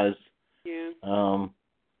alkalize. Yeah.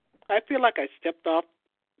 I feel like I stepped off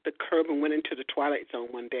the curb and went into the twilight zone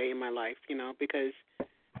one day in my life, because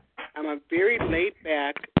I'm a very laid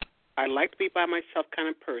back, I like to be by myself kind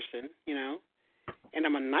of person, and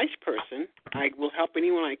I'm a nice person. I will help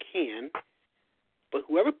anyone I can. But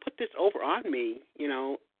whoever put this over on me,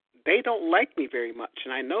 they don't like me very much,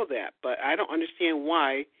 and I know that. But I don't understand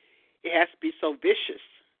why it has to be so vicious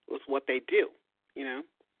with what they do,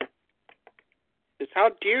 Says,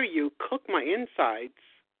 how dare you cook my insides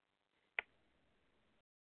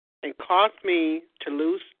and cause me to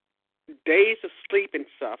lose days of sleep and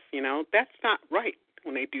stuff, you know? That's not right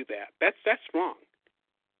when they do that. That's wrong.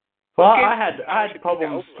 Well, I had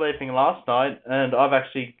problems sleeping last night, and I've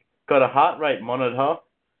actually got a heart rate monitor.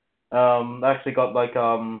 I actually got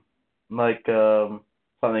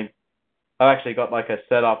something. I've actually got like a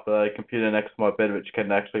setup, a computer next to my bed which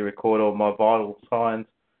can actually record all my vital signs.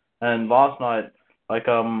 And last night,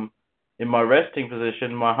 in my resting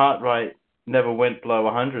position, my heart rate never went below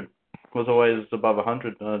 100. It was always above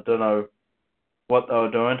 100. And I don't know what they were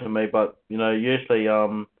doing to me, but usually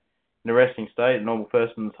in a resting state, a normal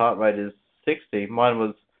person's heart rate is 60. Mine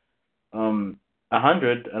was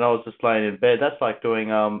 100, and I was just laying in bed. That's like doing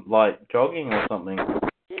light jogging or something.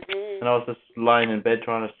 Mm-hmm. And I was just laying in bed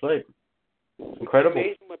trying to sleep. Incredible. It's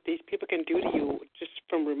amazing what these people can do to you just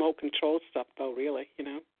from remote control stuff, though. Really, I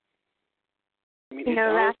mean,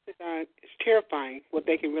 it's terrifying what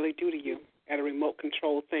they can really do to you at a remote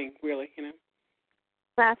control thing. Really,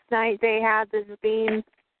 Last night they had this beam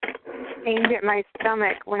aimed at my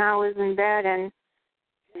stomach when I was in bed, and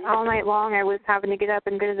all night long I was having to get up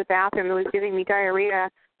and go to the bathroom. It was giving me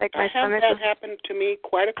diarrhea. Like my stomach. That happened to me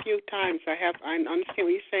quite a few times. I understand what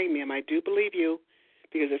you're saying, ma'am. I do believe you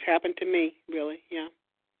because it's happened to me. Really, yeah.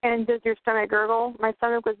 And does your stomach gurgle? My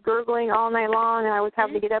stomach was gurgling all night long, and I was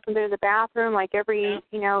having to get up and go to the bathroom like every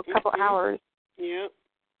couple hours. Yeah,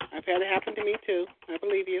 I've had it happen to me too. I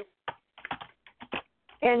believe you.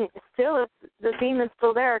 And still, the beam is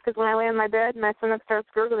still there because when I lay in my bed, my stomach starts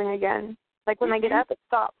gurgling again. Like when I get up, it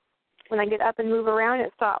stops. When I get up and move around,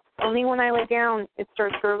 it stops. Only when I lay down, it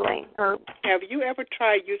starts gurgling. Have you ever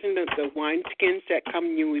tried using the wine skins that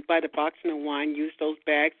come? We buy the box of wine. Use those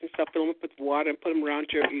bags and stuff, fill them up with water, and put them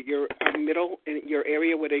around your middle in your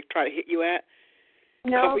area where they try to hit you at.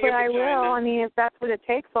 No, but I will. I mean, if that's what it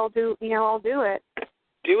takes, I'll do. I'll do it.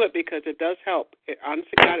 Do it because it does help. Honest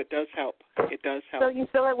to God, it does help. It does help. So you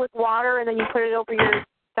fill it with water and then you put it over your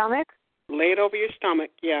stomach? Lay it over your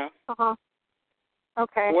stomach, yeah. Uh-huh.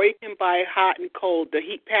 Okay. Or you can buy hot and cold, the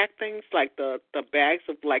heat pack things, like the bags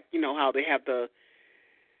of, like, how they have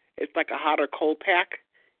it's like a hot or cold pack.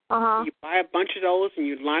 Uh-huh. You buy a bunch of those and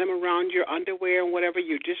you line them around your underwear and whatever.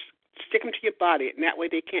 You just stick them to your body, and that way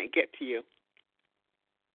they can't get to you.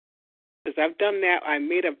 Because I've done that. I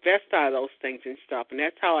made a vest out of those things and stuff, and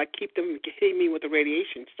that's how I keep them hitting me with the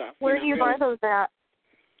radiation stuff. Where do you buy those at?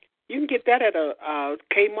 You can get that at a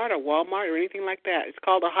Kmart or Walmart or anything like that. It's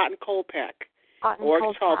called a hot and cold pack. Or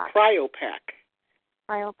it's called Cryo Pack.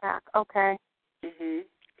 Cryo Pack, okay.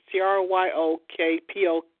 CRYOKPOCK.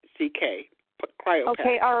 Cryo Pack.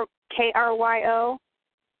 Okay, KRYO?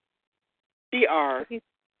 CROPYRO.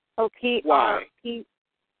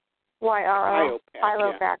 Cryo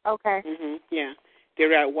Pack, okay. Yeah.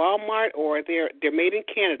 They're at Walmart, or they're made in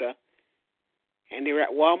Canada, and they're at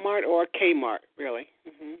Walmart or Kmart, really.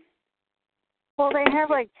 Well, they have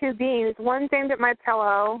like two beams. One's aimed at my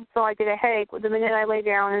pillow, so I get a headache the minute I lay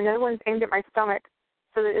down, and another one's aimed at my stomach,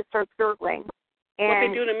 so that it starts gurgling. And what they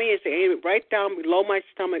do to me is they aim it right down below my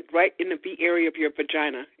stomach, right in the V area of your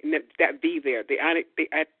vagina, in that V there. They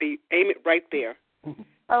aim it right there.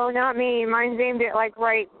 Oh, not me. Mine's aimed at like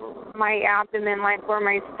right my abdomen, like where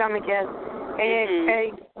my stomach is.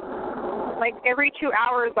 And like every 2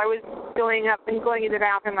 hours, I was going up and going to the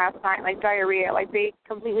bathroom last night, like diarrhea. Like they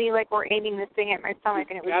completely were aiming this thing at my stomach,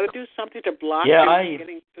 and it was. Got to do something to block it from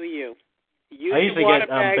getting to you. I usually get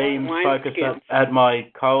beams focused at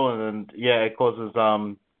my colon, and it causes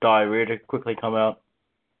diarrhea to quickly come out.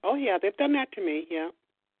 Oh yeah, they've done that to me. Yeah.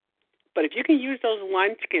 But if you can use those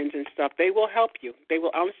wine skins and stuff, they will help you. They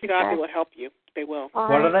will, honestly, God, they will help you. They will.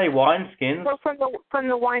 What are they, wine skins? So from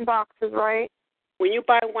the wine boxes, right? When you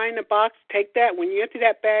buy wine in a box, take that. When you empty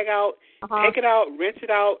that bag out, take it out, rinse it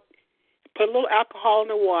out, put a little alcohol in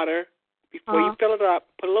the water before you fill it up.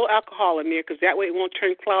 Put a little alcohol in there because that way it won't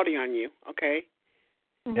turn cloudy on you, okay?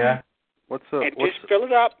 Yeah. Just fill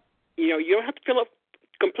it up. You don't have to fill it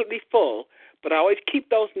completely full, but always keep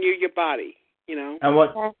those near your body, And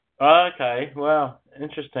what... Okay, wow,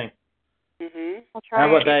 interesting. I'll try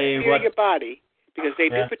and near your body, because they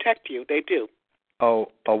do protect you. They do.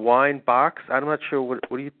 Oh, a wine box? I'm not sure. What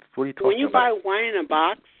are you talking about? When you buy wine in a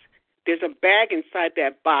box, there's a bag inside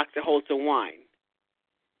that box that holds the wine.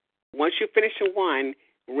 Once you finish the wine,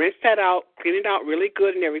 rinse that out, clean it out really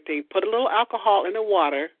good and everything. Put a little alcohol in the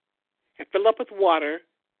water and fill it up with water.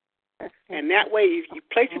 And that way, if you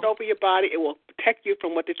place it over your body, it will protect you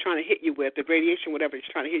from what they're trying to hit you with, the radiation, whatever it's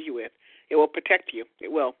trying to hit you with. It will protect you.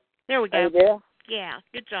 It will. There we go. Oh, yeah,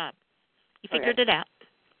 good job. You figured it out.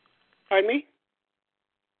 Pardon me?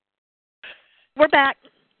 We're back.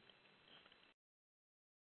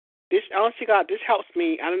 This, honestly, God, this helps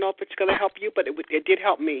me. I don't know if it's going to help you, but it did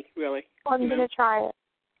help me, really. Well, I'm going to try it.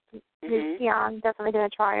 Mm-hmm. Yeah, I'm definitely going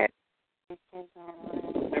to try it.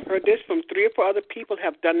 I've heard this from 3 or 4 other people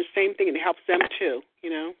have done the same thing, and it helps them too,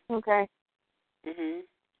 Okay. Mhm.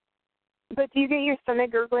 But do you get your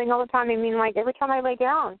stomach gurgling all the time? I mean, like, every time I lay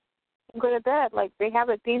down and go to bed, like, they have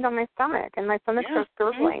it beamed on my stomach, and my stomach starts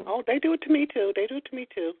gurgling. Mm-hmm. Oh, they do it to me, too.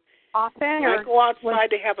 Often? When I go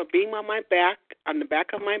outside, they have a beam on my back, on the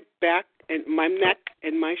back of my back, and my neck,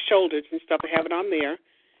 and my shoulders and stuff. They have it on there.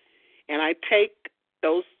 And I take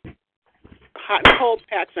those hot and cold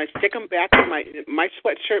packs, and I stick them back in my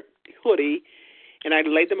sweatshirt hoodie, and I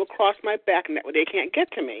lay them across my back, and that way they can't get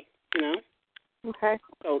to me, Okay.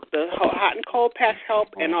 So the hot and cold packs help,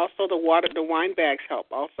 and also the wine bags help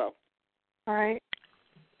also. All right.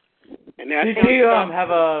 And that's do you have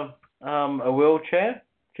a wheelchair?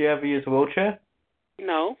 Do you ever use a wheelchair?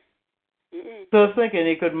 No. Mm-mm. So I was thinking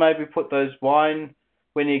you could maybe put those wine,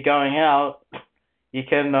 when you're going out, you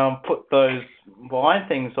can put those wine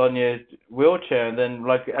things on your wheelchair, and then,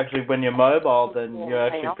 like, actually when you're mobile, then you're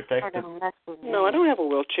actually protected. No, I don't have a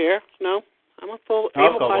wheelchair. No. I'm a full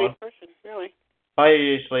able-bodied person, really. I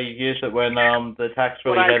usually use it when the tack's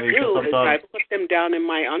really heavy. What I do is I put them down in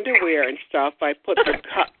my underwear and stuff. I put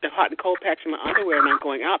the hot and cold packs in my underwear when I'm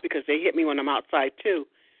going out because they hit me when I'm outside, too.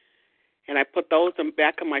 And I put those in the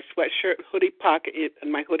back of my sweatshirt hoodie pocket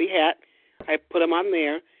and my hoodie hat. I put them on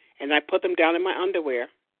there, and I put them down in my underwear.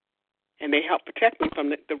 And they help protect me from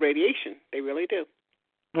the radiation. They really do.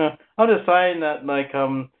 I'm just saying that, like,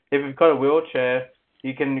 if you've got a wheelchair,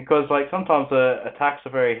 you can, because, like, sometimes the attacks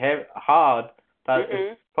are very hard, that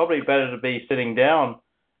it's probably better to be sitting down.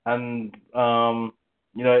 And,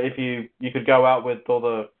 if you could go out with all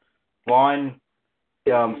the wine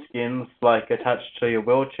skins, like, attached to your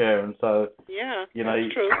wheelchair, and so... Yeah,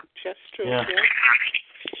 that's true. That's true, yeah.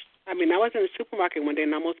 I mean, I was in the supermarket one day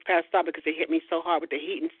and I almost passed out because they hit me so hard with the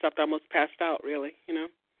heat and stuff that I almost passed out, really,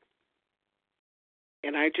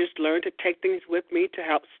 And I just learned to take things with me to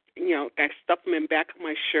help, I stuff them in back of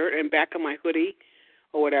my shirt and back of my hoodie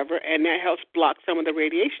or whatever, and that helps block some of the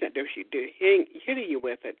radiation that they're hitting you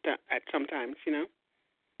with at sometimes,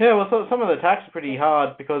 Yeah, well, so some of the attacks are pretty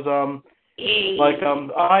hard because, I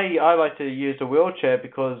like to use a wheelchair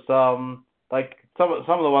because, like, some of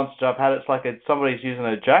the ones that I've had, it's like somebody's using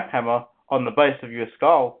a jackhammer on the base of your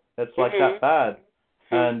skull. It's like that bad.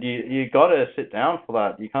 And you got to sit down for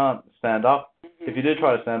that. You can't stand up. If you do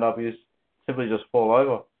try to stand up, you simply just fall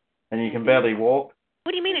over. And you can barely walk.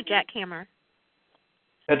 What do you mean a jackhammer?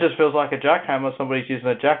 It just feels like a jackhammer. Somebody's using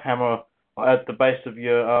a jackhammer at the base of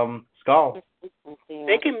your skull.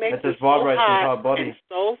 They can make it just vibrates so your entire body.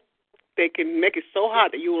 They can make it so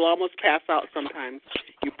hot that you will almost pass out sometimes.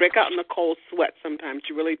 You break out in a cold sweat sometimes.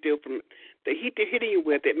 You really do. From the heat they're hitting you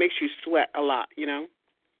with, it makes you sweat a lot,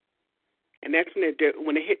 And that's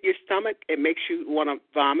when it hit your stomach, it makes you want to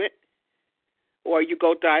vomit, or you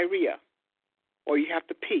go diarrhea, or you have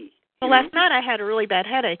to pee. Well, last night I had a really bad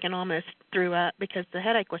headache and almost threw up because the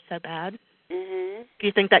headache was so bad. Mm-hmm. Do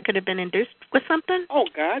you think that could have been induced with something? Oh,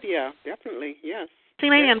 God, yeah, definitely, yes. See,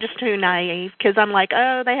 maybe I'm just too naive because I'm like,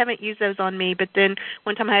 oh, they haven't used those on me. But then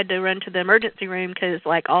one time I had to run to the emergency room because,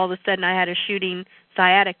 like, all of a sudden I had a shooting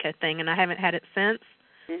sciatica thing, and I haven't had it since.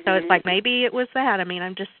 Mm-hmm. So it's like maybe it was that. I mean,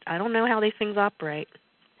 I don't know how these things operate.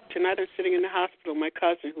 Tonight I'm sitting in the hospital, my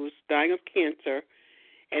cousin who's dying of cancer,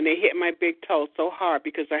 and they hit my big toe so hard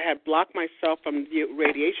because I had blocked myself from the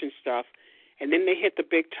radiation stuff, and then they hit the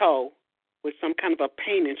big toe with some kind of a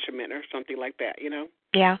pain instrument or something like that,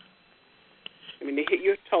 Yeah. I mean, they hit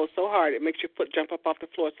your toe so hard, it makes your foot jump up off the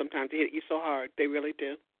floor sometimes. They hit you so hard. They really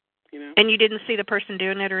do, And you didn't see the person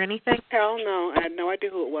doing it or anything? Hell no. I had no idea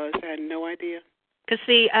who it was. I had no idea. Because,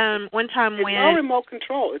 see, one time it's all remote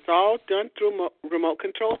control. It's all done through remote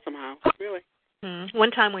control somehow, really. One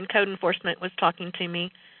time when code enforcement was talking to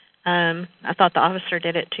me, I thought the officer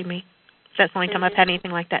did it to me. That's the only time I've had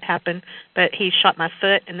anything like that happen. But he shot my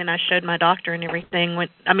foot, and then I showed my doctor and everything.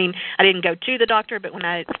 I didn't go to the doctor, but when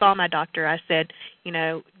I saw my doctor, I said, do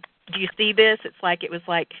you see this? It was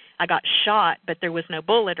like I got shot, but there was no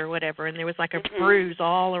bullet or whatever, and there was like a bruise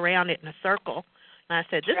all around it in a circle. And I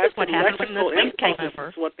said, this is what happened when the thing came over.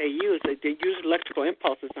 That's what they use. They use electrical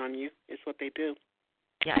impulses on you. It's what they do.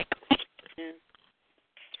 Yeah.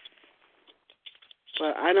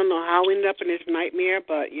 But I don't know how we ended up in this nightmare,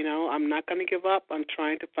 but, you know, I'm not going to give up. I'm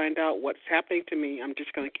trying to find out what's happening to me. I'm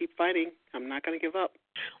just going to keep fighting. I'm not going to give up.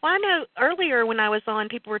 Well, I know earlier when I was on,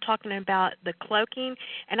 people were talking about the cloaking,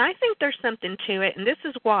 and I think there's something to it, and this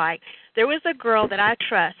is why. There was a girl that I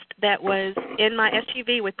trust that was in my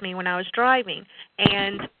SUV with me when I was driving,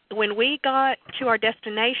 and when we got to our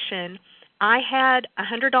destination, I had a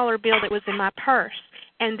 $100 bill that was in my purse,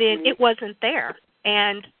 and then it wasn't there.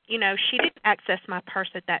 And, you know, she didn't access my purse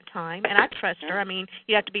at that time, and I trust her. I mean,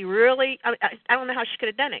 you have to be really – I don't know how she could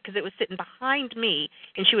have done it because it was sitting behind me,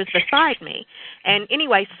 and she was beside me. And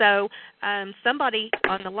anyway, so somebody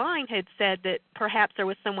on the line had said that perhaps there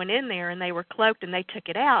was someone in there, and they were cloaked, and they took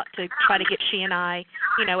it out to try to get she and I,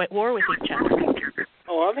 you know, at war with each other.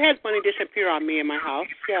 Oh, I've had money disappear on me in my house.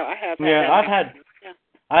 Yeah, I have. I've had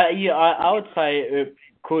 – I would say it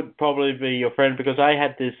could probably be your friend because I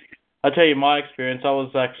had this – I'll tell you my experience. I was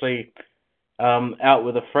actually out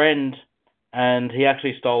with a friend, and he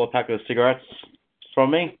actually stole a pack of cigarettes from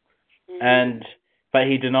me, but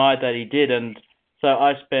he denied that he did, and so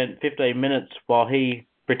I spent 15 minutes while he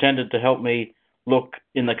pretended to help me look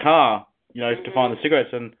in the car, you know, to find the cigarettes,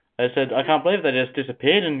 and I said, I can't believe they just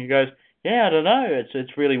disappeared, and he goes, yeah, I don't know,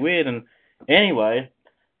 it's really weird, and anyway,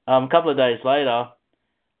 a couple of days later,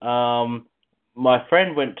 my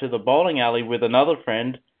friend went to the bowling alley with another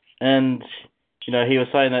friend, and, you know, he was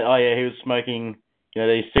saying that, he was smoking, you know,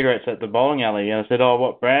 these cigarettes at the bowling alley. And I said,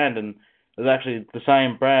 what brand? And it was actually the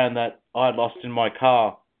same brand that I had lost in my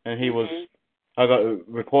car. And I got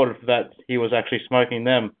recorded for that. He was actually smoking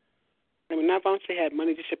them. I mean, I've actually had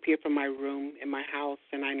money disappear from my room in my house,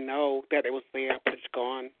 and I know that it was there, but it's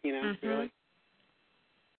gone, you know, really.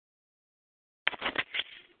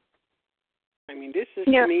 I mean, this is,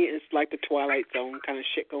 to me, it's like the Twilight Zone kind of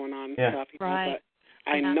shit going on. Yeah. Stuff, you know, but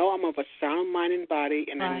I know I'm of a sound mind and body,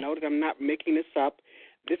 and I know that I'm not making this up.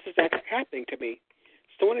 This is actually happening to me.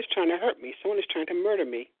 Someone is trying to hurt me. Someone is trying to murder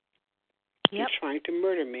me. Yep. They're trying to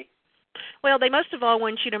murder me. Well, they most of all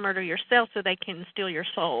want you to murder yourself so they can steal your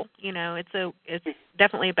soul. You know, it's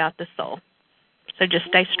definitely about the soul. So just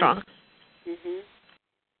stay strong.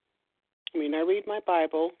 I mean, I read my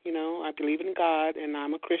Bible. You know, I believe in God, and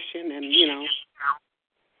I'm a Christian, and you know,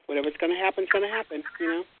 whatever's going to happen is going to happen. You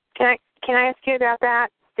know. Can I ask you about that?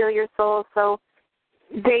 Steal your soul. So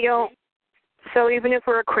they don't. So even if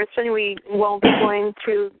we're a Christian, we won't be going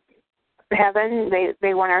to heaven.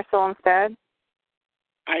 They want our soul instead.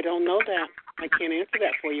 I don't know that. I can't answer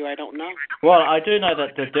that for you. I don't know. Well, I do know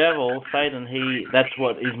that the devil, Satan, that's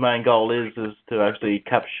what his main goal is to actually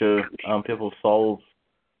capture people's souls.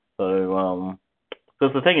 So,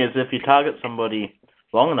 because the thing is, if you target somebody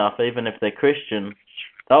long enough, even if they're Christian,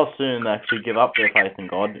 they'll soon actually give up their faith in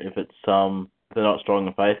God if it's they're not strong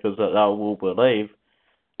in faith, because they will believe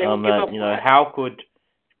that, you know, how could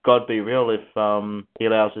God be real if he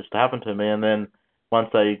allows this to happen to me? And then once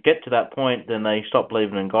they get to that point, then they stop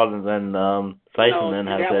believing in God, and then Satan then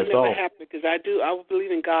has their soul. That will never happen, because I will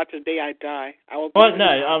believe in God to the day I die. Well, no,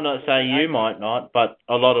 I'm not saying you might not, but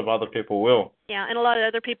a lot of other people will. Yeah, and a lot of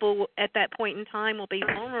other people at that point in time will be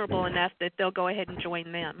vulnerable enough that they'll go ahead and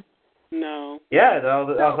join them. No. Yeah,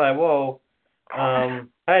 they'll say, well,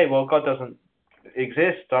 hey, well, God doesn't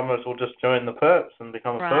exist. I might as well just join the perps and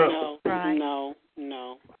become a perp. No.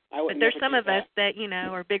 But there's some of us that, you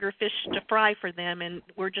know, are bigger fish to fry for them, and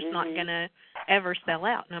we're just not going to ever sell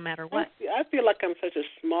out no matter what. I feel like I'm such a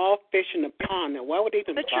small fish in the pond. Why would they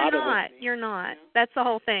even bother with me? You're not. That's the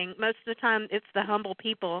whole thing. Most of the time, it's the humble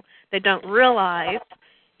people that don't realize,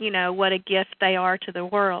 you know, what a gift they are to the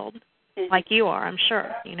world, like you are, I'm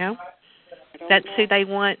sure, you know. That's who they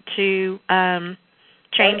want to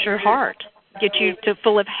change your heart, get you to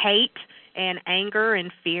full of hate and anger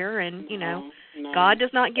and fear, and, you know. God does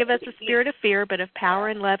not give us a spirit of fear, but of power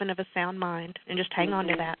and love and of a sound mind, and just hang on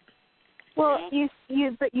to that. Well, you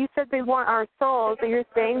said they want our souls, and you're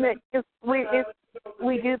saying that if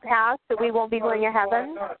we do pass, that we won't be going to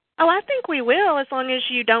heaven? Oh, I think we will, as long as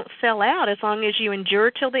you don't sell out, as long as you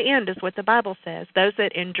endure till the end, is what the Bible says. Those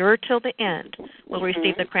that endure till the end will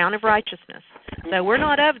receive the crown of righteousness. So we're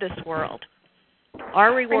not of this world.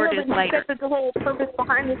 Our reward is later. That's the whole purpose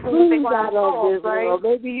behind this is they want our souls, right? Well,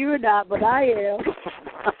 maybe you're not, but I am.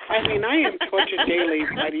 I mean, I am tortured daily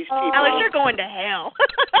by these people. Alice, you're going to hell.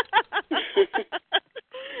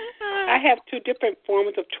 I have two different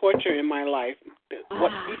forms of torture in my life.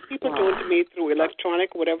 What these people doing to me through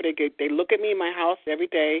electronic, whatever they get, they look at me in my house every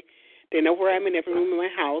day. They know where I'm in every room in my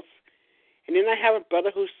house. And then I have a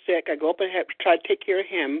brother who's sick. I go up and try to take care of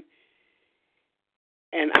him.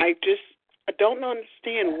 And I don't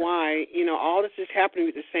understand why, you know, all this is happening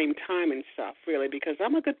at the same time and stuff, really, because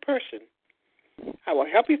I'm a good person. I will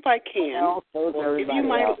help you if I can. No, so does I'll give you everybody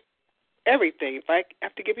my else. everything. If I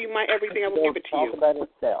have to give you my everything, I will give it to you. Talk about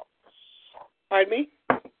itself. Pardon me?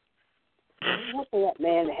 What that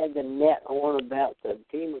man had the net on about the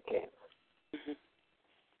FEMA camp? Mm-hmm.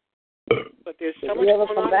 But there's so much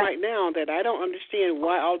going on right now that I don't understand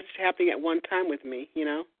why all this is happening at one time with me, you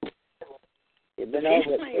know? He's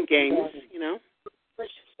playing games, you know?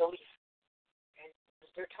 It's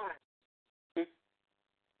their time.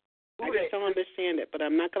 I just don't understand it, but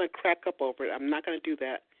I'm not going to crack up over it. I'm not going to do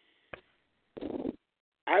that.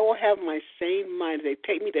 I will have my sane mind. If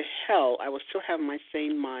they take me to hell, I will still have my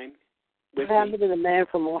sane mind with me. What happened to the man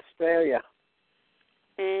from Australia?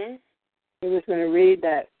 Hmm? He was going to read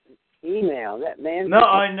that email. That man. No,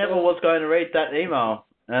 I never was going to read that email,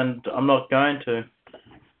 and I'm not going to.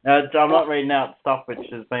 I'm not reading out stuff which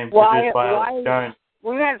has been produced by Alex Jones.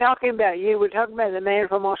 We're not talking about you. We're talking about the man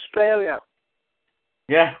from Australia.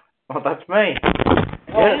 Yeah, well, that's me.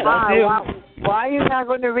 Yeah, that's you. Why are you not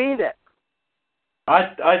going to read it?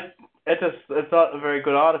 It's not a very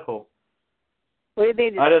good article. What do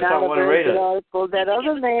you mean? I just don't want to read it. Article? That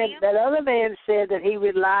other man said that he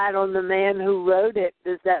relied on the man who wrote it.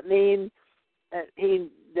 Does that mean that he's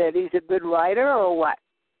a good writer or what?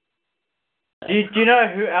 Do you know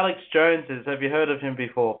who Alex Jones is? Have you heard of him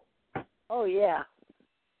before? Oh yeah.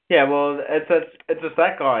 Yeah, well, it's just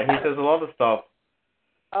that guy. He says a lot of stuff.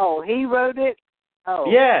 Oh, he wrote it? Oh.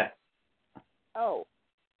 Yeah. Oh.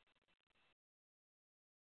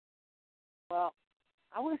 Well,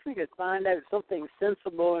 I wish we could find out something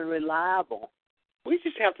sensible and reliable. We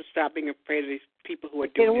just have to stop being afraid of these people who are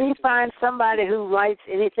doing Can we find somebody who writes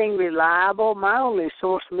anything reliable? My only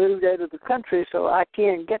source moved out of the country, so I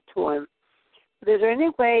can't get to him. But is there any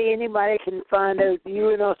way anybody can find out, you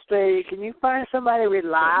in Australia, can you find somebody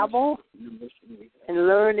reliable and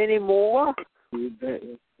learn any more?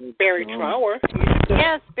 Barry Trower.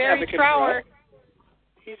 Yes, Barry Trower.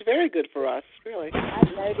 He's very good for us, really. I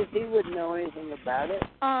noticed he wouldn't know anything about it.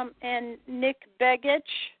 And Nick Begich.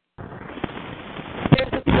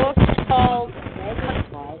 There's a book called...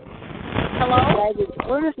 Hello?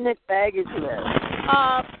 Where does Nick Baggage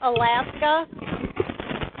live? Alaska.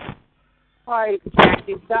 All right,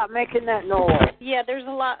 Jackie, stop making that noise. Yeah, there's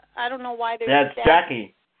a lot. I don't know why there's... Yeah, it's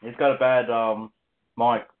Jackie. He's got a bad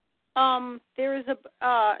mic. There is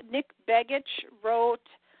Nick Begich wrote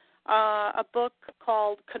a book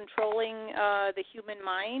called Controlling the Human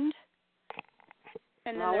Mind.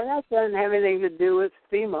 And no, that doesn't have anything to do with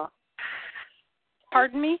FEMA.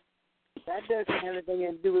 Pardon me? That doesn't have anything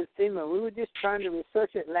to do with FEMA. We were just trying to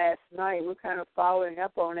research it last night. We're kind of following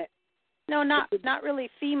up on it. No, not really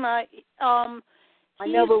FEMA. I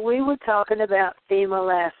know, but we were talking about FEMA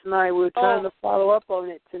last night. We were trying to follow up on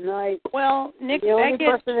it tonight. Well, Nick the only Begich...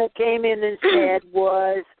 person that came in and said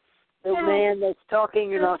was the man that's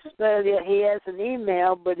talking in Australia. He has an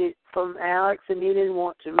email, but it's from Alex, and he didn't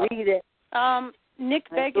want to read it. Nick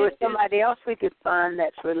Begich... There was somebody else we could find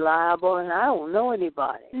that's reliable, and I don't know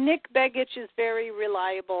anybody. Nick Begich is very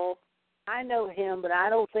reliable. I know him, but I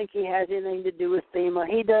don't think he has anything to do with FEMA.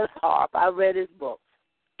 He does HARP. I read his book.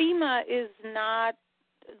 FEMA is not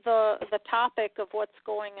the topic of what's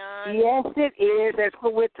going on. Yes, it is. That's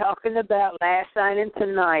what we're talking about last night and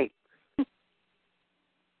tonight.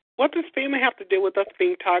 What does FEMA have to do with us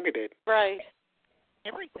being targeted? Right.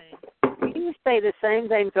 Everything. You say the same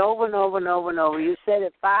things over and over and over and over. You said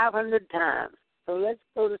it 500 times. So let's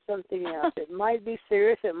go to something else. It might be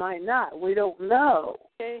serious. It might not. We don't know.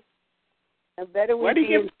 Okay. Better we Why do you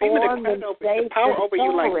give FEMA the power over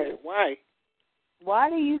you like that? Why? Why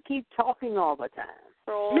do you keep talking all the time?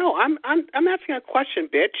 No, I'm asking a question,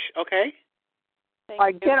 bitch. Okay. All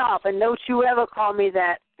right, get off, and don't you ever call me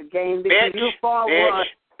that again because you're far worse.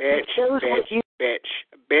 Bitch.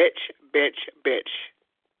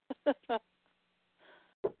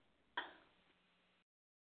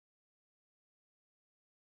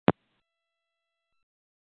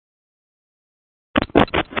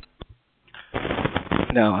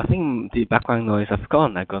 No, I think the background noise has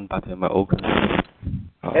gone. I've gone back to my old computer.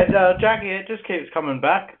 Jackie, it just keeps coming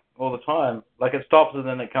back all the time. Like it stops and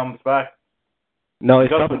then it comes back. No,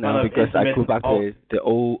 it's stopping now because I go back to the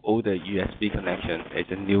older USB connection.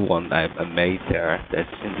 It's a new one I made there that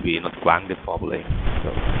seems to be not grounded properly.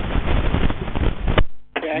 So.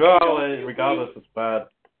 Well, regardless, it's bad.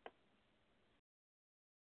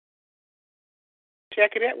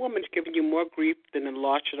 Jackie, that woman's giving you more grief than the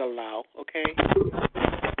law should allow, okay?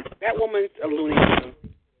 That woman's a loony tune.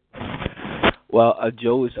 Well,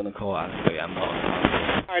 Joe is on the call, actually. I'm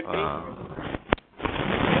not. Pardon me?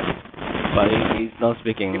 But he's not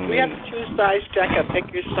speaking. If we have to choose sides, Jackie, I'll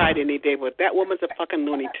take your side any day, but that woman's a fucking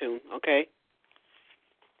loony tune, okay?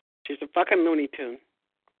 She's a fucking Looney Tune.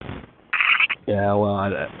 Yeah, well,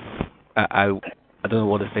 I don't know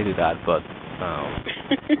what to say to that, but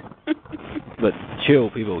but chill,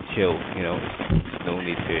 people, chill. You know, no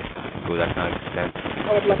need to go that kind of extent.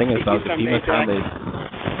 The thing about the FEMA camp is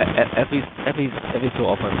every so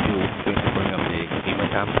often people bring up the FEMA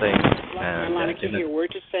camp thing. And I can't hear a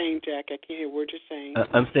word you're saying, Jack. I can't hear a word you're saying.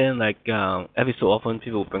 I'm saying like every so often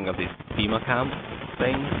people bring up this FEMA camp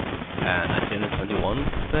thing and Agenda 21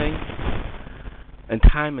 thing. And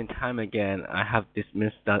time again, I have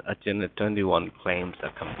dismissed that Agenda 21 claims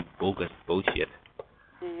are complete bogus bullshit.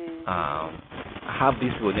 Half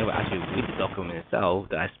these people never actually read the document itself,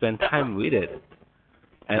 that I spend time with it.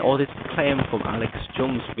 And all this claim from Alex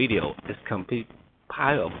Jones' video is complete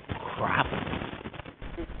pile of crap.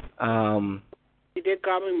 You did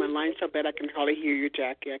gobbling my line so bad I can hardly hear you,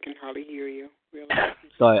 Jackie. I can hardly hear you, really.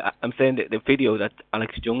 So I'm saying that the video that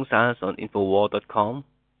Alex Jones has on Infowar.com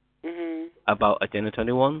about Agenda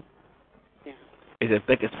 21 is the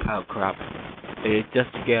biggest pile of crap. It's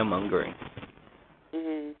just scaremongering.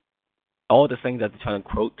 All the things that they're trying to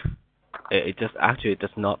quote, it just actually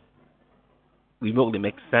does not remotely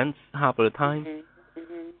make sense half of the time,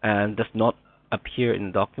 and does not appear in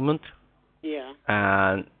the document. Yeah.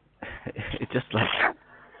 And it's just like,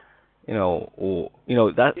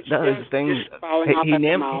 that is the thing. He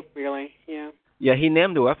named mouth, really. Yeah, he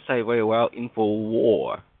named the website very well,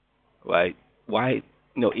 Infowar, right? Why,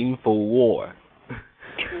 Infowar?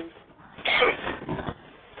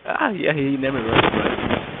 Yeah, he named it right.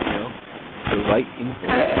 The right info.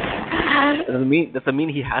 Doesn't mean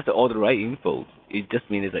he has all the right info. It just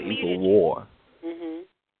means it's an info war.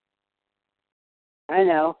 I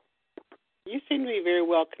know. You seem to be very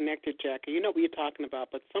well connected, Jackie. You know what you're talking about,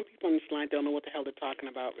 but some people on this line don't know what the hell they're talking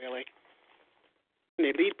about, really. And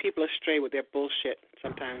they lead people astray with their bullshit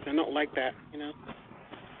sometimes. I don't like that,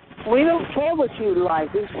 We don't care what you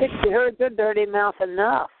like. We've sick to heard your dirty mouth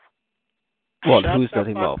enough. What? Who's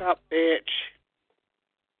dirty mouth? Shut the fuck up, bitch.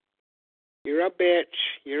 You're a bitch.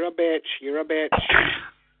 You're a bitch. You're a bitch.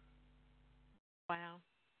 Wow.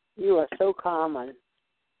 You are so common.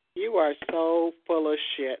 You are so full of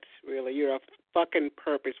shit, really. You're a fucking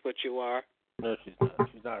perp is what you are. No, she's not.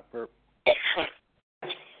 She's not a perp.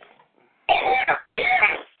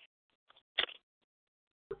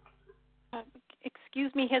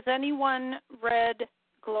 Excuse me, has anyone read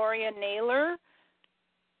Gloria Naylor?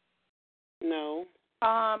 No.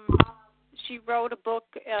 She wrote a book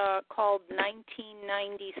called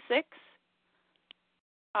 1996.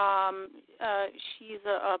 She's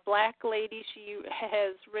a black lady. She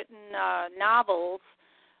has written novels,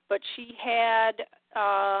 but she had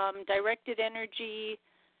directed Energy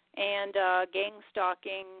and gang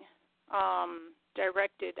stalking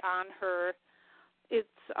directed on her. It's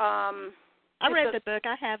I read the book.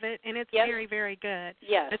 I have it, and it's very, very good.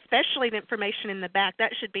 Yes. Especially the information in the back.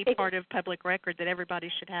 That should be part of public record that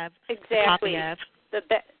everybody should have a copy of.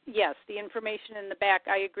 Yes, the information in the back,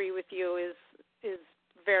 I agree with you, is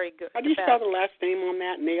very good. How do you spell the last name on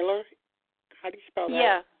that, Naylor? How do you spell that?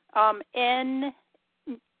 Yeah,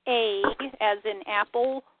 N-A, as in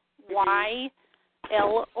Apple, Y-L-O-R.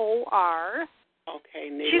 Okay,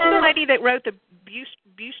 Naylor. She's the lady that wrote the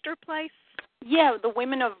Brewster Place? Yeah, The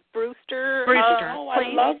Women of Brewster.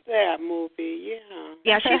 I love that movie,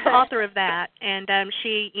 Yeah, she's the author of that, and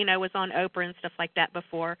she, was on Oprah and stuff like that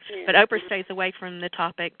before. Yeah. But Oprah stays away from the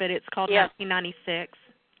topic, but it's called 1996.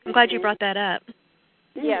 I'm glad you brought that up.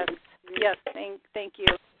 Yes, thank you.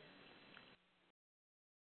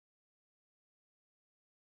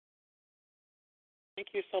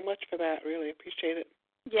 Thank you so much for that. Really appreciate it.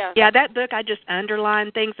 Yeah, that book, I just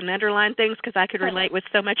underlined things because I could relate with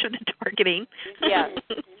so much of the targeting. Yeah,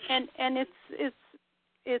 and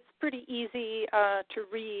it's pretty easy to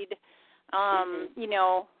read,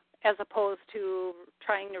 as opposed to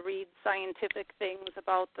trying to read scientific things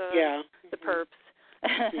about the perps.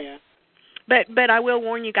 Yeah. But I will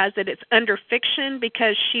warn you guys that it's under fiction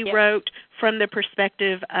because she wrote from the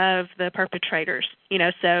perspective of the perpetrators,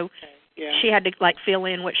 so she had to fill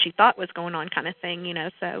in what she thought was going on kind of thing,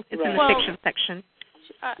 so it's in the fiction section.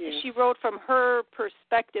 She wrote from her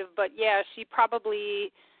perspective, but she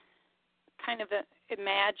probably kind of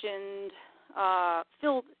imagined,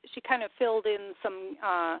 filled in some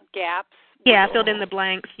gaps. Yeah, filled in the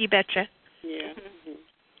blanks, you betcha. Yeah.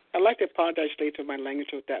 I'd like to apologize later for my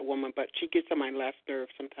language with that woman, but she gets on my last nerve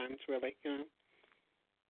sometimes, really, And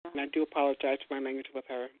I do apologize for my language with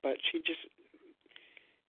her, but she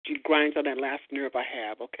grinds on that last nerve I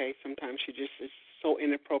have, okay? Sometimes she just is so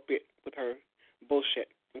inappropriate with her bullshit,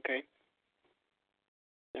 okay?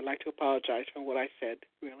 I'd like to apologize for what I said,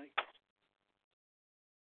 really.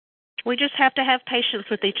 We just have to have patience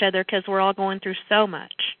with each other because we're all going through so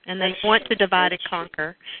much, and they want to divide and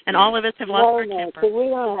conquer. And all of us have lost our temper. So we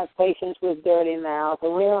don't have patience with Dirty Mouth,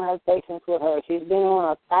 and we don't have patience with her. She's been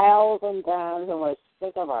on 1,000 times, and we're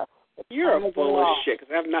sick of her. You're full of shit,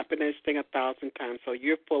 because I've not been in this thing 1,000 times, so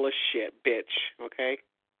you're full of shit, bitch, okay?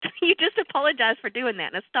 You just apologize for doing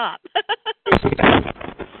that. Now stop.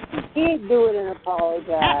 Can't do it and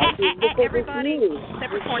apologize. Everybody,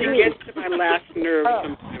 she gets to my last nerve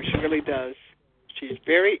sometimes. She really does. She's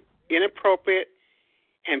very inappropriate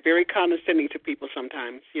and very condescending to people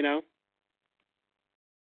sometimes, you know?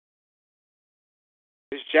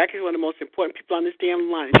 Because Jackie's one of the most important people on this damn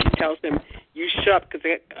line. She tells them, you shut up because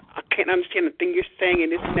I can't understand the thing you're saying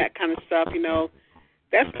and this and that kind of stuff, you know?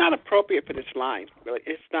 That's not appropriate for this line, really.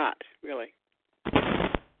 It's not, really.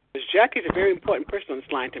 Because Jackie's a very important person on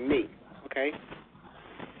this line to me, okay?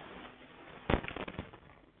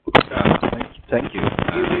 Thank you.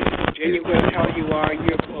 Virginia, whoever the hell you are,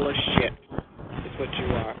 you're full of shit. That's what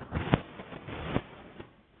you are.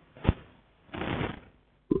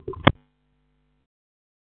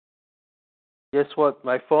 Guess what?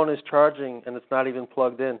 My phone is charging and it's not even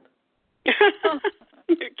plugged in.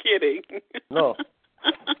 You're kidding. No.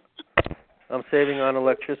 I'm saving on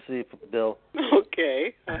electricity bill.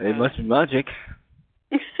 Okay. It must be magic.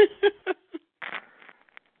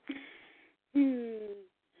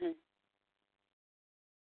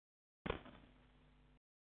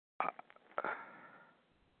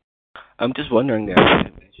 I'm just wondering there,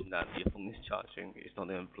 you mentioned that your phone is charging, it's not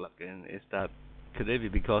even plugged in. Could it be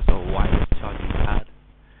because of wireless charging pad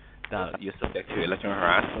that you're subject to electron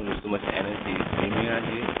harassment with so much energy streaming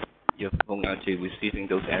at you? Your phone actually receiving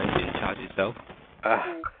those energy and charge itself?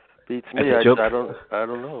 Beats me. I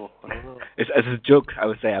don't know. As a joke, I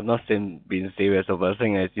would say I'm not saying being serious, but the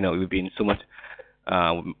thing is, you know, we've been so much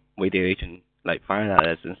radiation, like fire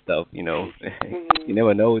outlets and stuff, you know. You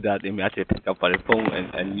never know that they may actually pick up by the phone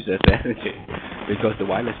and use it as energy because the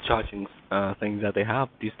wireless charging things that they have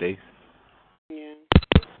these days. Yeah.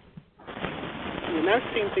 And I've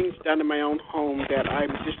seen things done in my own home that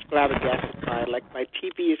I'm just flabbergasted by. Like my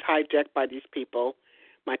TV is hijacked by these people.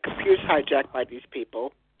 My computer's hijacked by these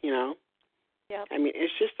people, you know. Yep. I mean,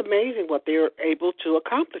 it's just amazing what they're able to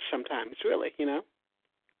accomplish sometimes, really, you know.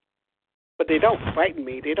 But they don't frighten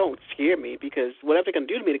me. They don't scare me because whatever they're going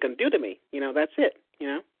to do to me, they're going to do to me. You know, that's it, you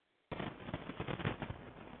know.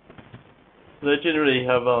 They generally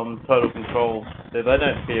have total control. They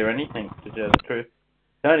don't fear anything, to tell the truth.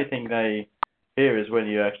 The only thing they fear is when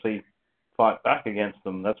you actually fight back against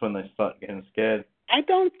them. That's when they start getting scared. I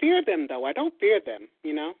don't fear them, though. I don't fear them,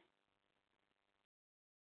 you know.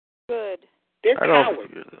 Good. They're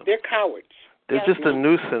cowards. They're cowards. They're just a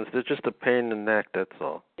nuisance. They're just a pain in the neck, that's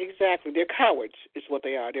all. Exactly. They're cowards is what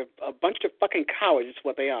they are. They're a bunch of fucking cowards is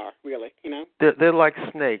what they are, really, you know. They're like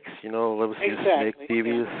snakes, you know. Ever see a snake,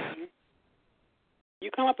 devious? Yeah.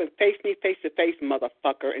 You come up and face me face to face,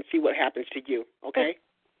 motherfucker, and see what happens to you, okay?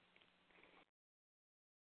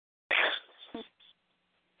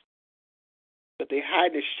 But they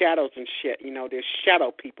hide in shadows and shit, you know. They're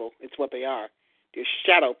shadow people. It's what they are. They're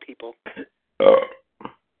shadow people.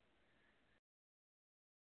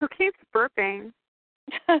 Who keeps burping?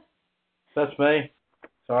 That's me.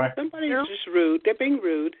 Sorry. Somebody's just rude. They're being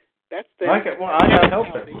rude. That's them. Okay, well, I can't help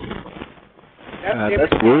it.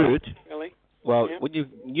 That's rude. Really? Well, when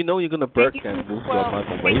you know you're going to burp and move your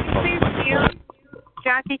mic away from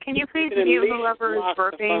Jackie, can you please mute whoever is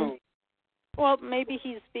burping? Well, maybe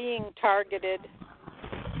he's being targeted.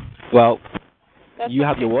 Well, you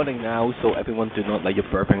have your warning now, so everyone do not like you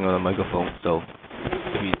burping on a microphone. So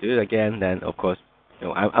if you do it again, then of course, you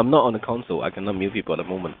know, I'm not on the console. I cannot mute people at the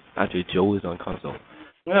moment. Actually, Joe is on console.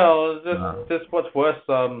 Well, just what's worse,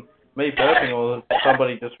 me burping or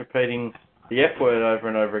somebody just repeating the F word over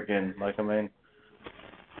and over again. Like, I mean,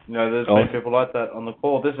 you know, there's been people like that on the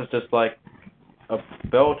call. This is just like a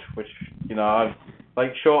belch, which, you know, I've,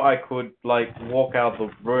 like, sure, I could, like, walk out the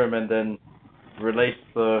room and then release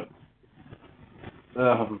the,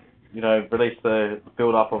 you know, release the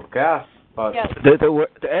build-up of gas, but... Yes. The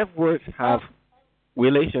F words have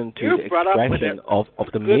relation to the expression of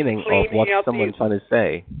the meaning of what someone's trying to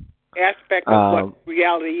say. Aspect of what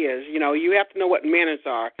reality is. You know, you have to know what manners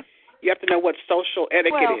are. You have to know what social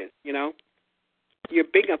etiquette is, you know. You're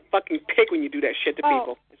being a fucking pig when you do that shit to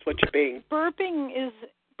people. It's what you're being. Burping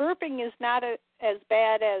is not as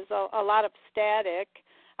bad as a lot of static.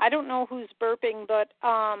 I don't know who's burping, but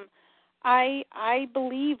I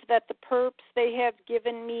believe that the perps, they have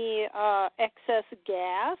given me excess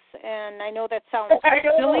gas, and I know that sounds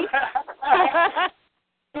silly.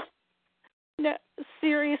 No,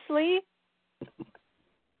 seriously?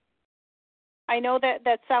 I know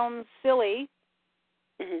that sounds silly.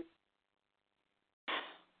 Mhm.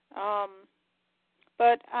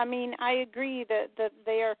 But I mean, I agree that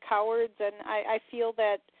they are cowards, and I feel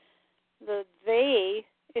that the they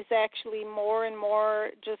is actually more and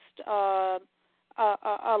more just a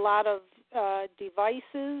lot of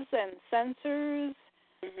devices and sensors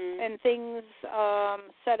and things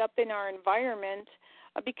set up in our environment,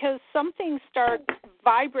 because something starts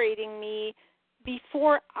vibrating me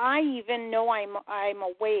before I even know I'm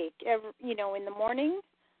awake. In the morning.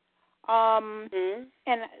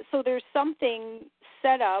 And so there's something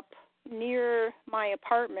set up near my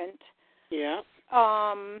apartment. Yeah.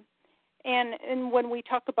 And when we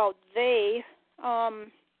talk about they,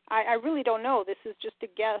 I really don't know. This is just a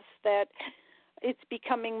guess that it's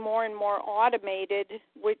becoming more and more automated,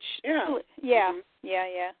 which yeah.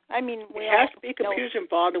 I mean, there has to be computers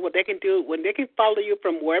involved in what they can do. When they can follow you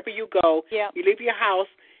from wherever you go, you leave your house,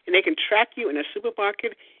 and they can track you in a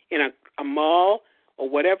supermarket, in a mall, or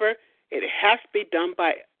whatever. It has to be done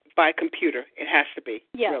by computer. It has to be.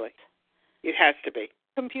 Yes. Really. It has to be.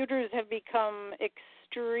 Computers have become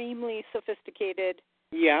extremely sophisticated.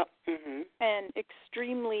 Yeah. And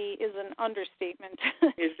extremely is an understatement.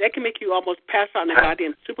 They can make you almost pass out in a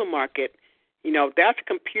goddamn supermarket. That's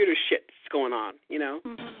computer shit that's going on, Yeah.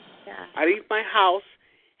 I leave my house,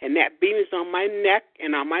 and that beam is on my neck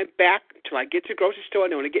and on my back until I get to the grocery store.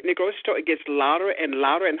 And when I get in the grocery store, it gets louder and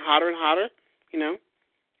louder and hotter and hotter,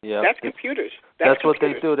 Yeah, that's computers. That's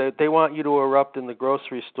computers. what they do. They want you to erupt in the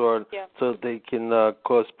grocery store so they can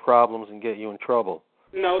cause problems and get you in trouble.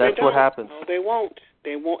 No, that's they don't. What happens. No, they won't.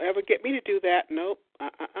 They won't ever get me to do that. Nope.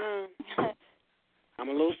 I'm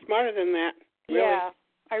a little smarter than that. Really. Yeah,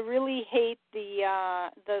 I really hate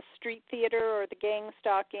the street theater or the gang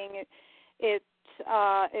stalking. It's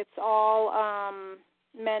all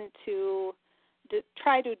meant to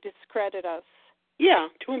try to discredit us. Yeah,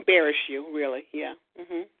 to embarrass you, really. Yeah.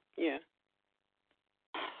 Yeah.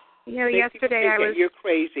 Yesterday I was. You're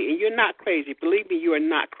crazy, and you're not crazy. Believe me, you are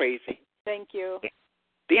not crazy. Thank you.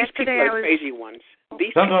 These yesterday people are crazy ones.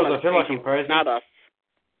 Sometimes I feel like I'm crazy. Not us.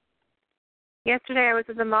 Yesterday I was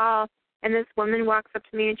at the mall, and this woman walks up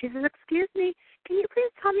to me and she says, "Excuse me, can you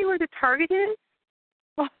please tell me where the Target is?"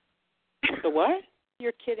 The what?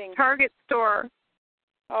 You're kidding. Target store.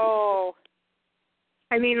 Oh.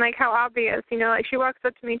 I mean, like, how obvious, like, she walks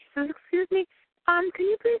up to me and she says, "Excuse me, can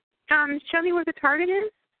you please show me where the Target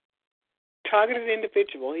is?" Targeted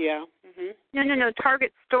individual, yeah. No,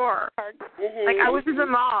 Target store. Like, I was at the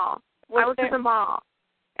mall. At the mall.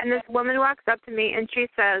 And this woman walks up to me and she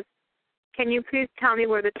says, "Can you please tell me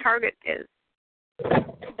where the Target is?"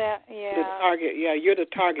 The Target, yeah, you're the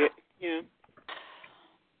target, yeah.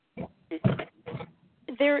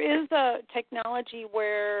 There is a technology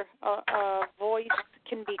where a voice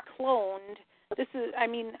can be cloned.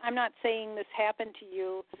 I'm not saying this happened to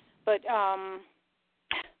you, but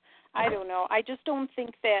I don't know. I just don't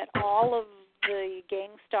think that all of the gang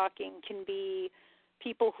stalking can be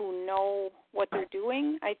people who know what they're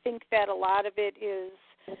doing. I think that a lot of it is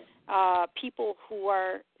people who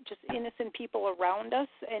are just innocent people around us,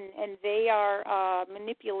 and they are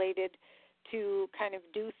manipulated to kind of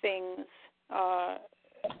do things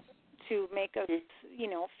to make us,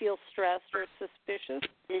 feel stressed or suspicious.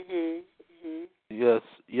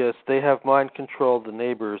 Yes, they have mind controlled the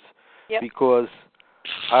neighbors. Yep. Because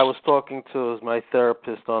I was talking to my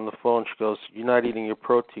therapist on the phone. She goes, "You're not eating your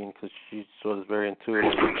protein," because she sort of very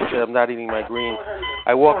intuitive. She said, "I'm not eating my greens."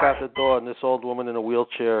 I walk out the door, and this old woman in a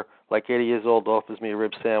wheelchair, like 80 years old, offers me a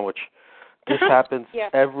rib sandwich. This happens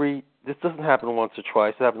This doesn't happen once or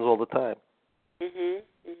twice. It happens all the time.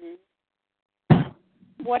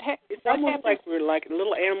 It's almost like we're like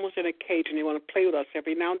little animals in a cage, and they want to play with us.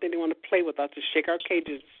 Every now and then they want to play with us to shake our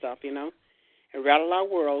cages and stuff, and rattle our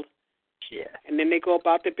world. Yeah. And then they go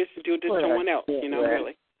about their business to do it to someone else,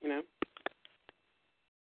 really,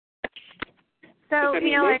 So,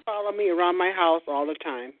 they follow me around my house all the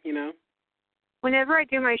time, Whenever I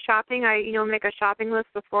do my shopping, I, make a shopping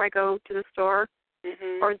list before I go to the store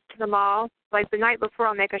or to the mall. Like, the night before,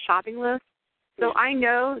 I'll make a shopping list. So I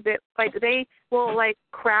know that, like, they will, like,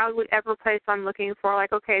 crowd whatever place I'm looking for.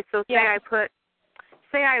 Like, okay, so I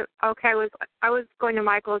was going to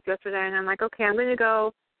Michael's yesterday, and I'm like, okay, I'm going to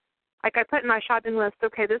go. Like, I put in my shopping list,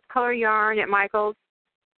 okay, this color yarn at Michael's.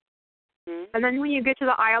 And then when you get to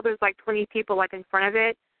the aisle, there's, like, 20 people, like, in front of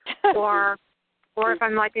it. Or if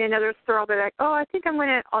I'm, like, in another store, I'll be like,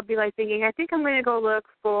 I'll be, like, thinking, I think I'm going to go look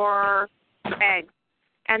for eggs.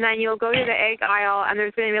 And then you'll go to the egg aisle, and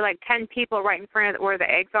there's going to be, like, 10 people right in front of where the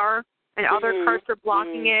eggs are. And other carts are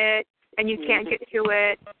blocking it, and you can't get to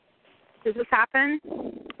it. Does this happen?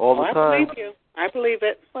 All the time. I believe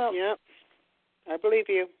it. Well, yep. I believe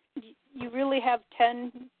you. You really have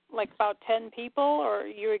 10, like about 10 people, or are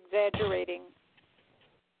you exaggerating?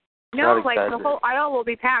 No, like the whole aisle will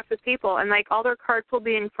be packed with people, and like all their carts will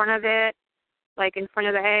be in front of it, like in front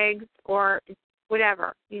of the eggs or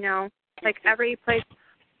whatever, like every place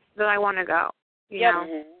that I want to go, you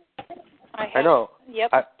know. I know.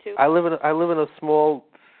 Yep. I live in a small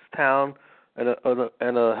town and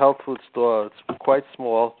a health food store. It's quite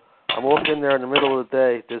small. I'm walking in there in the middle of the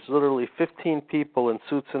day. There's literally 15 people in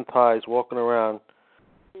suits and ties walking around,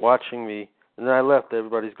 watching me. And then I left.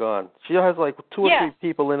 Everybody's gone. She has like 2 or 3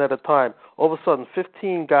 people in at a time. All of a sudden,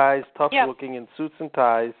 15 guys, tough looking, in suits and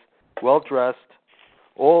ties, well dressed,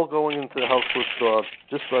 all going into the health food store,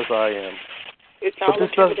 just as I am. It's all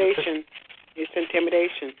intimidation. It's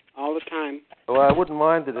intimidation all the time. Well, I wouldn't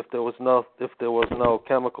mind it if there was no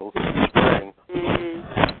chemicals spraying.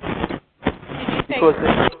 Because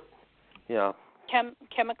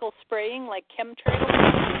chemical spraying, like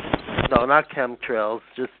chemtrails? No, not chemtrails.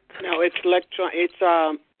 Just no. It's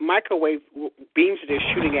It's microwave beams that they're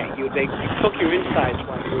shooting at you. They cook your insides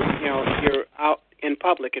while you're out in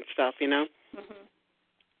public and stuff.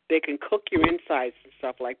 They can cook your insides and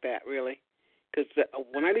stuff like that. Really, because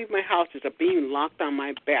when I leave my house, there's a beam locked on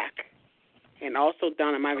my back, and also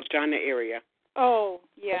down in my vagina area. Oh,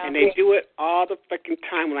 yeah. And they do it all the freaking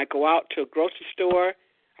time. When I go out to a grocery store,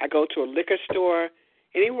 I go to a liquor store,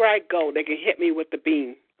 anywhere I go, they can hit me with the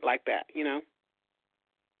beam like that, And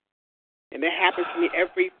that happens to me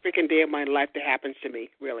every freaking day of my life. That happens to me,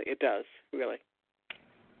 really. It does, really.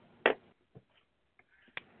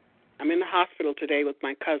 I'm in the hospital today with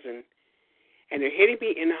my cousin, and they're hitting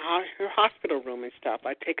me in her hospital room and stuff.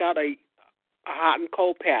 I take out a hot and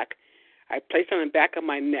cold pack. I place it on the back of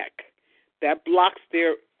my neck. That blocks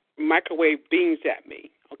their microwave beams at me,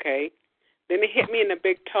 okay? Then they hit me in the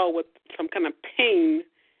big toe with some kind of pain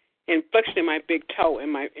infliction in my big toe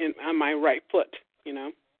on my right foot,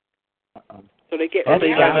 So they get.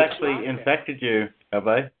 They've actually infected you, have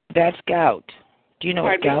they? That's gout. Do you know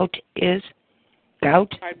what gout is?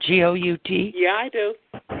 Gout? G-O-U-T? Yeah, I do.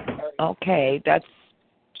 Okay, that's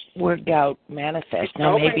where gout manifests.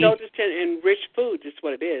 Now maybe overindulgence in rich foods is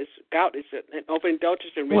what it is. Gout is an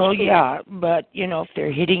overindulgence in rich foods. Well, yeah, but if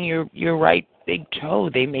they're hitting your right big toe,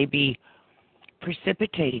 they may be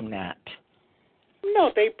precipitating that.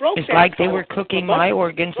 No, they broke It's that like toe. they were cooking my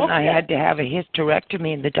organs, and I had to have a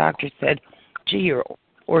hysterectomy, and the doctor said, "Gee, your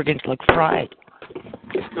organs look fried."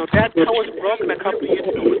 No, that toe was broken a couple of years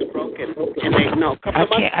ago. It was broken, and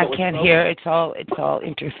I can't hear. It's all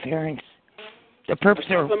interference. The perps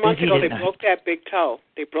are a month busy ago, tonight. they broke that big toe.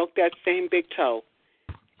 They broke that same big toe,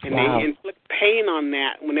 and Wow. they inflict pain on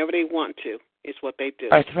that whenever they want to. Is what they do.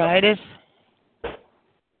 Arthritis?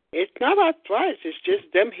 It's not arthritis. It's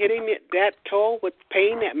just them hitting that toe with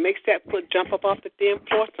pain that makes that foot jump up off the damn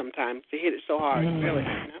floor sometimes. They hit it so hard, really.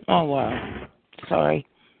 Oh, wow. Sorry.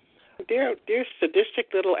 They're sadistic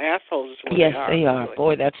little assholes. Is what Yes, they are. Really.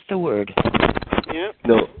 Boy, that's the word. Yeah.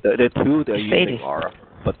 No, the tool they're using Sadist. are,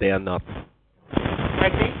 but they are not. I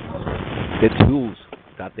The tools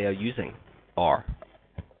that they are using are.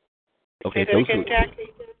 Okay, Say that again,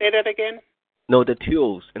 Jackie. Say that again. No, the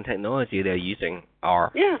tools and technology they're using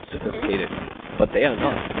are sophisticated, but they are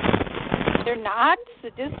not. They're not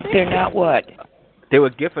sadistic? They're not what? They were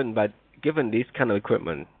given this kind of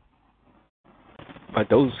equipment by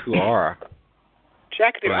those who are.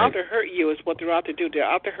 Jackie, they're right. out to hurt you is what they're out to do. They're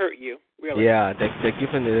out to hurt you, really. Yeah, they're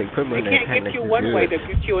given the equipment They and can't get you one way, they'll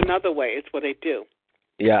get you another way. It's what they do.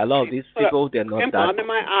 Yeah, a lot of these people, they're not pimple that. under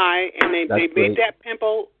my eye, and they made that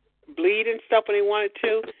pimple bleed and stuff when they wanted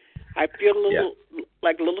to. I feel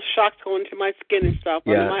like little shocks going into my skin and stuff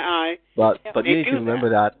under my eye. But you need to remember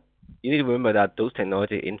that. You need to remember that those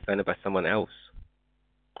technology is invented by someone else.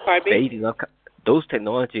 Pardon me? They do not. Those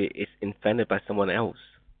technology is invented by someone else.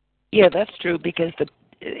 Yeah, that's true because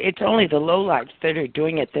it's only the lowlifes that are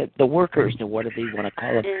doing it. The workers, or what do they want to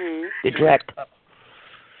call them? Mm-hmm. The direct.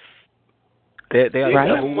 They are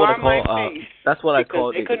right? what I call. That's what I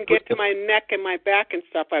call. They couldn't get to my neck and my back and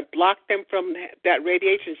stuff. I blocked them from that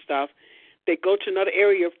radiation stuff. They go to another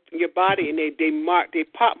area of your body and they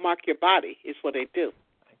pop mark your body. Is what they do.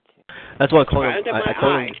 That's what I call them. Under my I call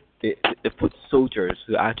eye. them the foot soldiers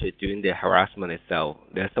who are actually doing the harassment itself.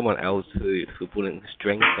 There's someone else who pulling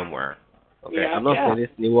strings somewhere. Okay, I'm not saying this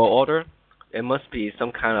New World Order. It must be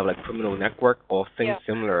some kind of like criminal network or thing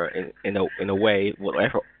similar in a way,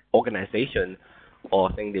 whatever organization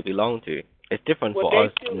or thing they belong to. It's different what for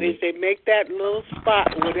us. What they do is they make that little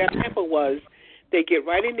spot where that pimple was. They get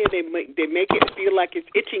right in there. They make it feel like it's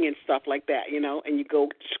itching and stuff like that, and you go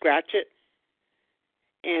scratch it.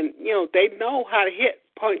 And, they know how to hit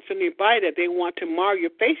points in your body that they want to mar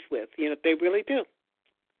your face with. They really do.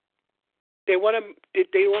 They want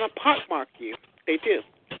to pockmark you. They do.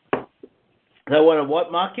 They want to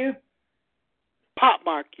what mark you?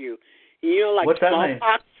 Pockmark you. Like what's that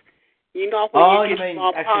smallpox. When you mean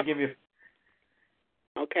smallpox, actually give you...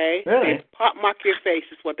 Okay? Really? They pockmark your face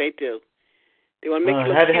is what they do. They want to make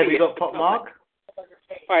you look have you got pockmark?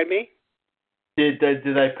 Pardon me? Did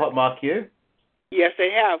they pockmark you? Yes,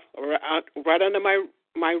 they have. Right under my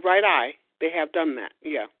right eye. They have done that,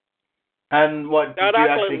 yeah. And what, did you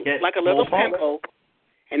actually get like a little pimple,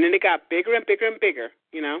 and then it got bigger and bigger and bigger,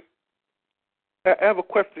 I have a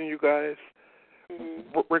question, you guys,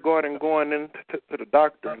 regarding going into the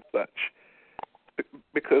doctor and such.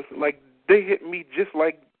 Because, like, they hit me just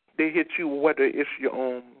like they hit you, whether it's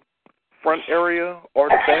your front area or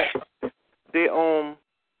the back. They,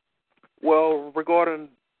 regarding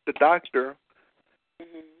the doctor,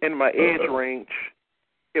 in my age range,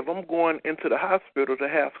 if I'm going into the hospital to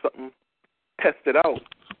have something tested out,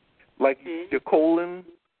 like your colon,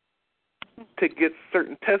 to get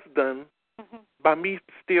certain tests done, by me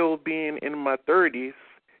still being in my 30s,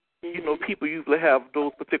 people usually have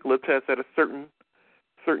those particular tests at a certain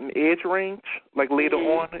age range, like later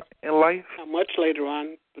on in life. How much later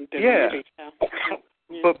on? Yeah.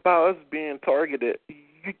 But by us being targeted,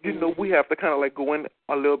 we have to kind of like go in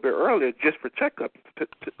a little bit earlier just for checkups to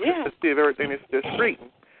see if everything is still straight.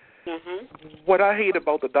 What I hate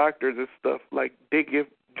about the doctors is stuff like they give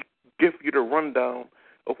you the rundown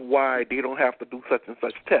of why they don't have to do such and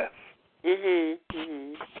such tests. You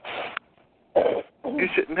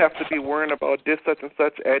shouldn't have to be worrying about this such and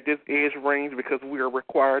such at this age range because we are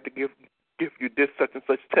required to give you this such and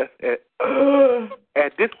such test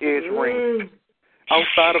at this age range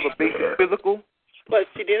outside of a basic physical. But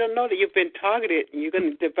see, they don't know that you've been targeted, and you're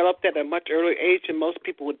going to develop that at a much earlier age than most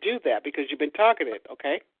people would do that because you've been targeted,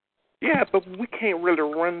 okay? Yeah, but we can't really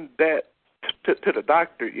run that to the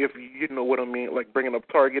doctor, if you know what I mean, like bringing up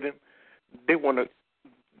targeting. They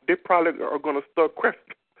probably are going to start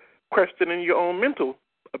questioning your own mental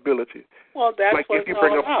ability. Well, that's like what if you it's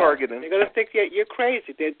bring all up about. Targeting. They're going to think that you're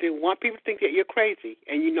crazy. They want people to think that you're crazy,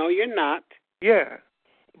 and you're not. Yeah,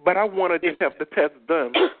 but I want to just have the test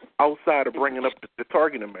done outside of bringing up the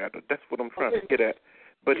targeting matter. That's what I'm trying to get at.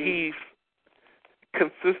 But he's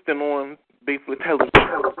consistent on basically telling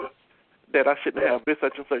me that I shouldn't have this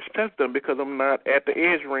such and such test done because I'm not at the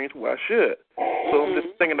age range where I should. So I'm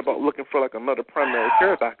just thinking about looking for like another primary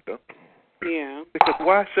care doctor. Yeah. Because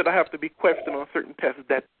why should I have to be questioned on certain tests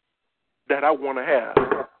that I want to have?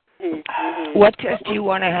 What test do you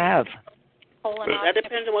want to have? That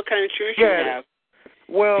depends on what kind of insurance you have.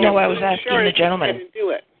 Well, no, I was asking the gentleman. You can do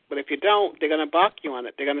it, but if you don't, they're going to balk you on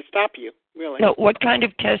it. They're going to stop you. Really. No, what kind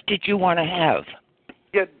of test did you want to have?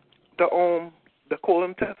 Yeah, the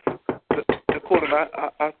colon test. The colon.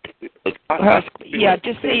 Yeah,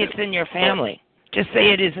 just say it's in your family. Just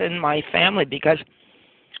say it is in my family because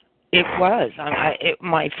it was.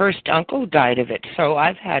 My first uncle died of it, so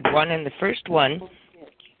I've had one. And the first one,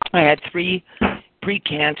 I had 3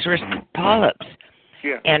 precancerous polyps.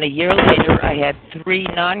 Yeah. And a year later, I had 3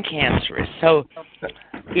 non-cancerous. So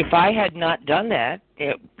if I had not done that,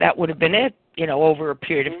 that would have been it. Over a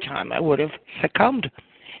period of time, I would have succumbed.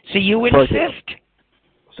 So you insist.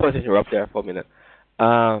 Sorry to interrupt there for a minute.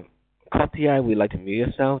 Copy, we'd like to mute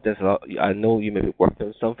yourself. There's a lot. I know you may be working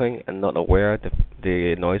on something and not aware of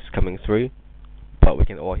the noise coming through, but we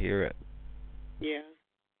can all hear it. Yeah.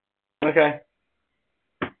 Okay.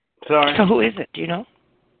 Sorry. So who is it? Do you know?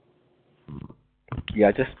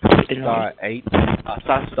 Yeah, just star 8.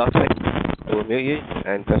 Star 6 will mute you,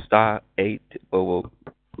 and just star 8 will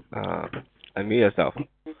unmute yourself.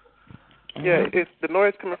 Yeah, is the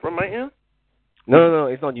noise coming from my end? No,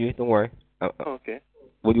 it's not you. Don't worry. Okay.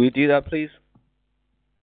 Would we do that, please?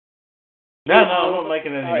 No, I'm not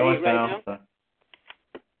making any noise now. So.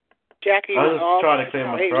 Jackie, I was just trying to clear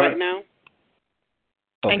my throat right now.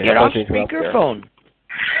 Okay, and get off speakerphone,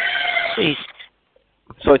 please.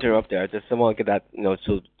 Sorry to interrupt there. Just someone get that,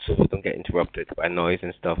 so we don't get interrupted by noise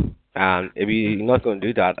and stuff. And if you're not going to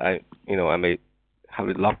do that, I may have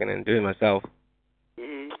it lock in and do it myself.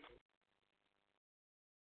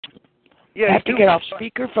 Yeah, you have to get off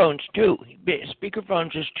speakerphones too.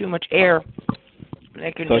 Speakerphones is too much air.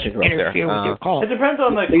 They can just interfere with your call. It depends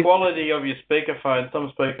on the quality of your speakerphone.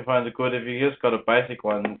 Some speakerphones are good. If you just got a basic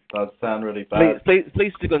one, that sound really bad.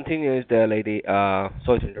 Please to continue there, lady.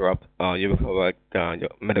 Sorry to interrupt. You will cover your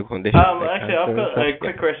medical condition. Actually, I've got a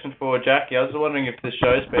quick question for Jackie. I was wondering if the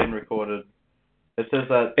show's been recorded. It says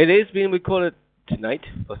that it is being recorded tonight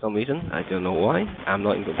for some reason. I don't know why. I'm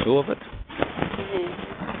not in control of it.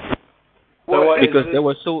 because there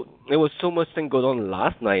was so much thing going on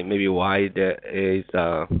last night. Maybe why there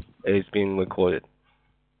is being recorded.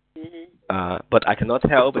 But I cannot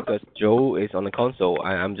tell because Joe is on the console.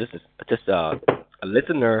 I'm just a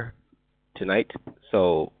listener tonight.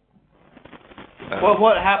 So.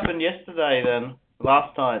 What happened yesterday then?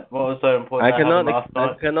 Last night? What was so important that happened last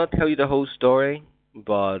night? I cannot tell you the whole story,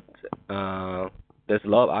 but there's a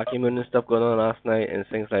lot of argument and stuff going on last night and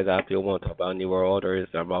things like that. People want to talk about New World Orders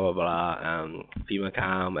and blah blah blah, FEMA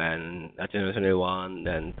Cam and Agenda 21,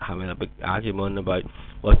 and having a big argument about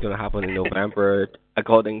what's going to happen in November,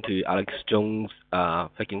 according to Alex Jones'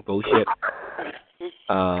 freaking bullshit.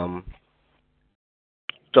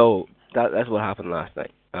 So that's what happened last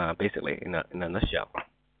night, basically in a nutshell.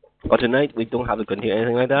 But tonight we don't have to continue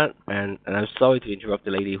anything like that, and I'm sorry to interrupt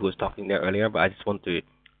the lady who was talking there earlier, but I just want to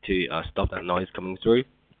stop that noise coming through.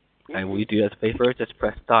 And will you do us a favor? Just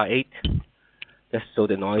press *8, just so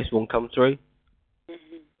the noise won't come through.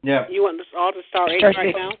 Yeah. You want us all to *8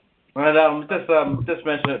 right now? Well, just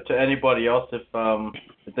mention it to anybody else if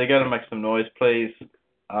they're going to make some noise, please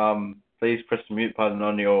press the mute button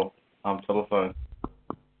on your telephone.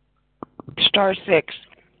 *6. *6.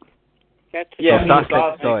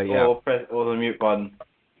 Sorry, yeah. Or the mute button.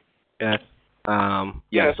 Yes.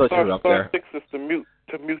 *6 is to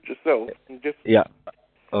mute yourself. And just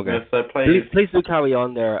Okay. Yeah, so please do carry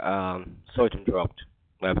on there. Sorry to interrupt.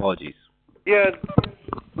 My apologies. Yeah.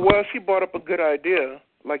 Well, she brought up a good idea.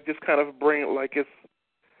 Like just kind of bring it like it's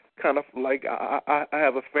kind of like I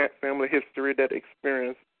have a family history that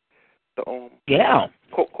experienced the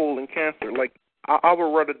colon cancer. Like I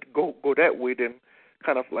would rather go that way than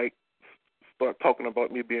kind of like start talking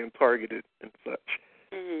about me being targeted and such.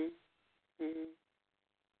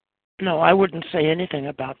 No, I wouldn't say anything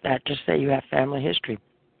about that. Just say you have family history.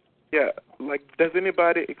 Yeah, like does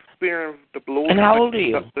anybody experience the bloating? And how old are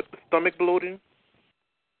you? The stomach bloating?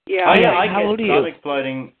 Yeah, I get stomach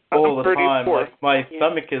bloating all the time. Like my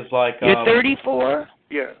stomach is like. You're 34?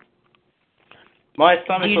 Yeah. My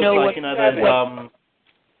stomach looks like those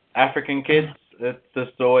African kids. It's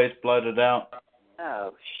just always bloated out.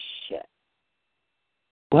 Oh shit.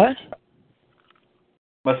 What?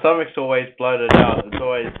 My stomach's always bloated out. It's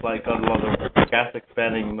always like got a lot of gas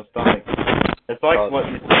expanding in my stomach. It's like what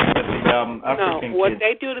you think with the African No, what kids.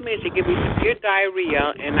 they do to me is they give me severe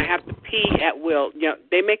diarrhea, and I have to pee at will. You know,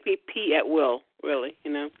 they make me pee at will, really,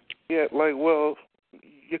 you know. Yeah, like, well,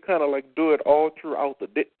 you kind of, like, do it all throughout the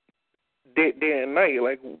day and night.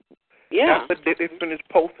 Like, after they finish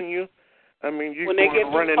pulsing you, I mean, you when they get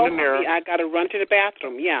running in there. Me, I got to run to the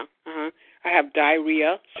bathroom, I have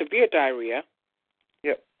diarrhea, severe diarrhea.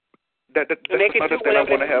 Yeah. That's another thing I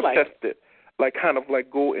want to have tested. Like, kind of, like,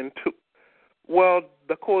 go into... Well,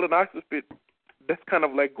 the colonoscopy, that's kind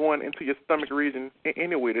of like going into your stomach region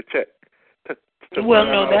anyway to check. Well,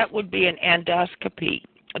 no, that would be an endoscopy.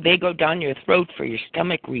 They go down your throat for your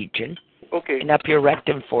stomach region. Okay. And up your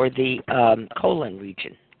rectum for the colon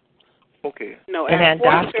region. Okay. No, an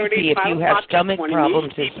endoscopy, if you have stomach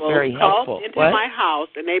problems, is very helpful. Called into my house,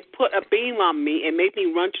 and they put a beam on me and made me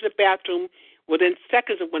run to the bathroom. Within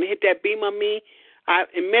seconds of when they hit that beam on me,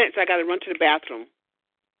 in minutes I got to run to the bathroom.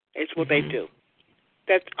 It's what they do.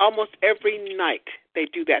 That's almost every night they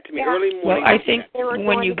do that to me, early morning. Well, I think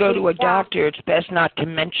when you go to a doctor, it's best not to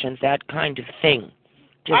mention that kind of thing.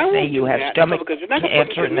 Just say you have stomach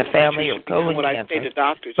cancer in the family or colon cancer. I say to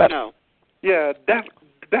doctors, no. Yeah, that's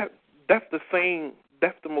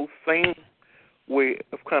the most sane way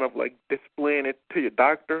of kind of like displaying it to your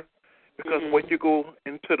doctor, because when you go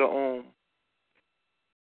into the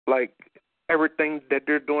like everything that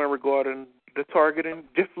they're doing regarding the targeting,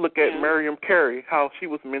 just look at Mariam Carey, how she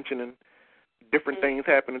was mentioning different things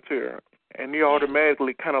happening to her, and they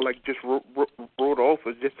automatically kind of like just wrote off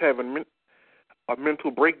as just having a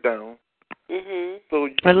mental breakdown. So,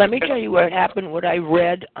 but let me tell you what happened. What I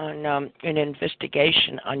read on an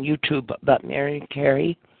investigation on YouTube about Mariam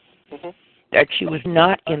Carey, that she was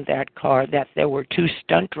not in that car, that there were two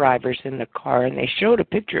stunt drivers in the car, and they showed a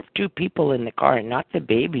picture of two people in the car and not the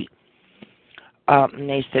baby. And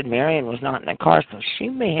they said Marion was not in the car, so she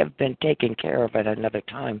may have been taken care of at another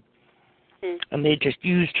time. And they just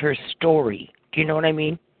used her story. Do you know what I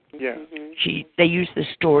mean? Yeah. They used the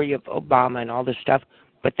story of Obama and all this stuff,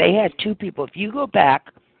 but they had two people. If you go back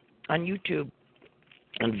on YouTube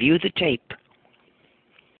and view the tape,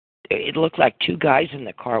 it looked like two guys in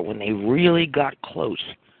the car when they really got close.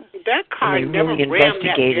 That car never rammed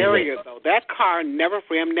that barrier, though. That car never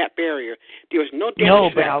rammed that barrier. There was no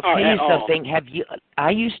damage to that car at all. No, but I'll tell you something.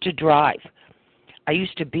 I used to drive. I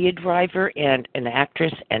used to be a driver and an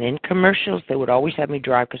actress, and in commercials, they would always have me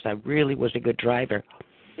drive because I really was a good driver.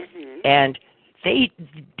 And they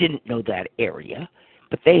didn't know that area,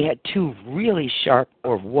 but they had two really sharp,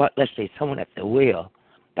 or what? Let's say someone at the wheel.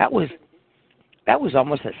 That was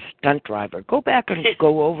almost a stunt driver. Go back and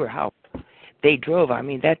go over how they drove. I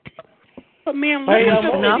mean that. But ma'am, look at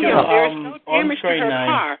the video. There's no damage to her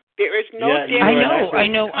car. There is no damage. I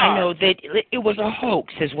know that it was a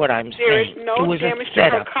hoax, is what I'm saying. There is no it was damage a to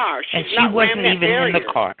setup, her car. and she wasn't even in the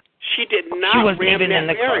car. She did not ram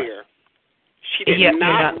that barrier. She did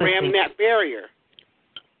not ram that barrier.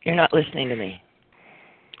 You're not listening to me.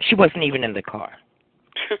 She wasn't even in the car.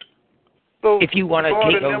 So if you want to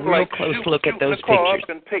take a real close look at those pictures.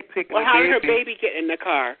 Well, how did her baby get in the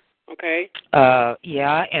car? Okay.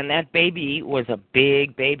 Yeah, and that baby was a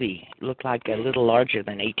big baby. It looked like a little larger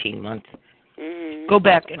than 18 months. Mm-hmm. Go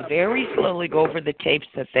back and very slowly go over the tapes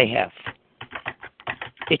that they have.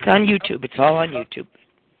 It's on YouTube. It's all on YouTube.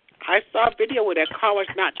 I saw a video where that car was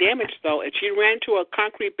not damaged, though, and she ran to a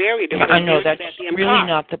concrete barrier. I know, that's really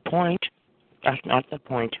not the point. That's not the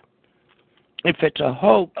point. If it's a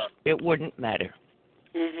hoax, it wouldn't matter.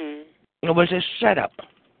 Mm-hmm. It was a setup.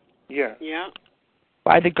 Yeah. Yeah.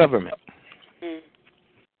 By the government. Mm.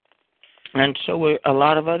 And so were a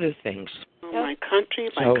lot of other things. Oh, my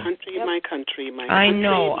country, my country, my country, my country. I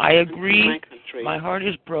know, I agree. My country. My heart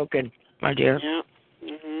is broken, my dear. Yeah.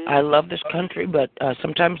 Mm-hmm. I love this country, but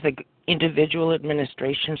sometimes the individual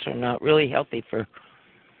administrations are not really healthy for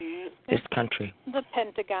this country. The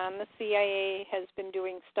Pentagon, the CIA has been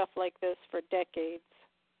doing stuff like this for decades.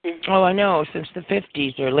 Oh, I know, since the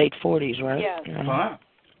 50s or late 40s, right? Yes. Yeah. Wow.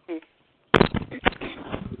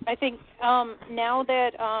 I think now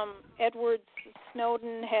that Edward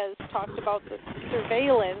Snowden has talked about the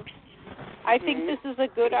surveillance, I think this is a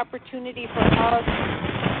good opportunity for us.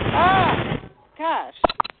 Gosh,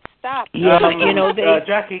 stop. Yeah,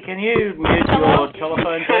 Jackie, can you mute your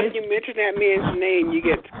telephone, please? Anytime you mention that man's name, you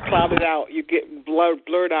get clouded out. You get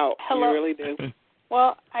blurred out. Hello? You really do.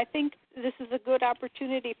 Well, I think this is a good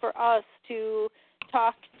opportunity for us to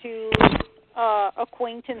talk to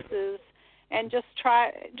acquaintances and just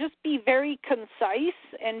be very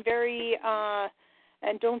concise and very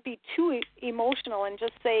and don't be too emotional, and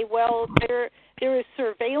just say, well, there is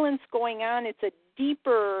surveillance going on. It's a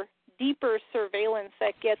deeper surveillance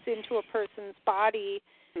that gets into a person's body,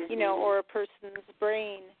 or a person's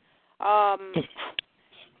brain.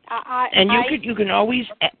 You can always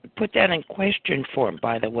put that in question form,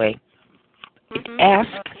 by the way. Ask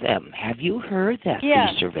them, have you heard that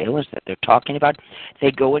the surveillance that they're talking about, they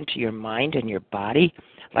go into your mind and your body?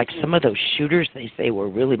 Like some of those shooters they say were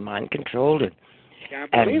really mind-controlled and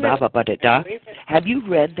blah, blah, blah, blah. Have you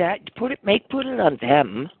read that? Put it on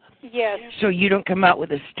them. Yes. So you don't come out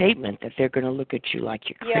with a statement that they're going to look at you like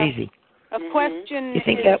you're crazy. A question. You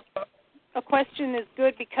think a question is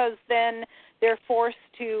good because then they're forced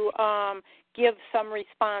to give some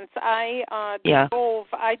response. I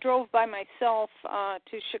drove by myself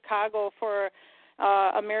to Chicago for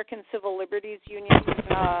American Civil Liberties Union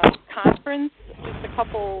conference just a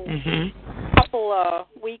couple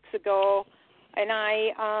weeks ago, and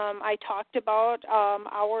I talked about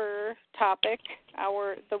our topic,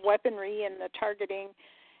 the weaponry and the targeting.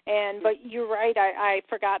 But you're right, I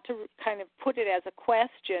forgot to kind of put it as a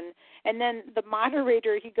question. And then the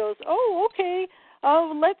moderator, he goes, "Oh, okay,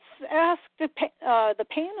 let's ask the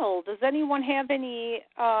panel. Does anyone have any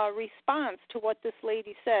response to what this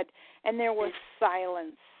lady said?" And there was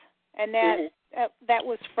silence, and that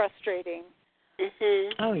was frustrating.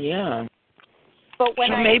 Oh yeah. But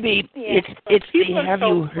when maybe it's the have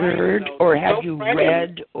you heard or have you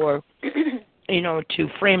read or to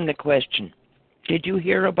frame the question. Did you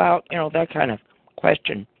hear about, that kind of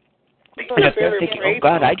question? And if they're thinking, oh,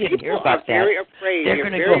 God, I didn't hear about that, they're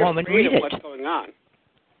going to go home and read it. What's going on.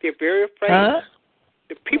 They're very afraid. Huh?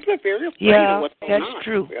 The people are very afraid of what's going on. Yeah, that's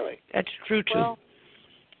true. Really. That's true, too. Well,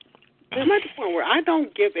 I'm at the point where I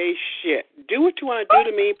don't give a shit. Do what you want to do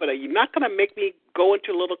to me, but you're not going to make me go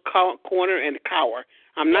into a little corner and cower.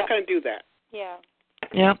 I'm not going to do that. Yeah.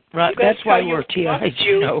 Yeah, right. That's why we're TIs,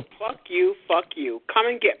 Fuck you, fuck you. Come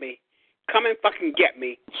and get me. Come and fucking get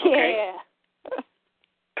me, okay? Yeah.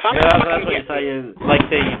 Come and fucking that's what get you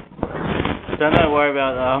say. Don't worry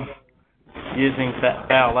about using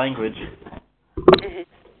foul language.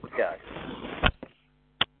 Yeah.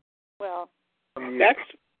 Well, I'm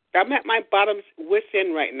at my bottom's wit's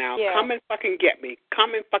end right now. Yeah. Come and fucking get me.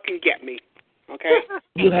 Come and fucking get me, okay?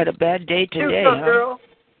 You had a bad day today, huh? Girl.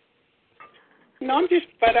 No, I'm just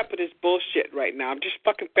fed up with this bullshit right now. I'm just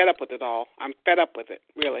fucking fed up with it all. I'm fed up with it,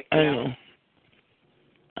 really.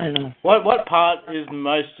 I know. What part is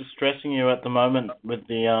most distressing you at the moment with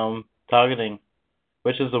the targeting?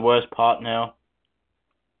 Which is the worst part now?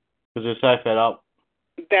 Because they're so fed up.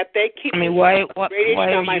 That they keep radiation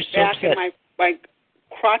why on my back and my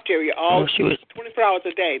crotch area all 24 hours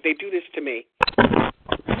a day. They do this to me.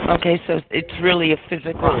 Okay, so it's really a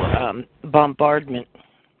physical bombardment.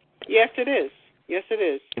 Yes, it is. Yes, it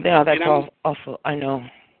is. Yeah, that's awful. I know.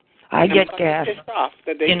 I get gas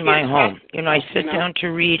in my home. I sit down to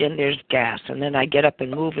read and there's gas, and then I get up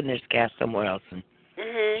and move and there's gas somewhere else. And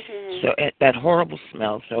so that horrible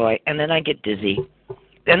smell. And then I get dizzy.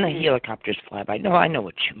 Then the helicopters fly by. No, I know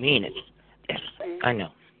what you mean. Yes, I know.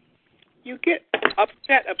 You get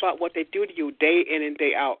upset about what they do to you day in and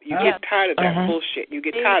day out. You get tired of that bullshit. You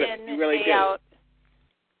get tired of it. You really do.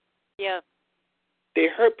 Yeah. They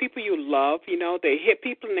hurt people you love. They hit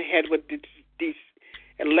people in the head with these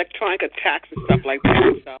electronic attacks and stuff like that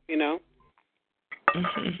and stuff. They're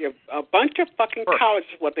a bunch of fucking cowards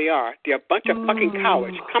is what they are. They're a bunch of fucking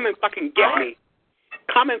cowards. Come and fucking get me.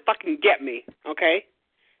 Come and fucking get me. Okay.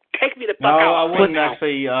 Take me the fuck out. No, I wouldn't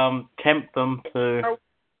actually tempt them to.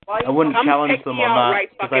 I wouldn't challenge them on that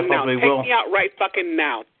because they probably will. Take me out right fucking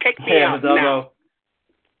now. Take me out now.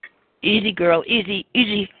 Easy, girl. Easy.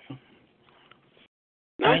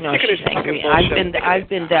 I know she's angry. I've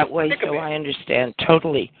been that way, so I understand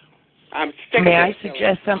totally. I'm sick May of I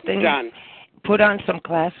suggest something? Done. Put on some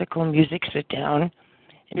classical music. Sit down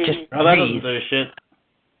and just breathe. That doesn't do shit.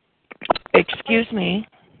 Excuse me.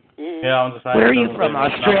 Yeah, I'm just saying. Where are you from?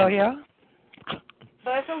 Australia?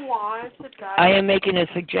 I am making a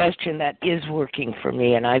suggestion that is working for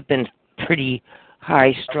me, and I've been pretty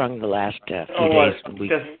high-strung the last few days.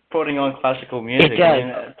 Just putting on classical music. It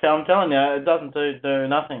does. I'm telling you, it doesn't do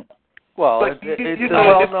nothing. Well, it's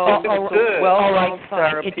all right,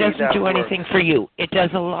 fine. It doesn't do anything for you. It does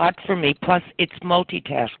a lot for me. Plus, it's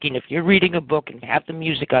multitasking. If you're reading a book and have the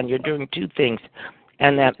music on, you're doing two things,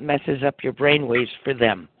 and that messes up your brainwaves for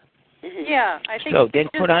them. Yeah, I think so. Then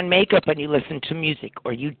put on makeup and you listen to music,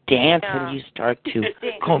 or you dance and you start to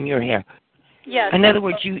comb your hair. Yes. In other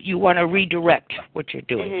words, you want to redirect what you're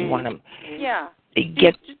doing. You want to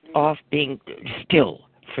get off being still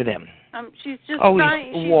for them. She's just always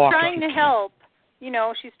trying to help.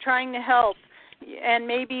 She's trying to help. And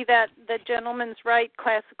maybe that the gentleman's right.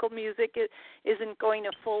 Classical music isn't going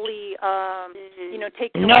to fully,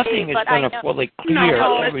 take it Nothing away. is going to fully clear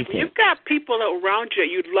everything. You've got people around you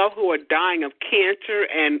you'd love who are dying of cancer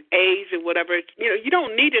and AIDS and whatever. You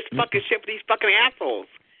don't need this fucking shit for these fucking assholes.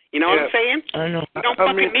 You know what I'm saying? I know. You don't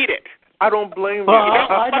fucking need it. I don't blame you.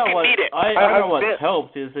 I know what's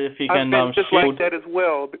helped is if you can just shield like that as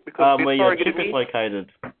well because where your chip is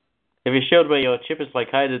located. If you shield where your chip is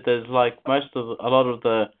located, there's a lot of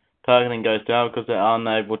the targeting goes down because they're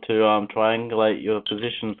unable to triangulate your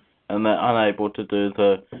position and they're unable to do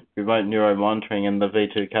the remote neuro monitoring and the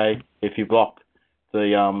V2K if you block the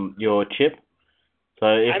your chip. So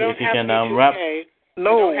if you can wrap.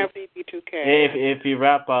 No. I don't have the V2K. If you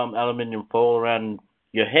wrap aluminium foil around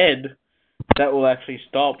your head, that will actually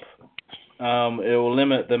stop. It will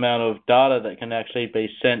limit the amount of data that can actually be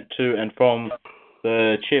sent to and from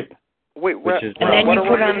the chip. Wait, and then you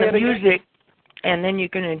put on the music, and then you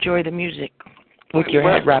can enjoy the music with your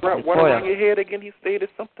head wrapped in what foil. What on your head again? He stated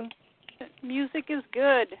something. Music is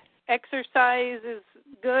good. Exercise is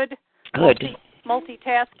good. Good.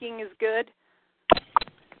 Multitasking is good.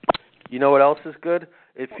 You know what else is good?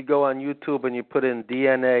 If you go on YouTube and you put in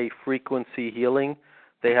DNA frequency healing,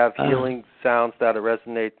 they have healing sounds that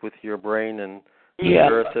resonate with your brain and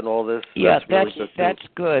earth and all this. Yeah, that's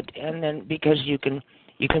good. And then because you can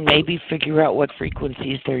maybe figure out what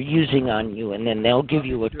frequencies they're using on you, and then they'll give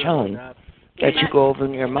you a tone that you go over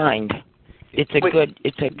in your mind. It's a good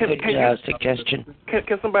suggestion.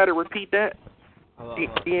 Can somebody repeat that?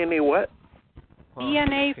 DNA what?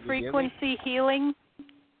 DNA frequency healing.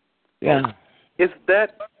 Yeah. Is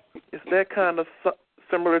that kind of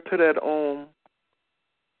similar to that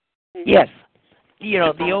Yes.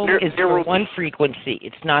 The ohm is for one frequency.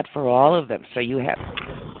 It's not for all of them. So you have.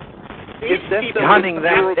 Hunting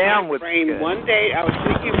that down with brain. One day I was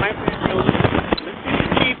thinking my listening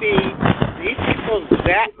to TV. These people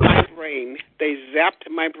zapped my brain. They zapped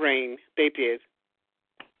my brain. They did.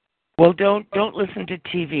 Well, don't listen to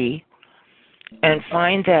TV, and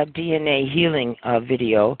find that DNA healing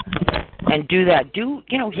video, and do that. You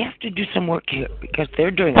have to do some work here because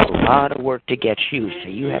they're doing a lot of work to get you. So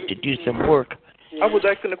you have to do some work. I was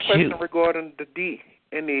asking a question regarding the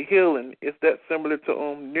DNA healing. Is that similar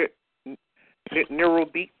to neural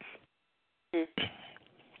beats?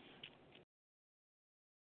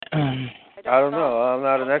 I don't know. I'm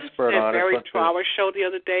not an expert on it. Barry 2-hour show the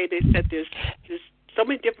other day. They said there's so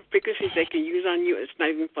many different frequencies they can use on you. It's not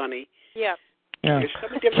even funny. Yeah.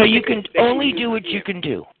 So you can only do what you can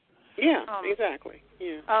do. Yeah, exactly.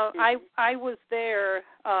 Yeah. I was there.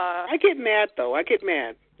 I get mad though. I get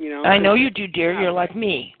mad. You know. I know you do, dear. You're like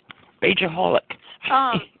me, rageaholic.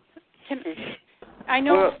 I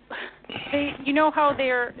know they. You know how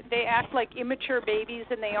they act like immature babies,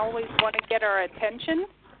 and they always want to get our attention.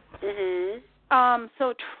 Mhm.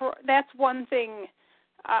 So that's one thing.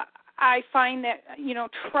 I find that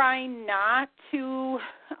try not to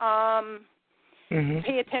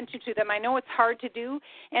pay attention to them. I know it's hard to do,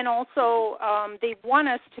 and also they want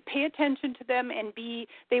us to pay attention to them, and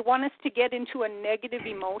they want us to get into a negative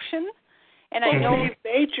emotion. And I know they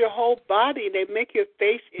invade your whole body. They make your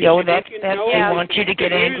face. They want you to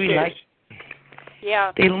get angry like.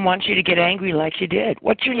 Yeah. They want you to get angry like you did.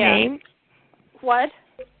 What's your name? What?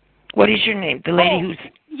 What is your name? The lady who's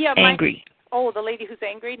angry. The lady who's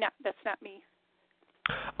angry? No, that's not me.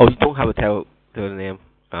 Oh, you don't have to tell the name.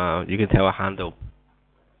 You can tell a handle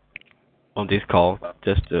on this call,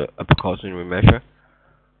 just a precautionary measure.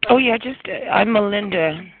 Oh, yeah, I'm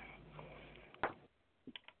Melinda.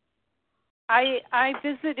 I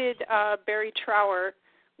visited Barry Trower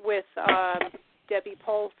with Debbie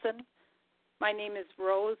Paulson. My name is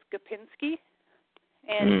Rose Gopinski.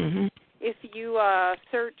 And if you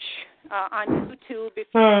search on YouTube, if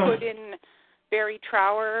you put in Barry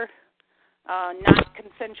Trower, not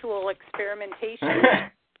consensual experimentation.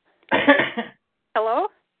 Hello?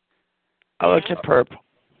 Oh, it's a perp.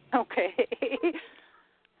 Okay.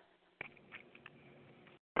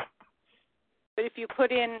 But if you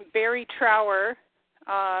put in Barry Trower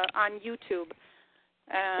on YouTube,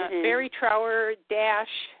 Barry Trower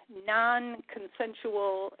 -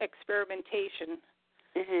 non-consensual experimentation.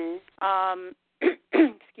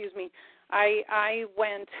 Excuse me. I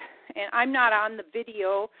went, and I'm not on the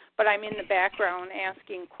video, but I'm in the background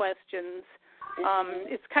asking questions.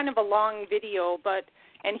 It's kind of a long video,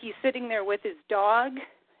 and he's sitting there with his dog.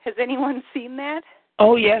 Has anyone seen that?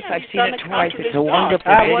 Oh, yes, I've seen it twice. It's a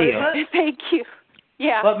wonderful video. Thank you.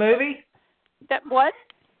 Yeah. What movie? What?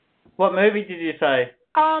 What movie did you say?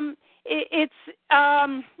 It's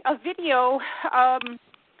a video of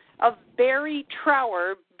Barry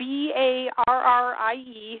Trower, Barrie,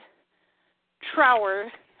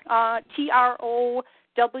 Trower, Trower.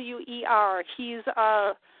 He's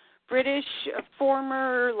a British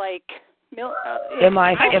former, MI6.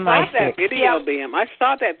 I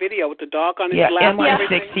saw that video with the dog on his lap.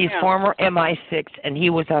 MI6. He's former MI6, and he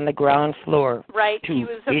was on the ground floor. Right.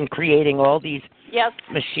 In creating all these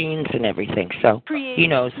machines and everything. So he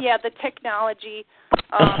knows. Yeah, the technology.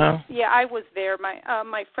 Yeah, I was there.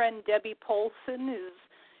 My friend Debbie Paulson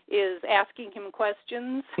is asking him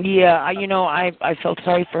questions. Yeah, I felt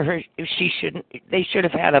sorry for her. They should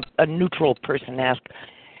have had a neutral person ask.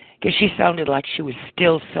 Because she sounded like she was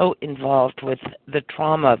still so involved with the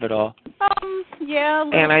trauma of it all. Yeah.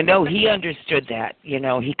 And I know he understood that. He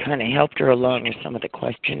kind of helped her along with some of the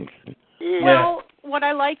questions. Well, what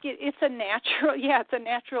I like, it's a natural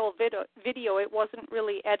video. It wasn't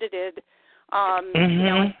really edited.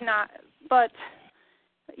 It's not, but,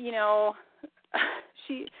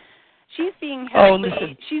 she's being heavily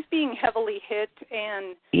hit,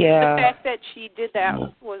 and the fact that she did that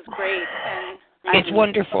was great. And it's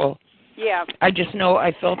wonderful. Yeah. I just know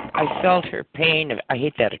I felt her pain. I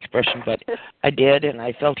hate that expression, but I did, and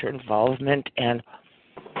I felt her involvement, and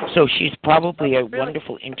so she's probably a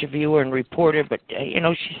wonderful interviewer and reporter, but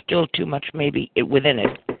she's still too much maybe within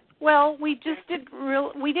it. Well, we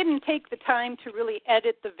didn't take the time to really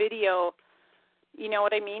edit the video. You know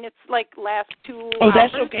what I mean? It's like last 2 hours. Oh,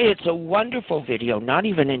 that's okay. It's a wonderful video. Not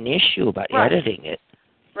even an issue about editing it.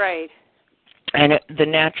 Right. And the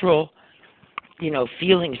natural,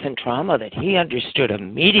 feelings and trauma that he understood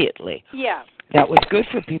immediately. Yeah. That was good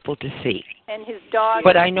for people to see. And his dog.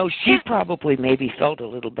 But I know she probably maybe felt a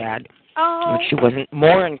little bad when she wasn't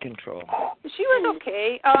more in control. She was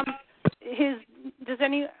okay. His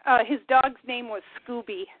dog's name was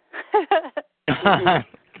Scooby.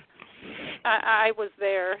 I was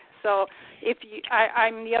there, so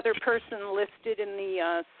I'm the other person listed in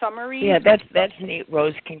the summary. Yeah, that's neat,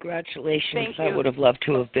 Rose. Congratulations. Thank you. I would have loved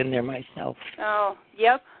to have been there myself. Oh,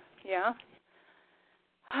 yep, yeah.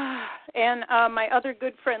 And my other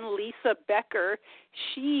good friend Lisa Becker,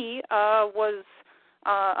 she was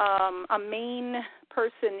a main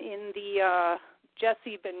person in the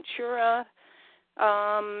Jesse Ventura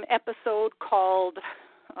episode called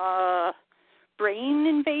Brain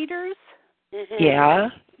Invaders. Yeah.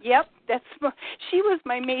 Yep, she was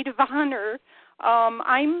my maid of honor.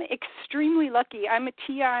 I'm extremely lucky. I'm a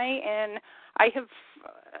TI, and I have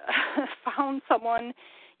found someone.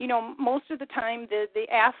 Most of the time the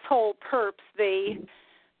asshole perps they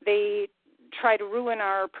try to ruin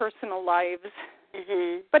our personal lives.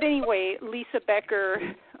 Mm-hmm. But anyway, Lisa Becker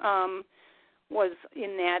was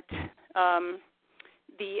in that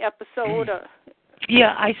the episode.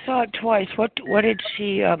 Yeah, I saw it twice. What did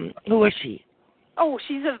she? Who was she? Oh,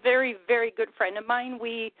 she's a very, very good friend of mine.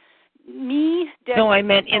 Debbie. No, I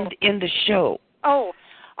meant in the show. Oh,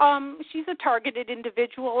 she's a targeted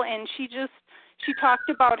individual, and she talked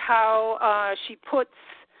about how she puts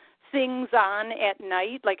things on at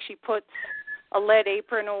night, like she puts a lead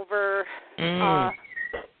apron over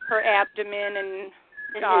her abdomen and.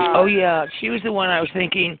 Oh yeah, she was the one I was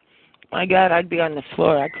thinking. My God, I'd be on the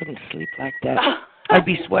floor. I couldn't sleep like that. I'd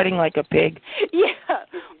be sweating like a pig. Yeah.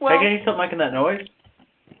 Well. Can you stop making that noise?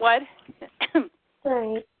 What?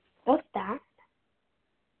 Sorry. What's that?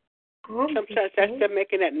 Sometimes that's them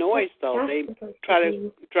making that noise, though. They try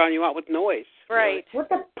to drown you out with noise. Right. What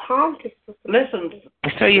the palm is supposed to Listen.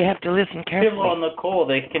 So you have to listen carefully. People on the call,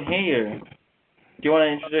 they can hear you. Do you want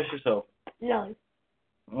to introduce yourself? No.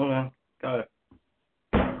 Okay. Go.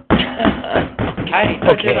 Hey,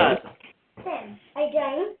 don't do that. Tim, I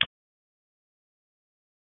don't.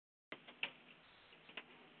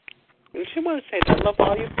 I just want to say that I love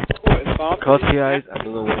all you people who are involved. Because guys, I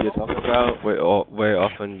don't know what you're talking about. Very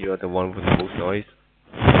often you're the one with the most noise.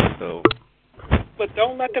 So. But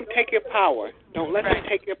don't let them take your power. Don't let them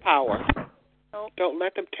take your power. Nope. Don't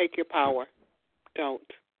let them take your power. Don't.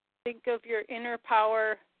 Think of your inner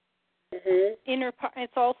power. Mm-hmm.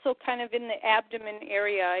 It's also kind of in the abdomen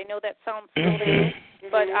area. I know that sounds silly,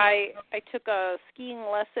 but I took a skiing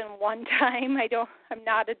lesson one time. I'm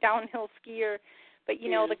not a downhill skier, but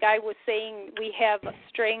the guy was saying we have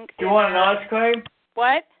strength. Do you want an ice cream?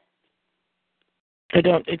 What?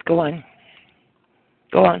 Go on.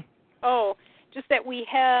 Go on. Oh, just that we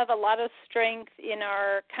have a lot of strength in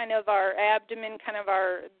our abdomen,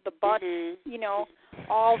 the butt,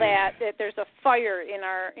 all that there's a fire in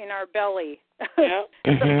our belly. Yep.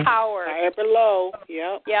 The power. Fire below.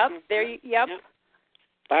 Yep. Yep. There you yep.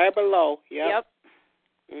 Fire below. Yep. Yep.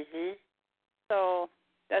 Mhm. So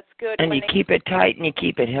that's good. And you keep it tight and you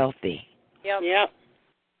keep it healthy. Yep. Yep.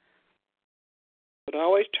 But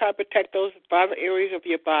always try to protect those vital areas of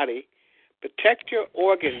your body. Protect your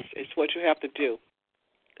organs is what you have to do,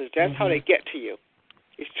 because that's how they get to you.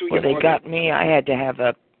 It's through your organs. They got me. I had to have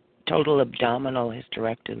a total abdominal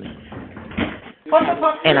hysterectomy.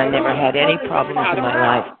 And I never had any problems in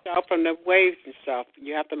my life. From the waves and stuff.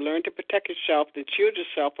 You have to learn to protect yourself, to shield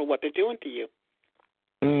yourself from what they're doing to you.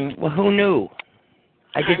 Well, who knew?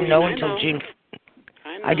 I didn't know until June.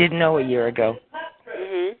 I didn't know a year ago.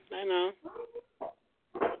 I know.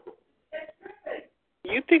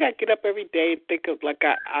 You think I get up every day and think of, like,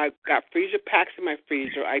 I got freezer packs in my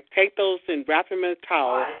freezer. I take those and wrap them in a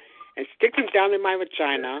towel and stick them down in my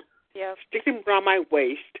vagina, stick them around my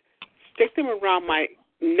waist, stick them around my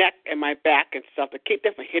neck and my back and stuff to keep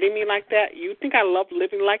them from hitting me like that. You think I love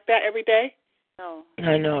living like that every day? No.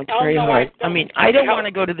 I know, it's very hard. I mean, I don't want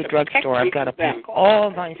to go to the drugstore. I've got to pack all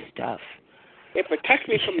my stuff. It protects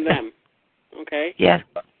me from them, okay? Yeah.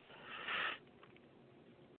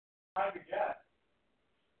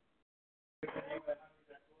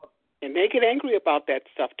 And they get angry about that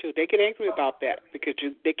stuff, too. They get angry about that because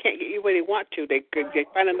they can't get you where they want to. They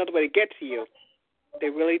find another way to get to you. They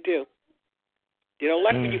really do. They don't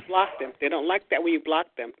like when you block them. They don't like that when you block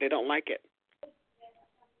them. They don't like it.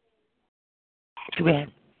 Too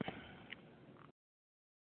bad.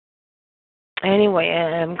 Anyway,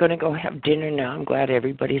 I'm going to go have dinner now. I'm glad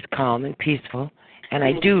everybody's calm and peaceful. And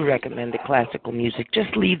I do recommend the classical music.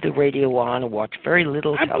 Just leave the radio on and watch very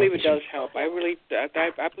little television. I believe it does help. I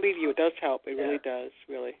believe you. It does help. It really does,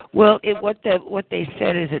 really. Well, what they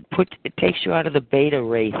said is it takes you out of the beta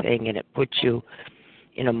ray thing and it puts you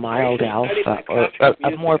in a mild alpha or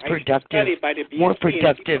a more productive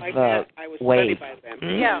way.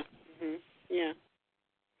 Yeah. Mm-hmm. Yeah.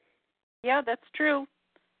 Yeah, that's true.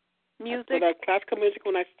 Music. For that classical music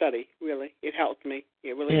when I study, really, it helps me.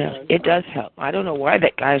 It really does. It does help. I don't know why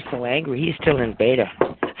that guy's so angry. He's still in beta.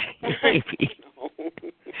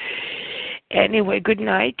 Anyway, good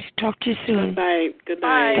night. Talk to you soon. Good night. Good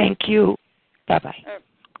night. Thank you. Bye-bye.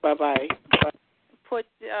 Bye-bye. Put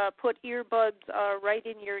earbuds right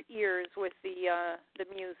in your ears with the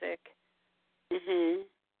music. Mhm.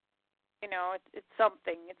 It's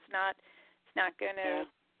something. It's not going to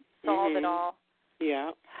solve it all.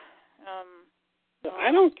 Yeah.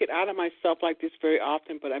 I don't get out of myself like this very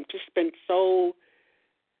often, but I've just been so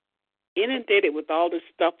inundated with all this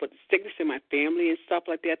stuff, with sickness in my family and stuff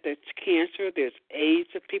like that. There's cancer, there's AIDS,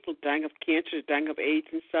 of people dying of cancer, dying of AIDS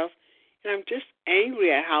and stuff. And I'm just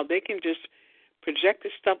angry at how they can just project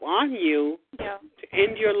this stuff on you to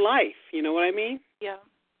end your life. You know what I mean? Yeah.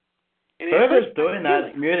 And whoever's doing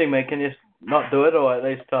that, muting me, can you not do it, or at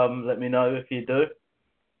least let me know if you do?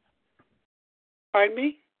 Pardon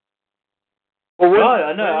me? Well, no,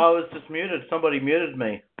 I know. I was just muted. Somebody muted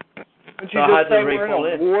me. Didn't So you I had just to say we're re-pull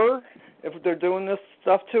in a war if they're doing this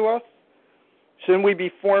stuff to us? Shouldn't we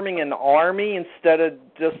be forming an army instead of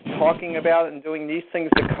just talking about it and doing these things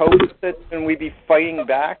to cope with it? Shouldn't we be fighting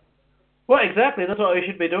back? Well, exactly. That's what we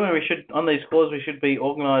should be doing. We should, on these calls, we should be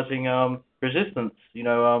organising resistance. You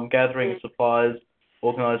know, gathering supplies,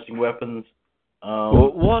 organising weapons.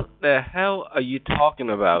 Well, what the hell are you talking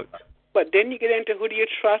about? But then you get into who do you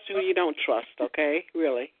trust and who you don't trust, okay?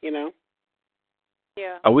 Really, you know?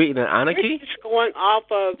 Yeah. Are we in an anarchy? We're just going off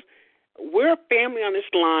of, we're a family on this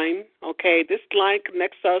line, okay? This line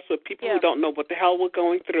connects us with people who don't know what the hell we're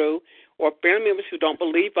going through, or family members who don't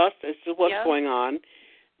believe us as to what's going on.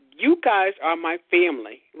 You guys are my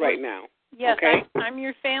family right now. Yes, okay? I'm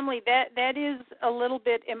your family. That is a little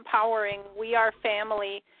bit empowering. We are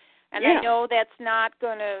family, and I know that's not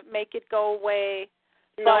going to make it go away.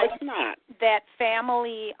 No, but it's not. That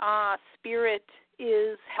family spirit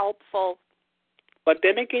is helpful. But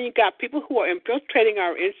then again, you got people who are infiltrating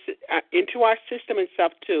into our system and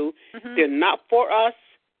stuff too. Mm-hmm. They're not for us,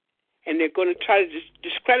 and they're going to try to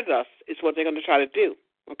discredit us. Is what they're going to try to do.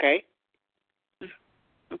 Okay.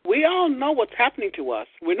 We all know what's happening to us.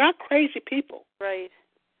 We're not crazy people. Right.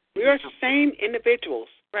 We are sane individuals.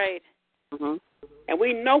 Right. Mm-hmm. And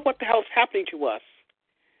we know what the hell's happening to us.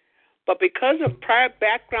 But because of prior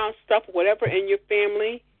background stuff, whatever in your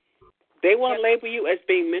family, they want to label you as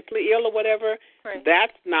being mentally ill or whatever. Right.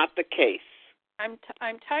 That's not the case. I'm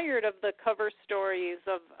tired of the cover stories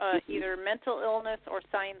of either mental illness or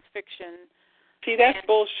science fiction. See, that's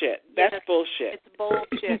bullshit. That's bullshit. It's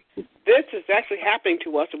bullshit. This is actually happening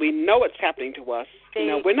to us, and we know it's happening to us.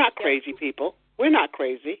 We're not crazy people. We're not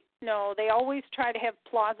crazy. No, they always try to have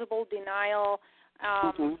plausible denial.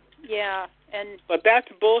 Yeah, but that's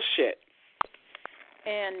bullshit.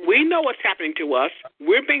 And we know what's happening to us.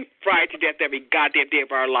 We're being fried to death every goddamn day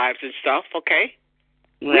of our lives and stuff, okay?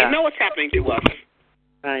 Yeah. We know what's happening to us.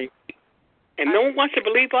 Right. And no one wants to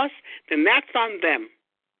believe us, then that's on them.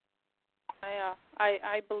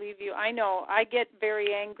 I believe you. I know. I get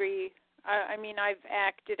very angry. I mean, I've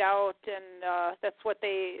acted out, and that's what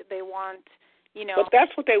they want, you know. But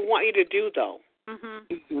that's what they want you to do, though.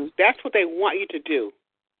 Mm-hmm. That's what they want you to do.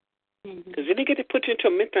 Because then they get to put you into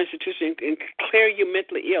a mental institution and declare you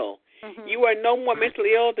mentally ill. Mm-hmm. You are no more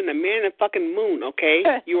mentally ill than the man in the fucking moon, okay?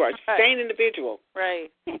 You are a sane individual.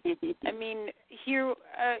 Right. I mean, here,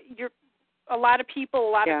 a lot of people,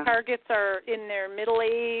 a lot of targets are in their middle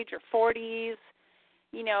age or 40s,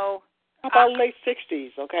 you know. How about late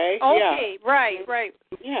 60s, okay? Okay, right.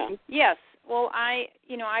 Yeah. Yes. Well, I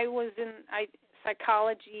was in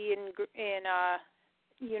psychology in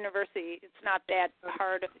university. It's not that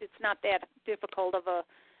hard. It's not that difficult of a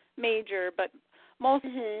major, but most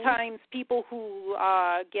times people who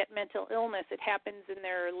get mental illness, it happens in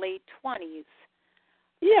their late 20s.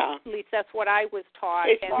 Yeah. At least that's what I was taught.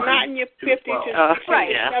 It's not in your 50s and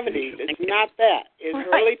 60s and 70s. It's not that. It's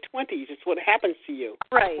early 20s. It's what happens to you.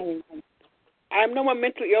 Right. I'm no more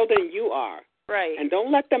mentally ill than you are. Right. And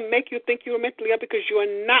don't let them make you think you're mentally ill, because you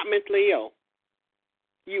are not mentally ill.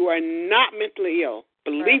 You are not mentally ill.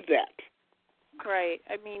 Believe that. Right.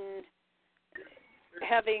 I mean,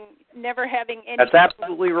 never having any. That's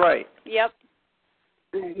absolutely right. Yep.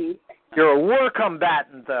 Mm-hmm. You're a war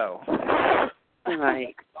combatant, though.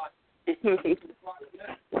 Right.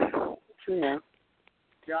 Yeah.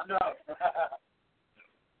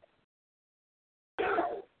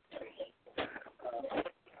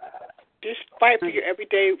 Just fight for your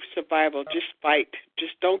everyday survival. Just fight.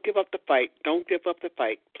 Just don't give up the fight. Don't give up the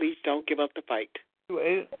fight. Please don't give up the fight. You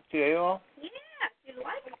ate it all? Yeah, she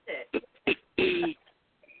likes it.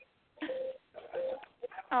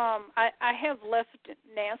 I have left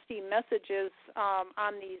nasty messages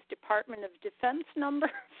on these Department of Defense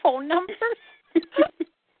phone numbers.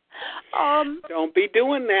 Don't be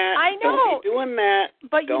doing that. I know. Don't be doing that.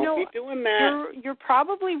 But don't be doing that. You're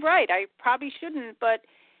probably right. I probably shouldn't, but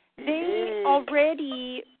they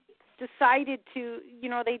already decided to,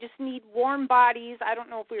 they just need warm bodies. I don't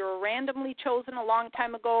know if we were randomly chosen a long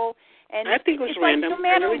time ago. And I think it was random. Like no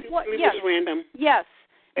matter what, it was random. Yes.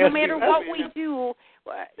 No matter what we do,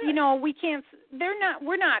 we can't.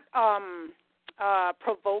 We're not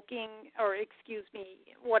provoking, or excuse me,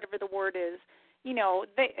 whatever the word is.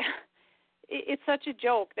 It's such a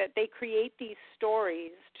joke that they create these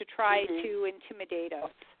stories to try to intimidate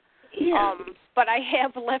us. Yeah. But I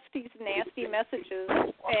have left these nasty messages,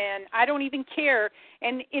 and I don't even care.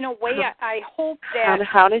 And in a way, I hope that.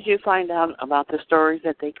 How did you find out about the stories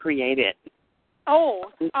that they created? Oh,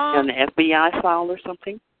 an FBI file or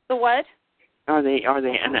something? The what? Are they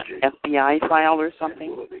an FBI file or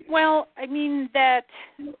something? Well, I mean that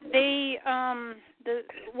they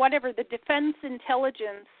the Defense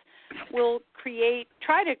Intelligence will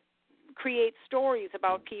try to create stories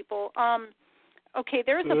about people. Okay,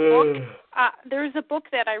 there's a book. There's a book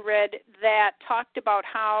that I read that talked about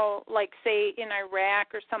how, like, say in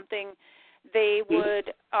Iraq or something, they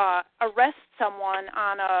would arrest someone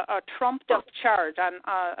on a trumped-up charge, on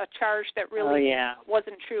a charge that really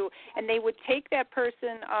wasn't true, and they would take that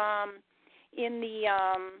person in the,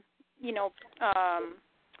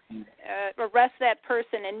 arrest that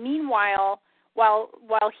person, and meanwhile, while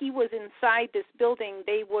he was inside this building,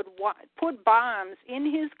 they would put bombs in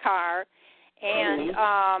his car. And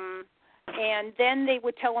then they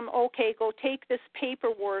would tell him, okay, go take this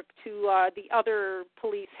paperwork to the other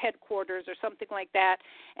police headquarters or something like that.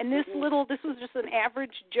 And this was just an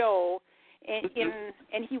average Joe, and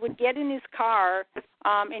he would get in his car,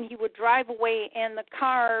 and he would drive away, and the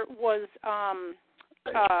car was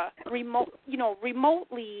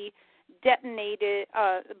remotely detonated.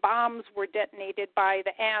 Bombs were detonated by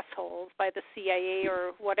the assholes, by the CIA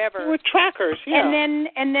or whatever. They were trackers, yeah.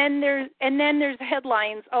 And then there's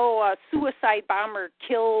headlines. Oh, a suicide bomber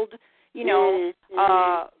killed. We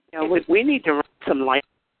need to run some light.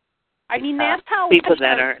 I mean, that's how people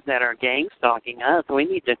that are gang stalking us. We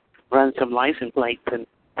need to run some license plates and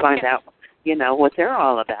find out, what they're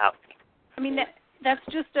all about. I mean, that's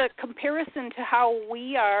just a comparison to how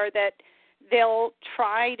we are. That they'll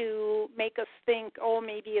try to make us think, oh,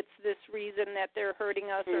 maybe it's this reason that they're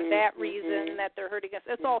hurting us or that reason that they're hurting us.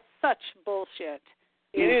 It's all such bullshit.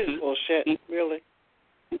 It is bullshit, really.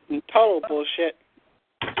 Total bullshit.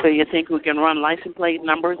 So you think we can run license plate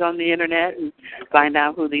numbers on the Internet and find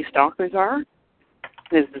out who these stalkers are?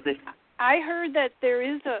 I heard that there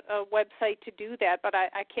is a website to do that, but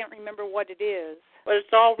I can't remember what it is. But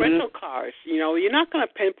it's all rental cars. You're not going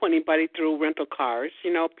to pinpoint anybody through rental cars.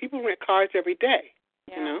 People rent cars every day.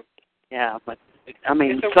 Yeah, but I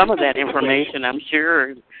mean, some of that information, I'm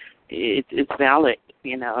sure, it's valid.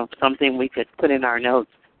 Something we could put in our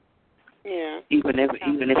notes. Yeah. Even if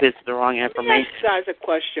it's the wrong information. Let me ask you guys a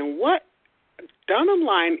question. What down the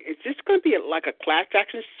line is this going to be like a class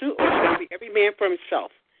action suit, or is it going to be every man for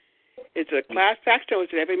himself? Is it a class action, or is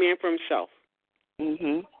it every man for himself?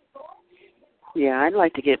 Yeah, I'd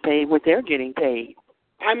like to get paid what they're getting paid.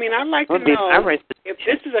 I mean, I'd like to know if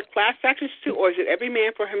this is a class action suit, or is it every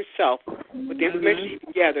man for himself with the information you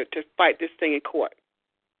gather to fight this thing in court?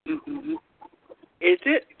 Is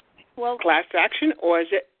it class action, or is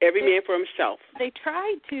it every man for himself? They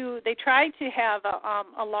tried to have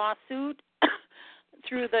a lawsuit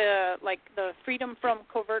through the Freedom from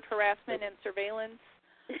Covert Harassment and Surveillance,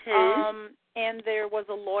 and there was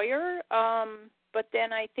a lawyer. But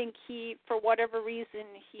then I think he, for whatever reason,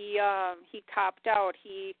 he copped out.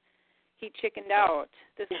 He chickened out.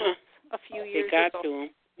 This was a few years ago. They got to him.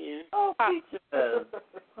 Yeah. Oh, Peaches.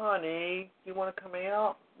 Honey, you want to come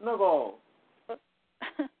out? No.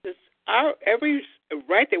 Every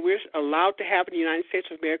right that we're allowed to have in the United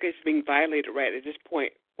States of America is being violated right at this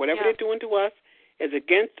point. Whatever they're doing to us is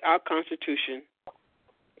against our Constitution.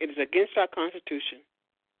 It is against our Constitution.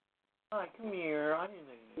 Hi, come here. I didn't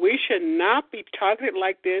know. We should not be targeted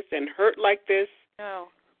like this and hurt like this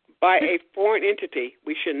by a foreign entity.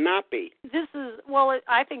 We should not be. This is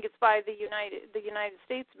I think it's by the United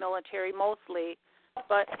States military mostly,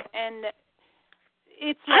 and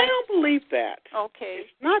it's. I don't believe that. Okay.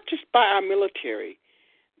 It's not just by our military.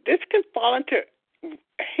 This can fall into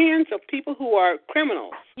hands of people who are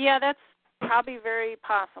criminals. Yeah, that's probably very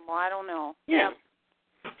possible. I don't know. Yeah.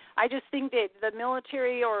 I just think that the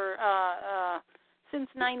military, or since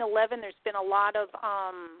 9/11, there's been a lot of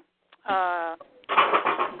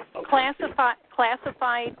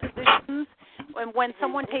classified positions. When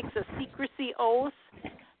someone takes a secrecy oath,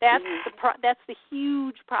 that's the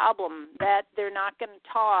huge problem, that they're not going to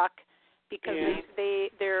talk because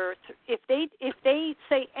they're if they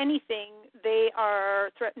say anything, they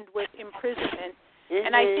are threatened with imprisonment.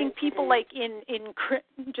 And I think people like in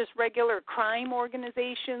just regular crime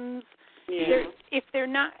organizations, if they're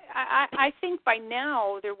not, I think by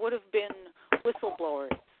now there would have been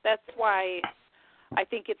whistleblowers. That's why I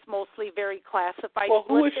think it's mostly very classified. Well,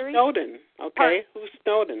 who is Snowden? Okay, who's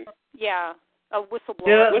Snowden? Yeah, a whistleblower.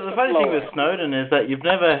 Yeah, the funny thing with Snowden is that you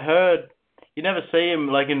never see him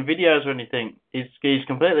like in videos or anything. He's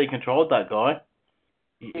completely controlled, that guy.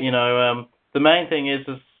 The main thing is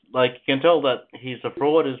like you can tell that he's a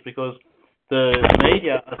fraud is because the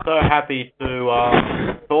media are so happy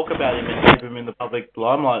to talk about him and keep him in the public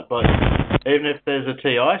limelight. But even if there's a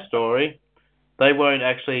TI story, they won't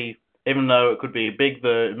actually, even though it could be big,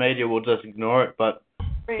 the media will just ignore it. But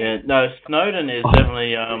yeah, no, Snowden is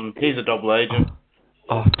definitely he's a double agent.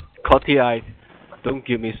 Oh, TI, don't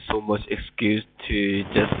give me so much excuse to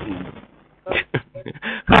just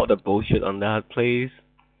call the bullshit on that, please.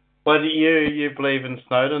 But you believe in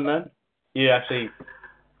Snowden then? You actually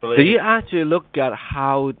believe? Do you actually look at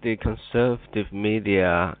how the conservative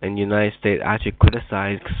media in the United States actually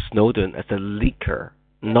criticize Snowden as a leaker,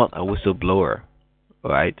 not a whistleblower,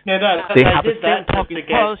 right? Yeah, no, they did that just to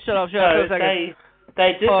get. Oh, shut up a second.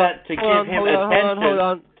 They did that to give him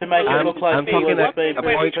attention to make it look like he was being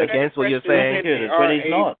against what you're saying, but he's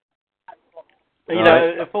not. You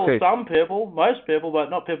know, for some people, most people, but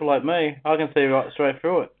not people like me, I can see right straight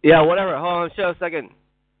through it. Yeah, whatever. Hold on, shut up a second.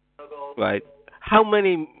 Right. How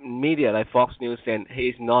many media like Fox News saying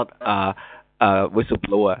he's not a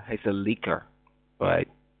whistleblower, he's a leaker, right?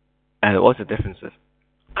 And what's the differences?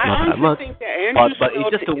 I honestly think that Andrew but it's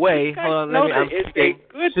just a way. Hold on, let me. I'm speaking.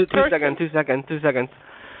 Two seconds.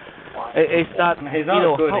 It's that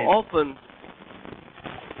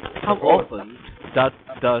how often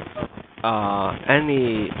does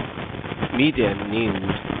any media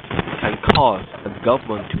news can cause a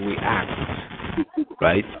government to react,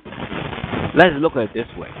 right? Let's look at it this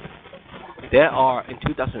way. There are, in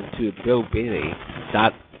 2002, Bill Binney,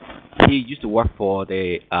 that he used to work for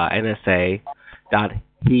the NSA, that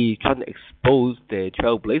he tried to expose the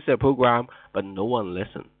Trailblazer program, but no one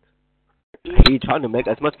listened. He tried to make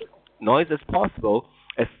as much noise as possible,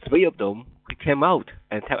 as 3 of them came out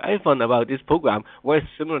and tell everyone about this program, very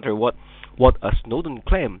similar to what Snowden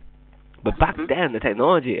claimed. But back then, the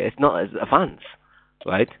technology is not as advanced,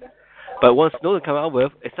 right? But what Snowden came out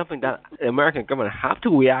with is something that the American government have to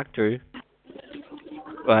react to,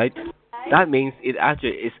 right? That means it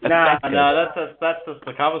actually is effective. No, that's just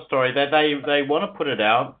the cover story. They want to put it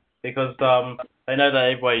out because they know that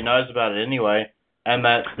everybody knows about it anyway, and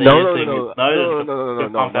that No.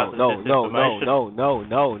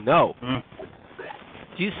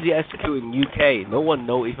 GCSQ in UK, no one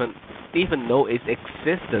even know its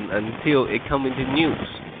existence until it come into news.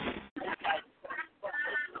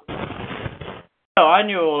 No, I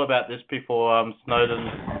knew all about this before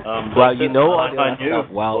Snowden. Well, you know all I knew stuff.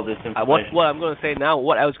 Well, all this information. What I'm going to say now,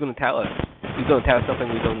 what else going to tell us? You're going to tell us something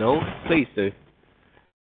we don't know? Please do.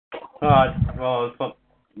 Well, it's not,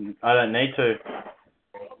 I don't need to.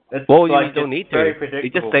 It's well, like, you don't need to. You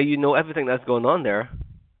just say you know everything that's going on there.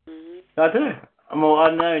 I do. Well,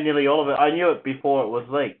 I know nearly all of it. I knew it before it was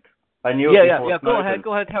leaked. I knew it before Snowden.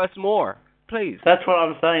 Go ahead, tell us more, please. That's what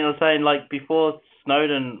I'm saying. I'm saying, like, before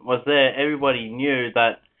Snowden was there, everybody knew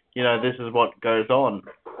that, you know, this is what goes on.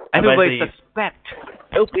 Everybody suspect.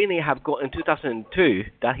 Bill Binney have got in 2002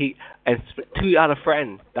 that he and 2 other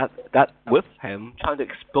friends that with him trying to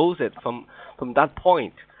expose it from that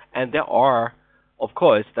point. And there are, of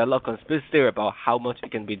course, there are a lot of conspiracy theory about how much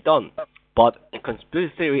it can be done. But the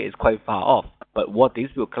conspiracy theory is quite far off. But what these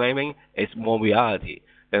people are claiming is more reality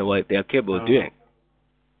than what they are capable of doing.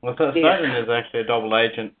 Well, so Snowden is actually a double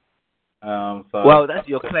agent. So well, that's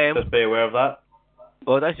your claim. Just be aware of that.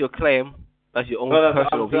 Well, that's your claim. That's your own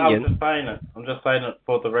personal I'm opinion. just saying it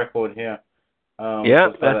for the record here.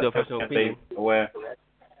 That's your personal opinion. Be aware.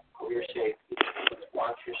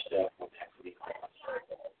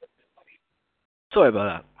 Sorry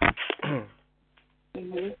about that.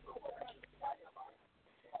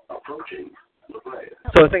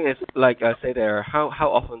 So the thing is, like I say there, how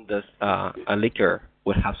often does a leaker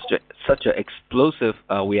would have such an explosive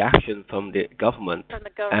reaction from the government,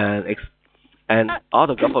 and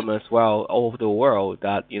other governments as well all over the world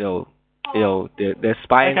that they're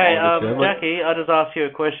spying on the German. Jackie, I just asked you a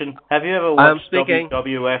question. Have you ever watched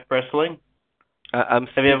WWF wrestling? I'm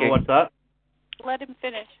speaking. Have you ever watched that? Let him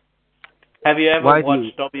finish. Have you ever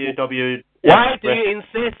watched WWF? Why do you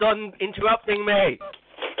insist on interrupting me?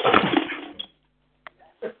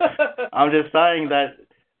 I'm just saying that.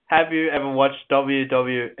 Have you ever watched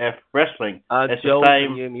WWF wrestling? It's Joe, the same.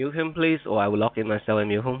 Can you mute him, please, or I will lock in myself and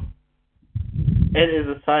mute him. It is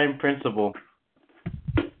the same principle.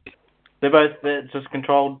 They're both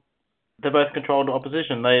controlled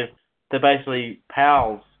opposition. They're basically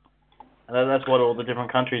pals. And that's what all the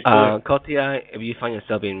different countries do. Kotia, if you find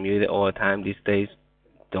yourself being muted all the time these days,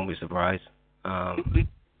 don't be surprised. I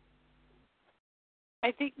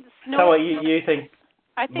think Snowden. So what you think?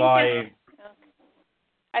 I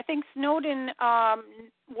think Snowden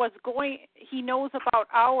he knows about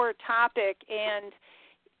our topic, and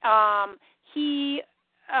he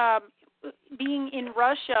being in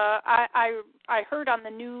Russia, I heard on the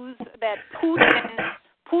news that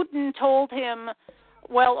Putin told him,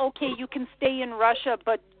 well, okay, you can stay in Russia,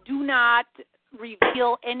 but do not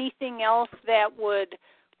reveal anything else that would,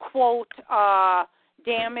 quote,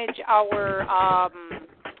 damage our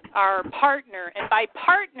partner. And by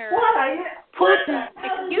partner, Putin,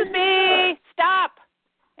 excuse me, stop.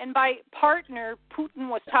 And by partner, Putin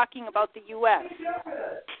was talking about the U.S.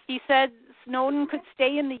 He said Snowden could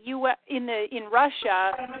stay in the U.S. in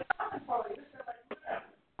Russia.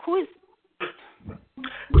 Who's?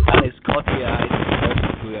 It's Scotty.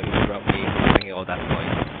 Who interrupt me making all that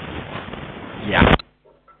noise. Yeah.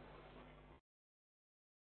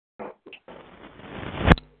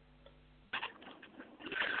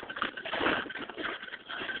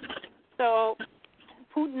 So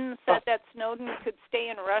Putin said that Snowden could stay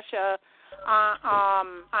in Russia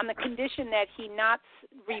on the condition that he not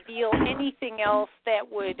reveal anything else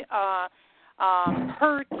that would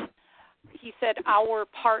hurt, he said, our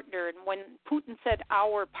partner. And when Putin said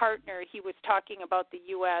our partner, he was talking about the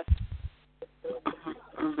U.S.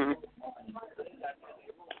 Mm-hmm.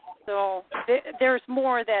 So there's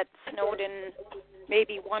more that Snowden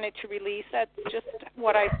maybe wanted to release. That's just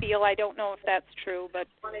what I feel. I don't know if that's true, but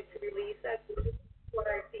wanted to release. That's what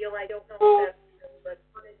I feel. I don't know if that's true, but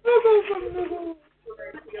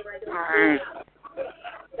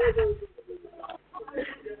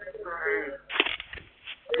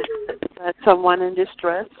That's someone in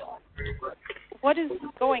distress. What is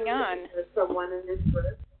going on? Someone in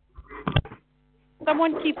distress.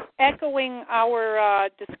 Someone keeps echoing our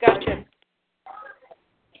discussion.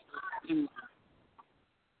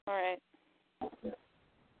 All right.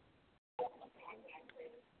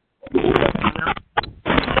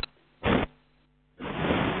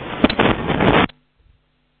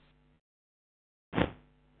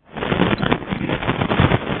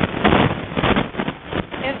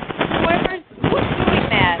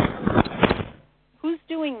 Who's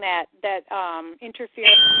doing that interferes?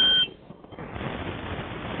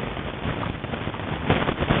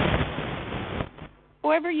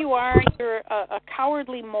 Whoever you are, you're a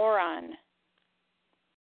cowardly moron.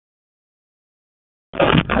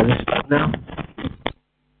 Can you stop now?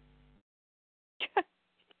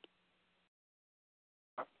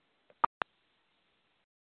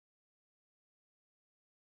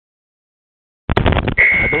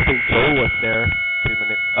 I don't think Joe was there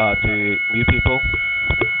to mute people.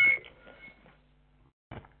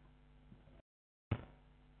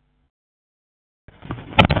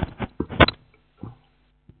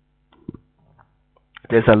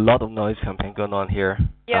 There's a lot of noise campaign going on here.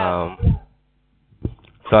 Yeah.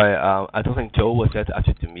 So I don't think Joe was there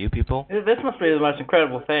to mute people. This must be the most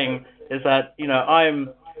incredible thing, is that, you know,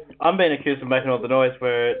 I'm being accused of making all the noise,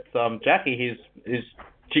 where it's Jackie,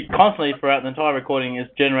 she constantly throughout the entire recording is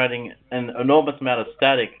generating an enormous amount of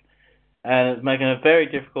static, and it's making it very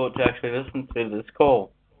difficult to actually listen to this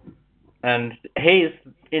call. And he's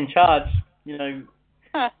in charge, you know,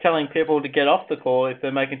 telling people to get off the call if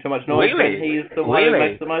they're making too much noise. Really? And he's the one who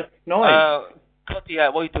makes the most noise. What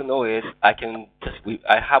you don't know is I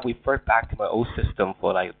have referred back to my old system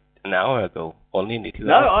for like an hour ago, or nearly 2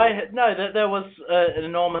 hours. There was an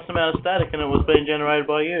enormous amount of static, and it was being generated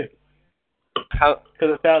by you. How?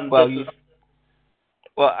 Because it sounded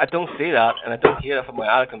well, I don't see that, and I don't hear that from my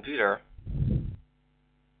other computer.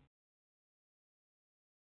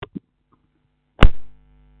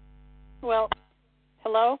 Well,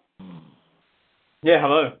 hello? Yeah,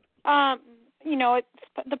 hello. You know,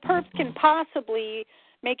 the perps can possibly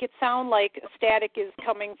make it sound like static is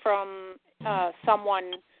coming from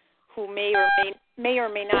someone who may or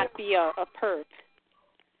may not be a perp.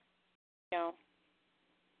 You know.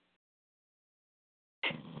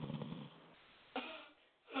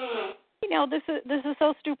 You know, this is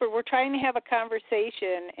so stupid. We're trying to have a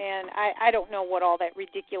conversation, and I don't know what all that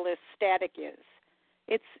ridiculous static is.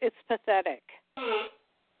 It's pathetic.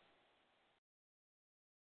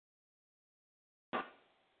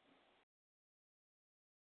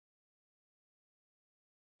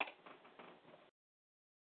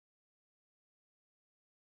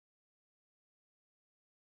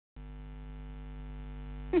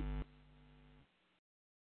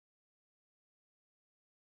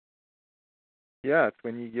 Yeah, it's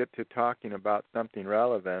when you get to talking about something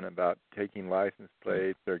relevant, about taking license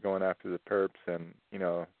plates or going after the perps, and, you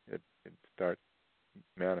know, it starts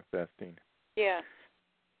manifesting. Yeah.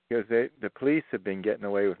 Because the police have been getting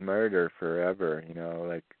away with murder forever, you know,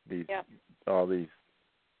 like all these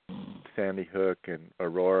Sandy Hook and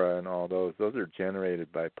Aurora and all those are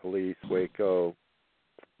generated by police. Waco,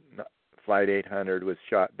 Flight 800 was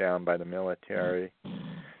shot down by the military.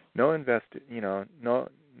 nobody's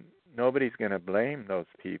going to blame those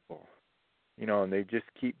people. And they just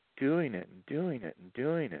keep doing it and doing it and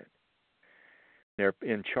doing it. They're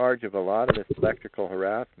in charge of a lot of this electrical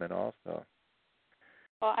harassment also.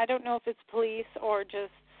 Well, I don't know if it's police or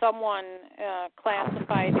just someone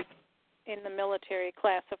classified in the military,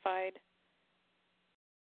 classified.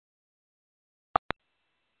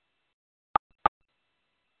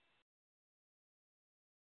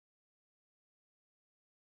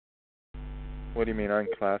 What do you mean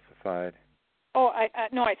unclassified? Oh, I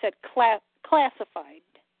said classified,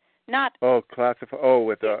 not. Oh, classified. Oh,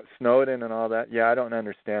 with Snowden and all that. Yeah, I don't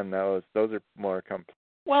understand those. Those are more complex.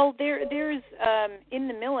 Well, there's in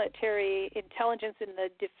the military intelligence, in the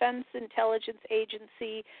Defense Intelligence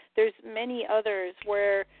Agency, there's many others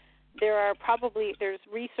where there's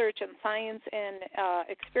research and science and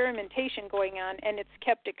experimentation going on, and it's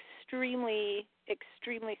kept extremely,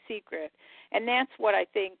 extremely secret. And that's what I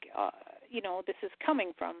think, this is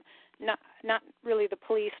coming from. Not really the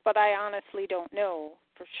police, but I honestly don't know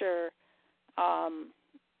for sure. I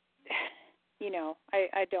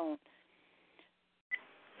don't.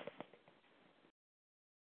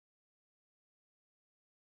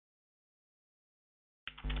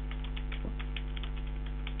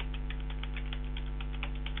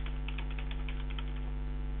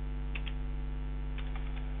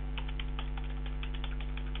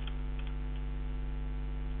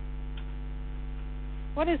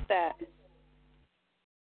 What is that?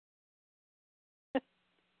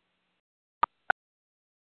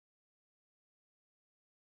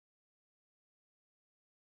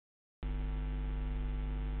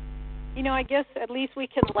 I guess at least we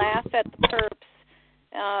can laugh at the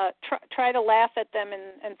perps, try to laugh at them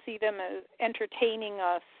and see them as entertaining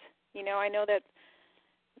us. I know that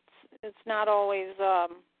it's not always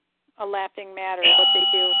a laughing matter what they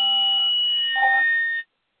do.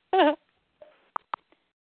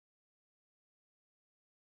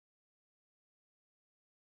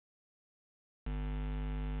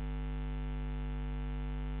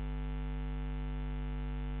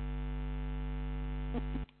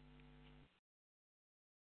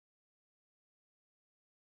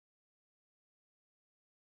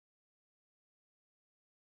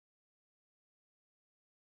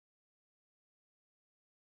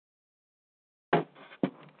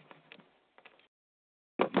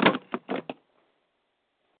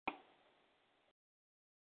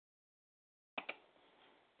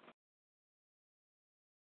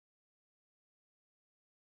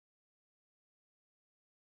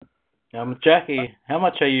 Jackie, how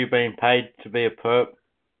much are you being paid to be a perp?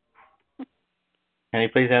 Can you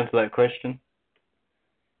please answer that question?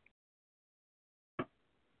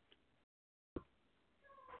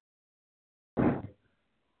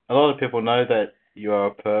 A lot of people know that you are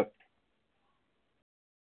a perp.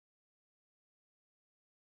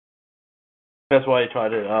 That's why you try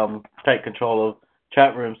to take control of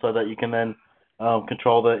chat rooms so that you can then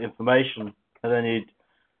control the information, and then you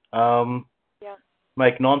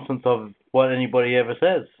make nonsense of what anybody ever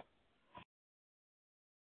says.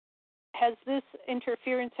 Has this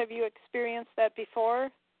interference, have you experienced that before?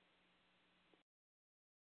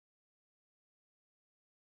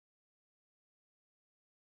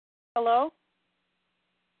 Hello?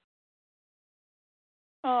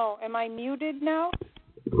 Oh, am I muted now?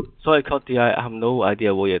 Sorry, Cody, I have no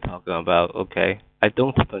idea what you're talking about, okay? I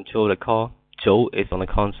don't control the call. Joe is on the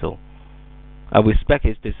console. I respect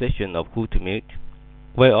his decision of who to mute.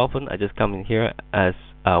 Very often, I just come in here as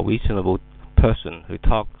a reasonable person who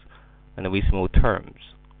talks in reasonable terms.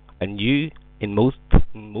 And you, in most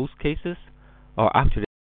cases, are actually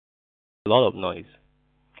a lot of noise.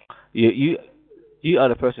 You are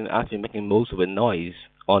the person actually making most of the noise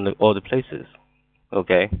on all the places.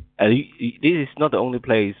 Okay, and this is not the only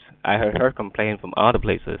place I heard complaint from other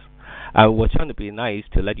places. I was trying to be nice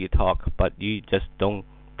to let you talk, but you just don't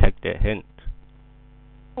take the hint.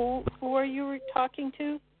 Who are you talking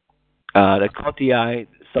to? The COTI,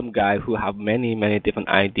 some guy who have many different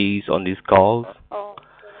IDs on these calls. Oh.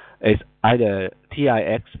 It's either TI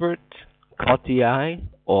expert, COTI,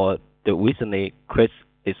 or the recently Chris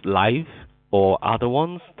is live, or other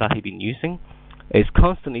ones that he's been using. It's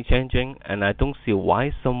constantly changing, and I don't see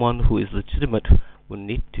why someone who is legitimate would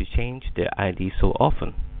need to change their ID so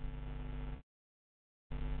often.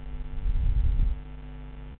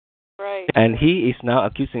 Right. And he is now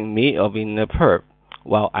accusing me of being a perp.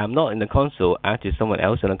 While I'm not in the console, actually someone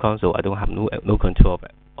else in the console, I don't have no control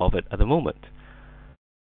of it at the moment.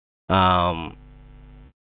 And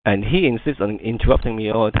he insists on interrupting me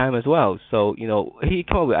all the time as well. So, he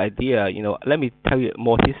came up with the idea, let me tell you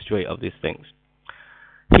more history of these things.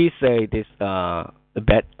 He say this the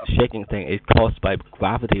bed shaking thing is caused by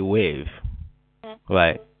gravity wave,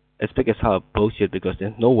 right? It's because how bullshit, because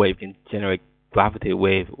there's no way we can generate gravity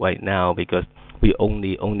wave right now, because we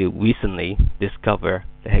only recently discover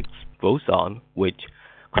the Higgs boson, which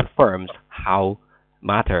confirms how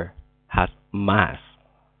matter has mass,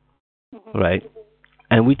 right?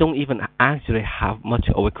 And we don't even actually have much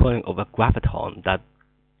of a recording of a graviton that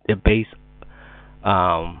the base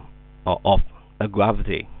of a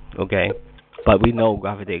gravity, okay? But we know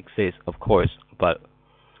gravity exists, of course, but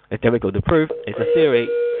it's difficult to prove. It's a theory.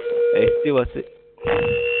 It's still a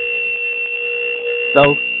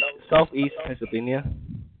Southeast Pennsylvania.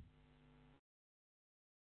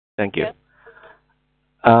 Thank you.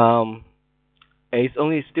 It's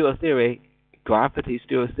only still a theory. Gravity is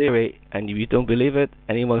still a theory, and if you don't believe it,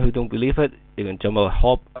 anyone who don't believe it, you can jump a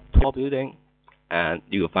tall building, and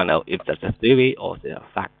you will find out if that's a theory or it's a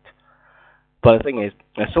fact. But the thing is,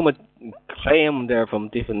 there's so much claim there from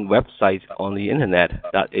different websites on the internet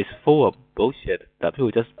that is full of bullshit that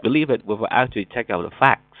people just believe it without actually check out the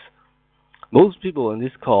facts. Most people in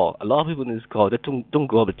this call, a lot of people in this call, they don't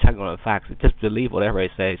go to check on the facts. They just believe whatever I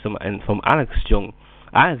say. And from Alex Jung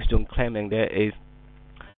claiming there is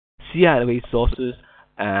CIA sources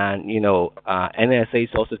and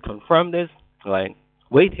NSA sources confirm this. Like,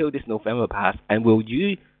 wait till this November pass, and will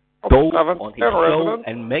you go on his show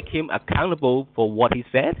and make him accountable for what he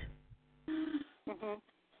said?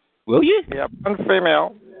 Will you? Yep, one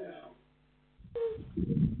female.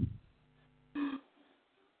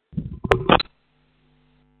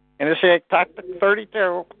 Initiate tactic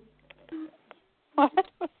 32. What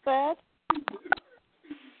was that?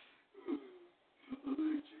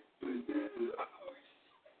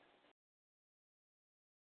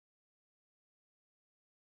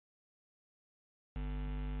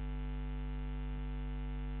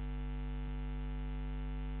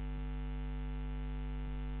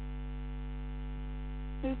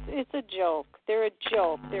 It's a joke. They're a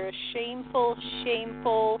joke. They're a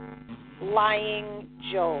shameful, lying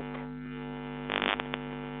joke.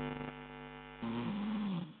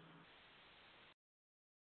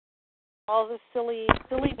 All the silly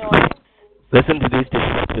noise. Listen to this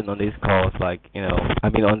discussion on these calls,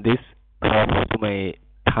 on this call so many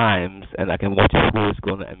times, and I can watch who is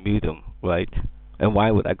going to unmute them, right? And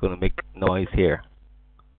why would I going to make noise here?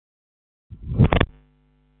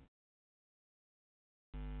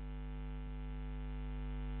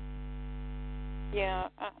 Yeah,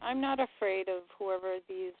 I'm not afraid of whoever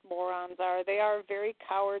these morons are. They are very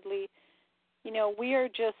cowardly. We are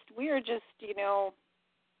just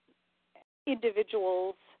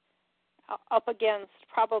individuals up against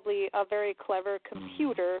probably a very clever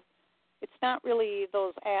computer. It's not really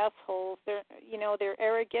those assholes. They're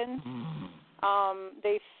arrogant.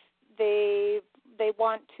 They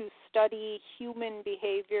want to study human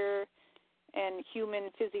behavior and human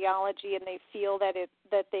physiology, and they feel that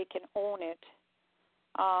they can own it.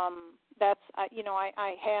 I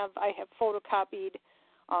have photocopied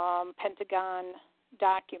Pentagon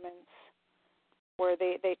documents where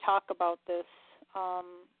they talk about this.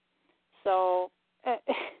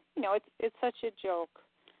 It's such a joke.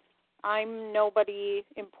 I'm nobody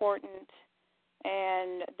important,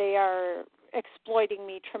 and they are exploiting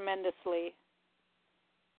me tremendously.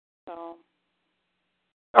 So.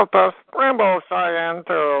 Delta Scramble Cheyenne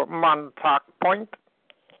to Montauk Point.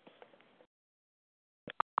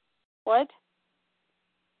 What?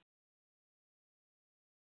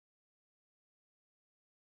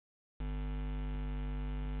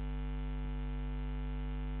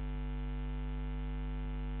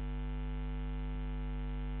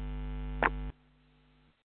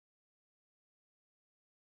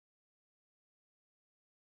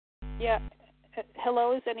 Yeah.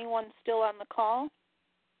 Hello, is anyone still on the call?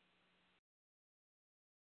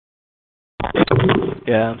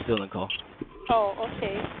 Yeah, I'm still on the call. Oh,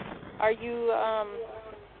 okay. Are you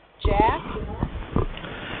Jack?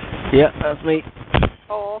 Yeah, that's me.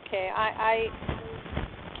 Oh, okay. I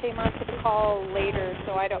came onto the call later,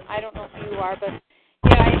 so I don't know who you are, but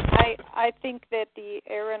yeah, I think that the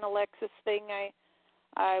Aaron Alexis thing,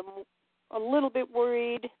 I'm a little bit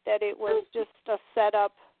worried that it was just a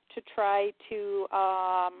setup to try to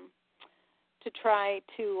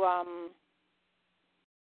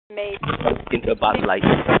make into a bad light,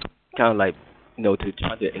 kind of like to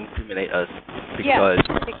try to incriminate us, because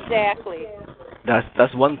exactly.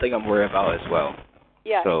 That's one thing I'm worried about as well.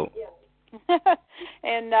 Yeah. So.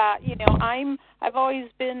 And I've always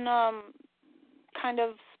been kind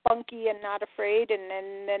of spunky and not afraid, and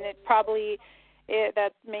then it probably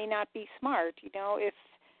that may not be smart.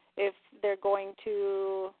 if they're going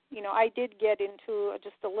to, I did get into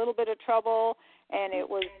just a little bit of trouble, and it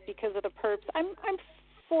was because of the perps. I'm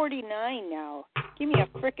 49 now. Give me a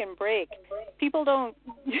frickin' break. People don't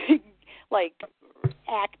like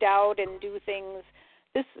act out and do things.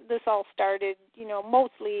 This all started,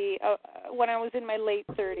 mostly when I was in my late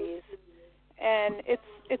 30s, and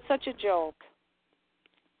it's such a joke.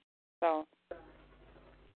 So.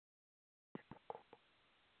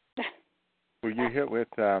 Were you hit with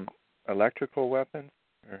electrical weapons?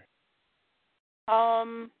 Or?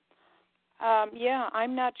 Yeah,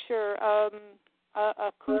 I'm not sure.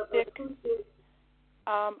 Acoustic.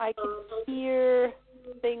 I can hear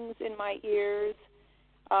things in my ears,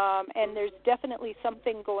 and there's definitely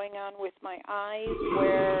something going on with my eyes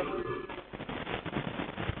where.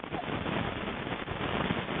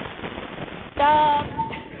 Stop.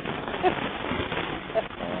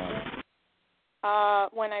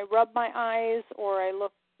 When I rub my eyes or I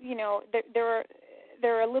look, there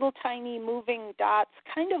are little tiny moving dots,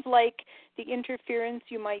 kind of like the interference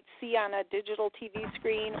you might see on a digital TV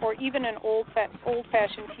screen or even an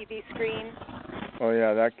old-fashioned TV screen. Oh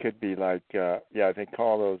yeah, that could be like they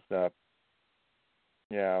call those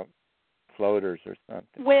floaters or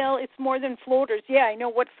something. Well, it's more than floaters. Yeah, I know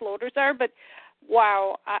what floaters are, but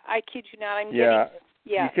wow, I kid you not, I'm getting.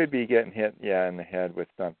 Yeah. You could be getting hit, in the head with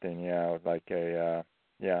something, like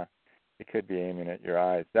it could be aiming at your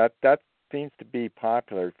eyes. That seems to be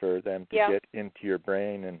popular for them to get into your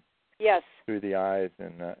brain and through the eyes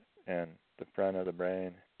and the front of the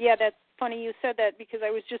brain. Yeah, that's funny you said that because I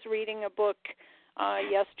was just reading a book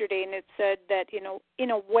yesterday and it said that in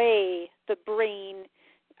a way the brain,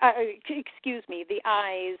 the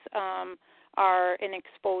eyes are an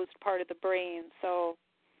exposed part of the brain, so.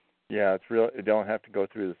 Yeah, it's real. It don't have to go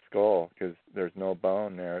through the skull because there's no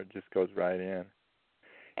bone there. It just goes right in,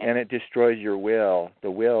 and it destroys your will. The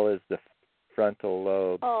will is the frontal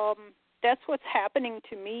lobe. That's what's happening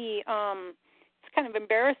to me. It's kind of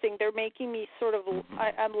embarrassing. They're making me sort of.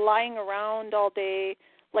 I'm lying around all day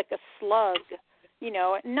like a slug.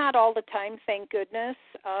 Not all the time, thank goodness.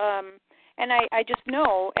 And I just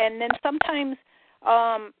know. And then sometimes,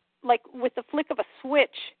 like with the flick of a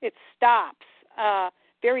switch, it stops.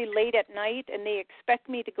 Very late at night, and they expect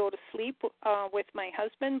me to go to sleep with my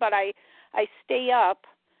husband, but I stay up.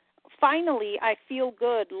 Finally, I feel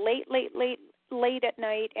good late at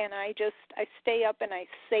night, and I stay up and I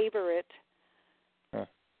savor it.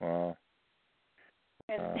 Wow.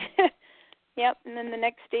 And yep, and then the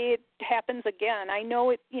next day it happens again. I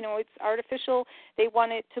know it. It's artificial. They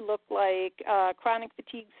want it to look like chronic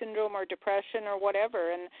fatigue syndrome or depression or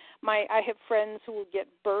whatever. And I have friends who will get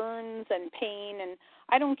burns and pain, and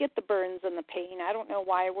I don't get the burns and the pain. I don't know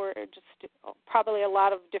why. We're just probably a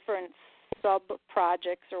lot of different sub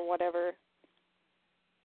projects or whatever.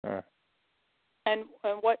 And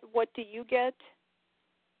what do you get?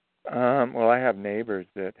 Well, I have neighbors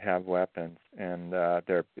that have weapons, and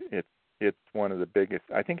it's one of the biggest.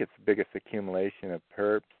 I think it's the biggest accumulation of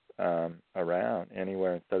perps around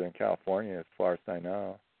anywhere in Southern California, as far as I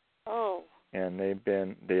know. Oh. And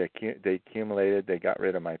they accumulated. They got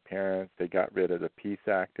rid of my parents. They got rid of the peace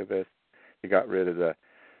activists. They got rid of the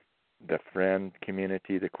Friend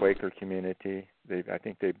community, the Quaker community. I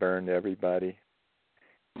think they burned everybody.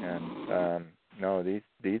 And no, these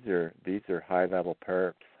are high level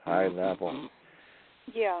perps, high level.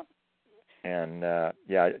 Yeah. And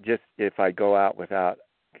just if I go out without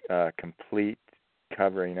complete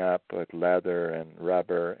covering up with leather and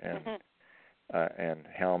rubber and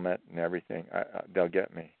helmet and everything, they'll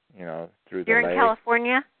get me. Through the You're leg. In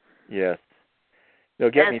California? Yes. They'll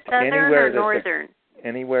get me southern anywhere or northern?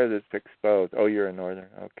 Anywhere that's exposed. Oh, you're in northern.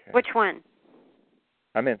 Okay. Which one?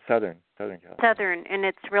 I'm in Southern California. Southern, and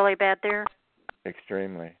it's really bad there?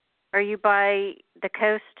 Extremely. Are you by the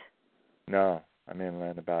coast? No, I'm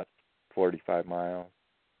inland about 45 miles.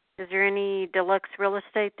 Is there any deluxe real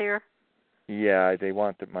estate there? Yeah, they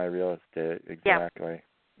want my real estate, exactly.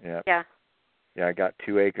 Yeah. Yeah. Yeah, I got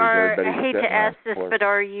 2 acres. Everybody's I hate to ask this, but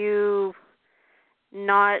are you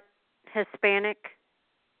not Hispanic?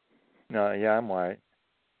 No, yeah, I'm white.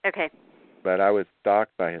 Okay. But I was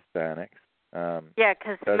stalked by Hispanics. Yeah,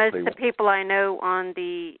 because most of the people I know on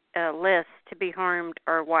the list to be harmed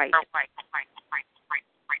are white.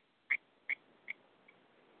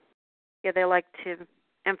 Yeah, they like to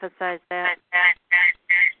emphasize that.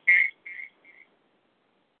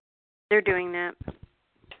 They're doing that.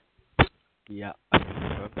 Yeah, I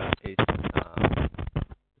confirm that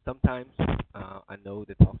sometimes I know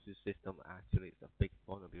the toxic system actually is a big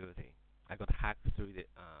vulnerability. I got hacked through the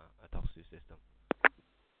toxic system.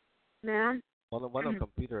 Yeah. One of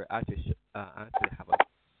computer actually have a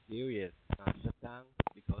serious shutdown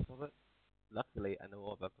because of it. Luckily, I know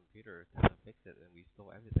all about computers, how to fix it, and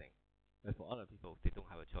restore everything. But for other people, they don't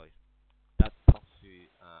have a choice. That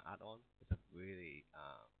proxy add-on is a really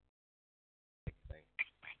big thing.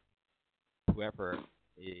 Whoever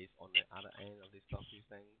is on the other end of this proxy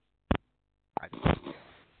thing, I think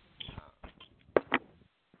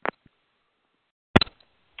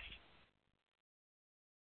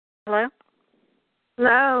Hello?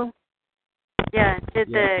 Hello. Yeah, did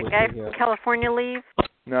the guy from California leave?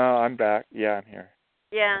 No, I'm back. Yeah, I'm here.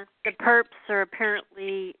 Yeah, the perps are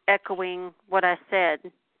apparently echoing what I said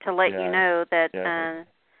to let you know that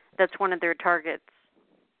that's one of their targets,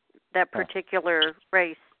 that particular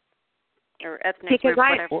race or ethnic group,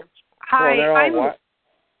 whatever.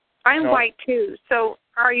 I'm white too. So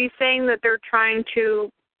are you saying that they're trying to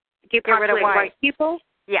depopulate white people?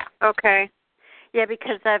 Yeah. Okay. Yeah,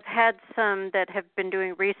 because I've had some that have been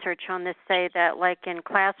doing research on this say that, like, in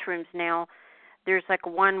classrooms now, there's like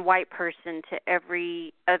one white person to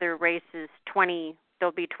every other race's 20.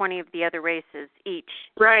 There'll be 20 of the other races each.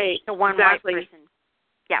 Right. So one white person.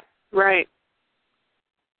 Yeah. Right.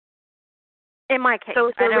 In my case, so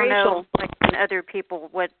it's I don't racial. know, like in other people,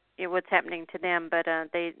 what's happening to them, but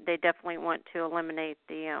they definitely want to eliminate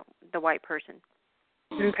the white person.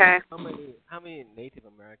 Okay. How many Native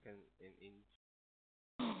Americans in?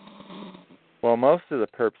 Well, most of the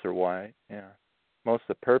perps are white. Yeah, most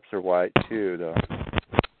of the perps are white too, though.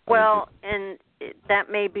 Well, and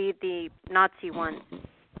that may be the Nazi ones.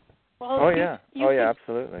 Well,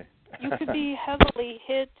 absolutely. You could be heavily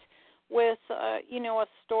hit with, a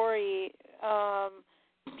story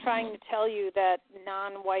trying to tell you that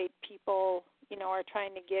non-white people, are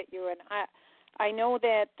trying to get you. And I know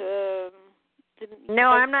that. No,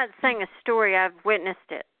 I'm not saying a story. I've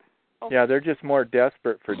witnessed it. Okay. Yeah, they're just more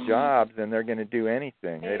desperate for jobs, and they're going to do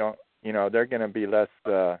anything. They don't, they're going to be less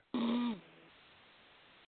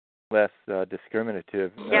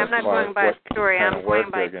discriminative. Yeah, I'm not going by a story. I'm going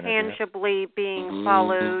by tangibly being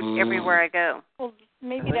followed everywhere I go. Well,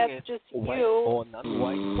 maybe that's just white you. Or not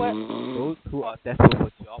white. Those who are desperate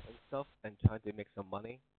for jobs and stuff and trying to make some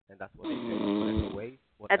money, and that's what they do. Whatever way.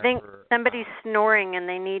 I think somebody's snoring, and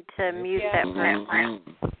they need to mute that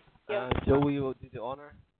person. Joey will do the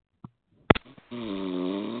honor.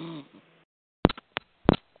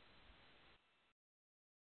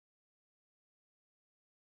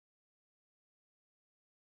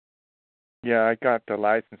 Yeah, I got the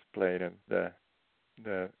license plate of the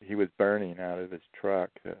he was burning out of his truck,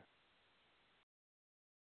 the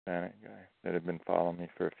Hispanic guy that had been following me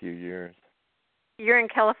for a few years. You're in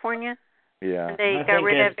California? Yeah. And they got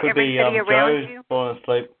rid of everybody around you? Falling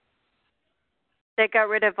asleep. They got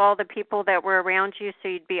rid of all the people that were around you so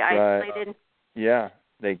you'd be isolated? Right. Yeah.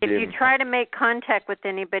 If you try to make contact with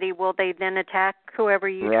anybody, will they then attack whoever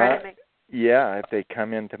you try to make? Yeah, if they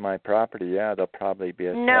come into my property, they'll probably be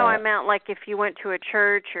attacked. No, I meant like if you went to a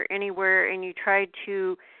church or anywhere and you tried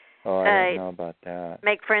to I don't know about that.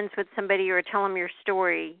 Make friends with somebody or tell them your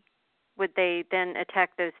story, would they then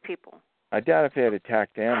attack those people? I doubt if they'd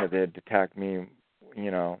attack them, but they'd attack me,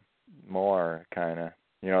 more, kind of.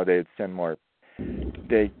 They'd send more.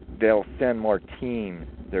 They'll send more teams.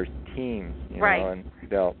 There's teams, and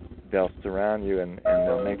they'll surround you and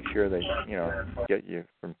they'll make sure they, get you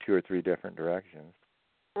from 2 or 3 different directions.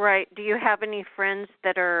 Right. Do you have any friends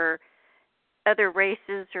that are other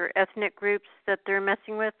races or ethnic groups that they're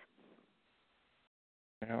messing with?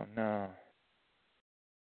 I don't know.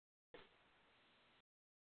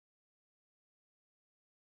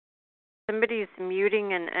 Somebody's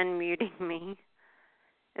muting and unmuting me,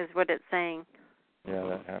 is what it's saying. Yeah,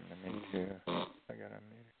 that happened to me too. I got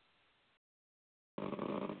unmuted.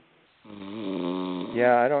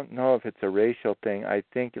 Yeah, I don't know if it's a racial thing. I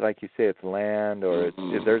think, like you say, it's land or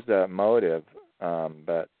there's a motive,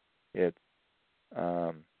 but it's,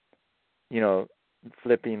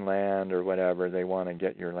 flipping land or whatever. They want to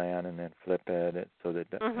get your land and then flip it so that,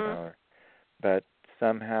 but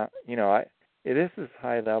somehow, this is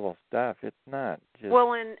high-level stuff. It's not just...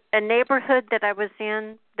 Well, in a neighborhood that I was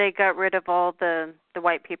in, they got rid of all the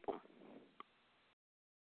white people.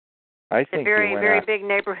 I think a very big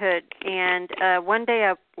neighborhood. And one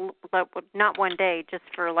day, not one day, just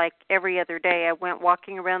for like every other day, I went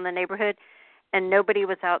walking around the neighborhood, and nobody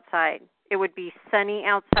was outside. It would be sunny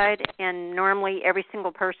outside, and normally every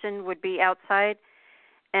single person would be outside,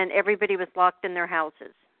 and everybody was locked in their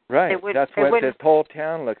houses. Right. That's what this whole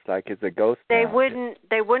town looks like, is a ghost town.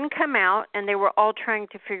 They wouldn't come out, and they were all trying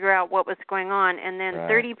to figure out what was going on. And then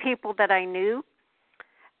 30 people that I knew,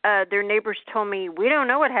 their neighbors told me, we don't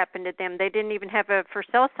know what happened to them. They didn't even have a for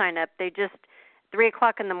sale sign up. They just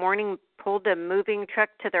 3:00 in the morning, pulled a moving truck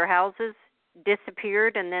to their houses,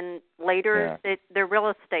 disappeared, and then later their real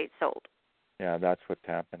estate sold. Yeah, that's what's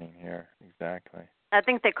happening here. Exactly. I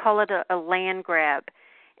think they call it a land grab.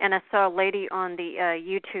 And I saw a lady on the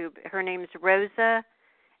YouTube. Her name's Rosa,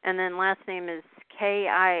 and then last name is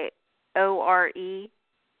Kiore.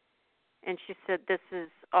 And she said this is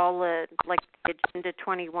all like Agenda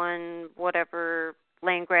 21, whatever,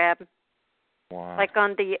 land grab. Wow. Like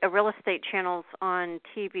on the real estate channels on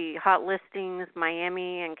TV, Hot Listings,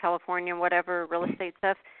 Miami and California, whatever, real estate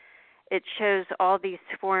stuff, it shows all these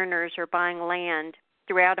foreigners are buying land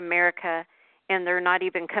throughout America, and they're not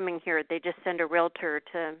even coming here. They just send a realtor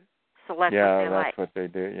to select what they like. Yeah, that's what they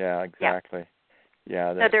do. Yeah, exactly.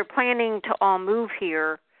 Yeah. So they're planning to all move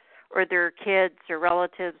here, or their kids or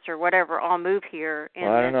relatives or whatever all move here. And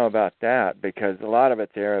well, I don't know about that, because a lot of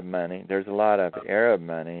it's Arab money. There's a lot of Arab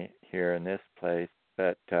money here in this place,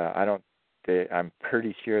 but I'm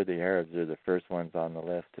pretty sure the Arabs are the first ones on the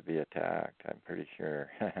list to be attacked. I'm pretty sure.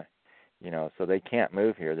 So they can't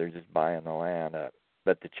move here. They're just buying the land up.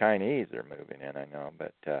 But the Chinese are moving in, I know.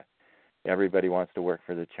 But everybody wants to work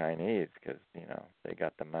for the Chinese because, they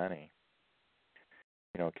got the money.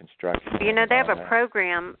 Construction. They have a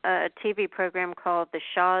program, a TV program called The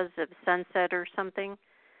Shahs of Sunset or something.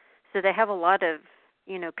 So they have a lot of,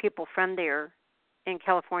 people from there in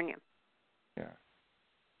California. Yeah.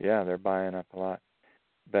 Yeah, they're buying up a lot.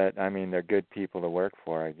 But, they're good people to work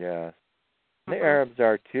for, I guess. The Arabs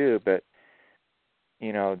are too, but,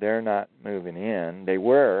 they're not moving in. They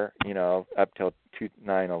were, up till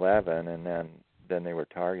 9/11, and then they were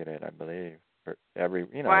targeted, I believe. For every,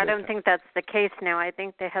 Well, I don't think that's the case now. I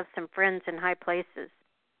think they have some friends in high places.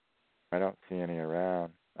 I don't see any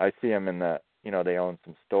around. I see them in they own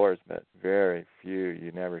some stores, but very few.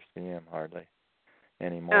 You never see them hardly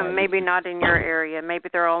anymore. Maybe not in your area. Maybe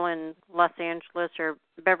they're all in Los Angeles or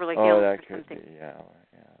Beverly Hills. Oh, that could something. be, yeah.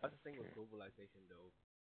 That's the thing with globalization, though.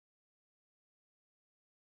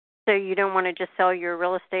 So you don't want to just sell your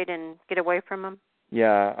real estate and get away from them?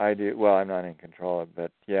 Yeah, I do. Well, I'm not in control of it,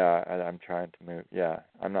 but yeah, I'm trying to move. Yeah,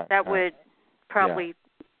 I'm not. That would probably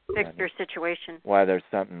fix your situation. Why there's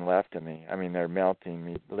something left of me. They're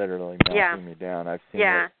literally melting me down. I've seen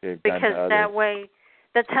what they've done to others. Because that way,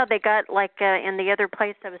 that's how they got, in the other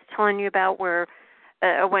place I was telling you about where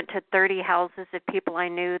I went to 30 houses of people I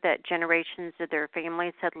knew that generations of their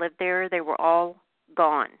families had lived there. They were all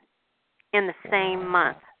gone in the same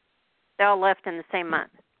month. They all left in the same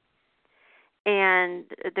month. And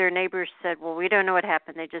their neighbors said, well, we don't know what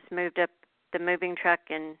happened. They just moved up the moving truck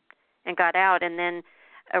and got out. And then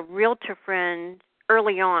a realtor friend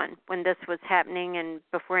early on when this was happening and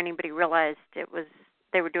before anybody realized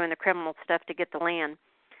they were doing the criminal stuff to get the land,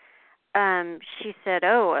 she said,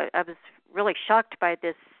 I was really shocked by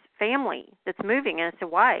this family that's moving. And I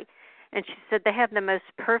said, why? And she said they have the most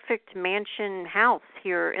perfect mansion house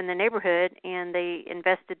here in the neighborhood, and they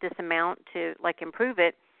invested this amount to, improve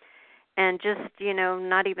it. And just,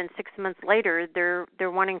 not even 6 months later,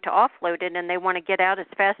 they're wanting to offload it, and they want to get out as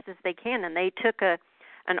fast as they can. And they took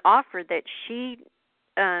an offer that she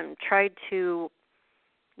tried to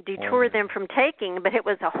detour them from taking, but it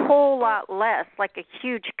was a whole lot less, like a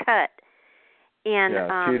huge cut. And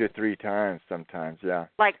 2 to 3 times sometimes, yeah.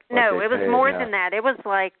 No, it was more than that. It was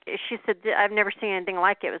she said, I've never seen anything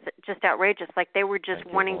like it. It was just outrageous. They were just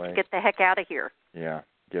wanting to get the heck out of here. Yeah,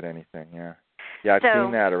 get anything, yeah. Yeah, I've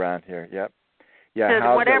seen that around here. Yep. Yeah, so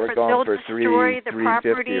houses whatever, that were going for destroy the 350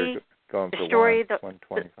 property, or going for destroy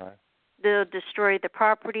 125. They'll destroy the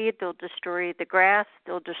property. They'll destroy the grass.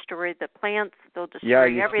 They'll destroy the plants. They'll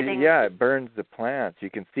destroy everything. It burns the plants. You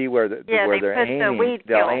can see where they're aiming.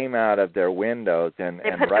 They'll aim out of their windows they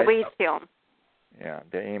put the weed kill. Yeah,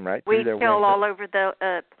 they aim right through their windows. Weed kill all over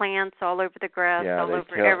the plants, all over the grass, all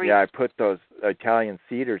over everything. Yeah, I put those Italian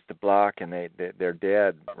cedars to block, and they're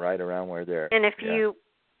dead right around where they're. And if you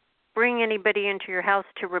bring anybody into your house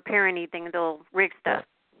to repair anything, they'll rig stuff.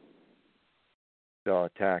 They'll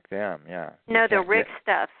attack them, yeah. No, they'll rig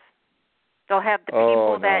stuff. They'll have the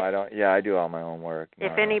people that. I don't. Yeah, I do all my own work.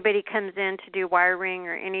 If anybody comes in to do wiring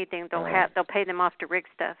or anything, they'll pay them off to rig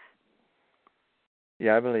stuff.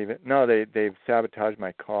 Yeah, I believe it. No, they've sabotaged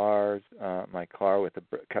my cars. My car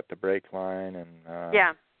cut the brake line, and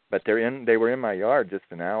But they were in my yard just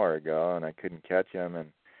an hour ago, and I couldn't catch them,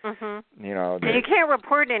 and and you can't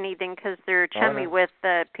report anything because they're chummy with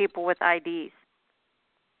people with IDs.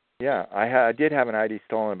 Yeah, I did have an ID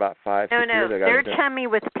stolen about 5 6 years ago. They're chummy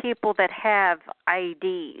with people that have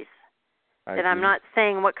IDs. That I'm not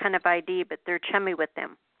saying what kind of ID, but they're chummy with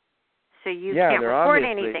them. So you can't report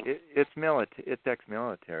anything. It's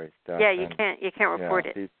ex-military stuff. Yeah, you can't report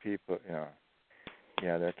it. These people,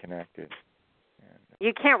 they're connected.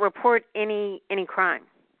 You can't report any crime.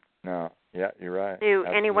 No, yeah, you're right. To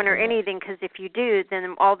anyone or anything, because if you do,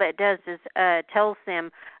 then all that does is tells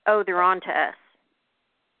them, oh, they're on to us.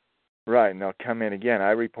 Right, and they'll come in again. I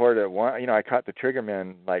reported one. I caught the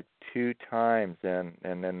triggerman like 2 times, and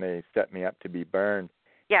then they set me up to be burned.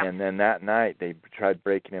 Yeah. And then that night they tried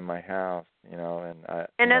breaking in my house.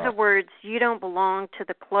 In other words, you don't belong to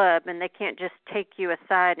the club, and they can't just take you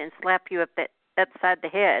aside and slap you upside the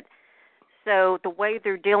head. So the way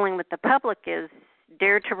they're dealing with the public is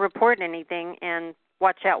dare to report anything, and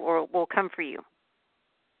watch out, we'll come for you.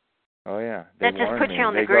 Oh yeah, that just puts you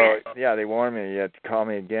on the grid. They warned me. You had to call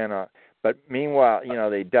me again. But meanwhile,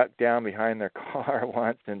 they ducked down behind their car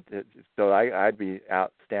once, and so I'd be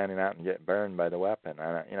standing out and get burned by the weapon.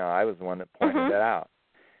 I was the one that pointed that out.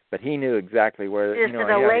 But he knew exactly where. Is he it had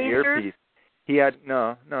a an laser? earpiece. He had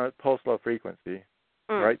pulse low frequency.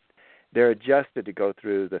 Right. They're adjusted to go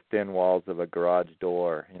through the thin walls of a garage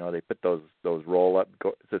door. They put those roll up.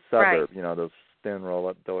 It's a suburb. Right. Those thin roll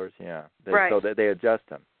up doors. Yeah. Right. So they adjust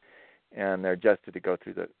them. And they're adjusted to go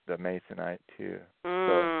through the masonite too.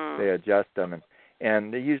 So they adjust them,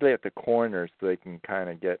 and they're usually at the corners so they can kind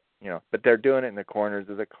of get, but they're doing it in the corners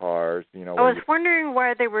of the cars. I was wondering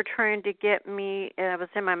why they were trying to get me. I was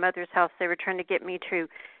in my mother's house. They were trying to get me to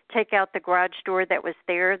take out the garage door that was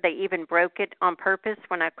there. They even broke it on purpose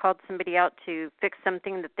when I called somebody out to fix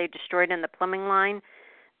something that they destroyed in the plumbing line.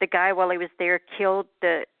 The guy, while he was there,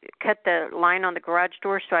 cut the line on the garage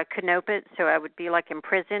door so I couldn't open it, so I would be like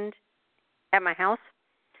imprisoned at my house.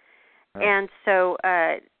 And so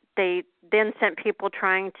they then sent people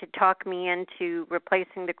trying to talk me into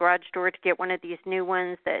replacing the garage door to get one of these new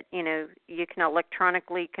ones that you can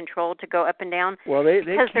electronically control to go up and down. Well, they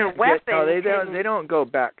because can't their weapons. They don't go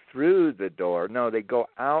back through the door. No, they go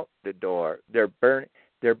out the door. They're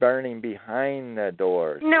burning behind the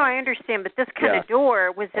doors. No, I understand, but this kind of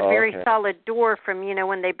door was a very solid door from,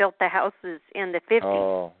 when they built the houses in the 50s.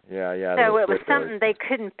 Oh, yeah. So it was something they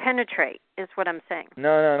couldn't penetrate, is what I'm saying.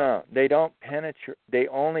 No. They don't penetrate. They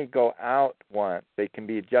only go out once. They can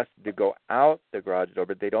be adjusted to go out the garage door,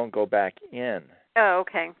 but they don't go back in. Oh,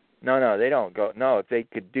 okay. No, they don't go. No, if they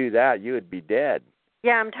could do that, you would be dead.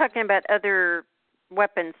 Yeah, I'm talking about other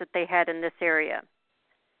weapons that they had in this area.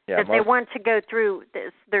 Yeah, they want to go through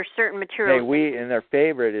there's certain materials. And their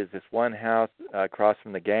favorite is this one house across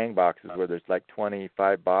from the gang boxes where there's like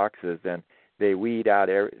 25 boxes, and they weed out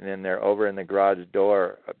and then they're over in the garage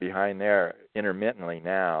door behind there intermittently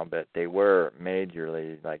now, but they were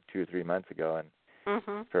majorly like 2 or 3 months ago,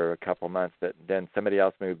 and for a couple months. But then somebody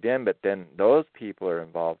else moved in, but then those people are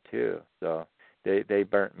involved too. So they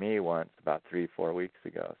burnt me once about 3-4 weeks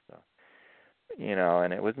ago. So.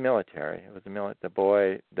 And it was military. It was the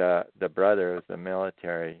brother was the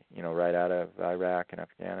military, right out of Iraq and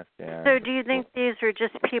Afghanistan. So do you think these are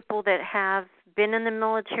just people that have been in the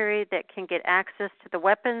military that can get access to the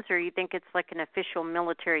weapons, or you think it's like an official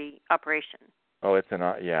military operation? Oh, it's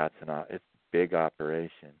a big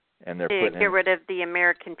operation. And they're to get rid of the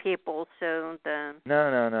American people, so the...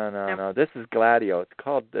 No. This is Gladio. It's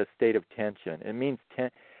called the state of tension. It means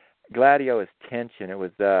Gladio is tension. It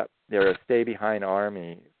was they're a stay-behind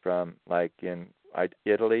army from like in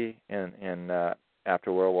Italy in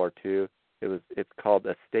after World War II. It's called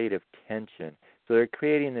a state of tension. So they're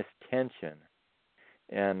creating this tension,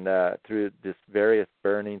 and through this various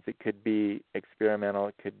burnings, it could be experimental,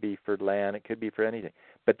 it could be for land, it could be for anything.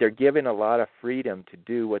 But they're given a lot of freedom to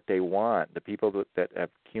do what they want. The people that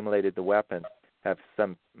have accumulated the weapons have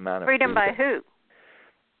some amount of freedom. By who?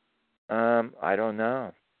 I don't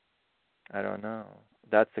know.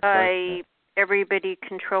 That's the question. By everybody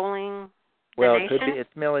controlling the nation? Well, it could be. It's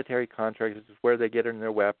military contractors. It's where they get in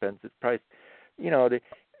their weapons. It's probably, the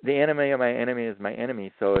enemy of my enemy is my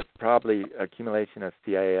enemy. So it's probably accumulation of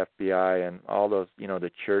CIA, FBI, and all those,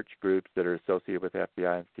 the church groups that are associated with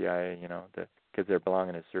FBI and CIA, because they're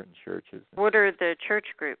belonging to certain churches. What are the church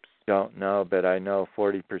groups? Don't know, but I know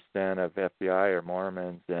 40% of FBI are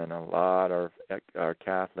Mormons and a lot are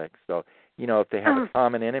Catholics. So, if they have a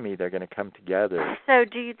common enemy, they're going to come together. So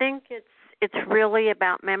do you think it's really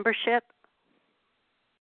about membership?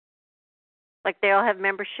 Like they all have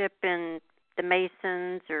membership in the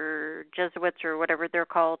Masons or Jesuits or whatever they're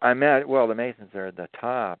called? The Masons are at the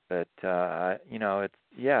top, but,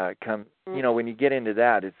 it comes, when you get into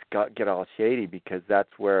that, it's get all shady because that's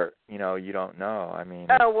where, you don't know. I mean.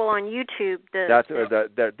 Oh, well, on YouTube. That's where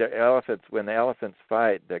the elephants, when the elephants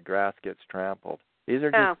fight, the grass gets trampled. These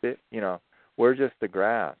are just, we're just the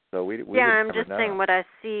grass. So we I'm just saying what I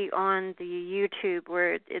see on the YouTube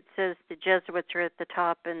where it says the Jesuits are at the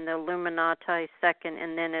top and the Illuminati second,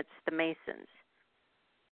 and then it's the Masons.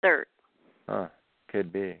 3rd. Huh.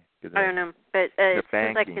 Could be. I don't know, but the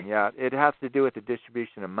banking, it has to do with the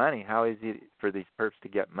distribution of money. How easy for these perps to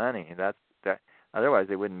get money? That. Otherwise,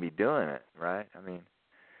 they wouldn't be doing it, right? I mean.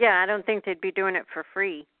 Yeah, I don't think they'd be doing it for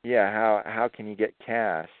free. Yeah, how can you get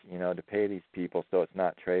cash, to pay these people so it's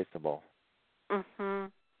not traceable?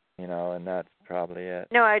 Mhm. And that's probably it.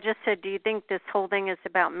 No, I just said, do you think this whole thing is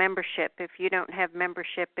about membership? If you don't have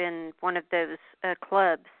membership in one of those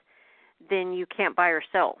clubs, then you can't buy or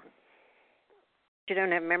sell. You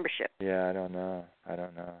don't have membership. Yeah, I don't know.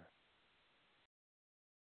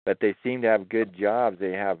 But they seem to have good jobs.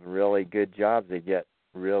 They have really good jobs. They get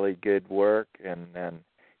really good work, and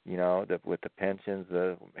with the pensions,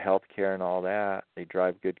 the health care, and all that. They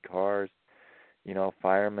drive good cars.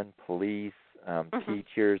 Firemen, police,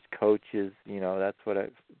 teachers, coaches. That's what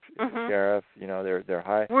sheriff. They're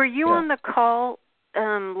high. Were you on the call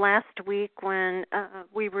last week when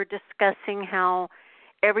we were discussing how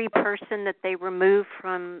every person that they remove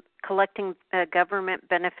from collecting government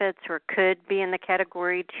benefits or could be in the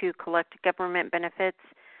category to collect government benefits,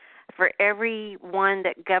 for every one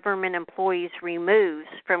that government employees removes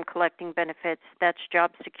from collecting benefits, that's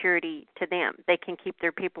job security to them. They can keep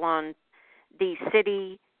their people on the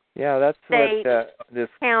city, that's state, this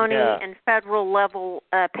county, and federal level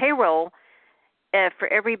payroll for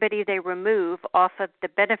everybody they remove off of the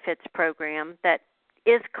benefits program that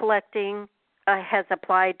is collecting, has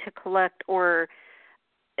applied to collect, or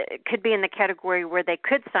could be in the category where they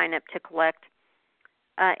could sign up to collect.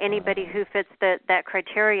 Anybody who fits that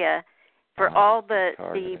criteria for all the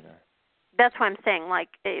that's why I'm saying,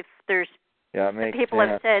 if there's people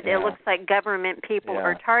have said it looks like government people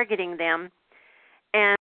are targeting them,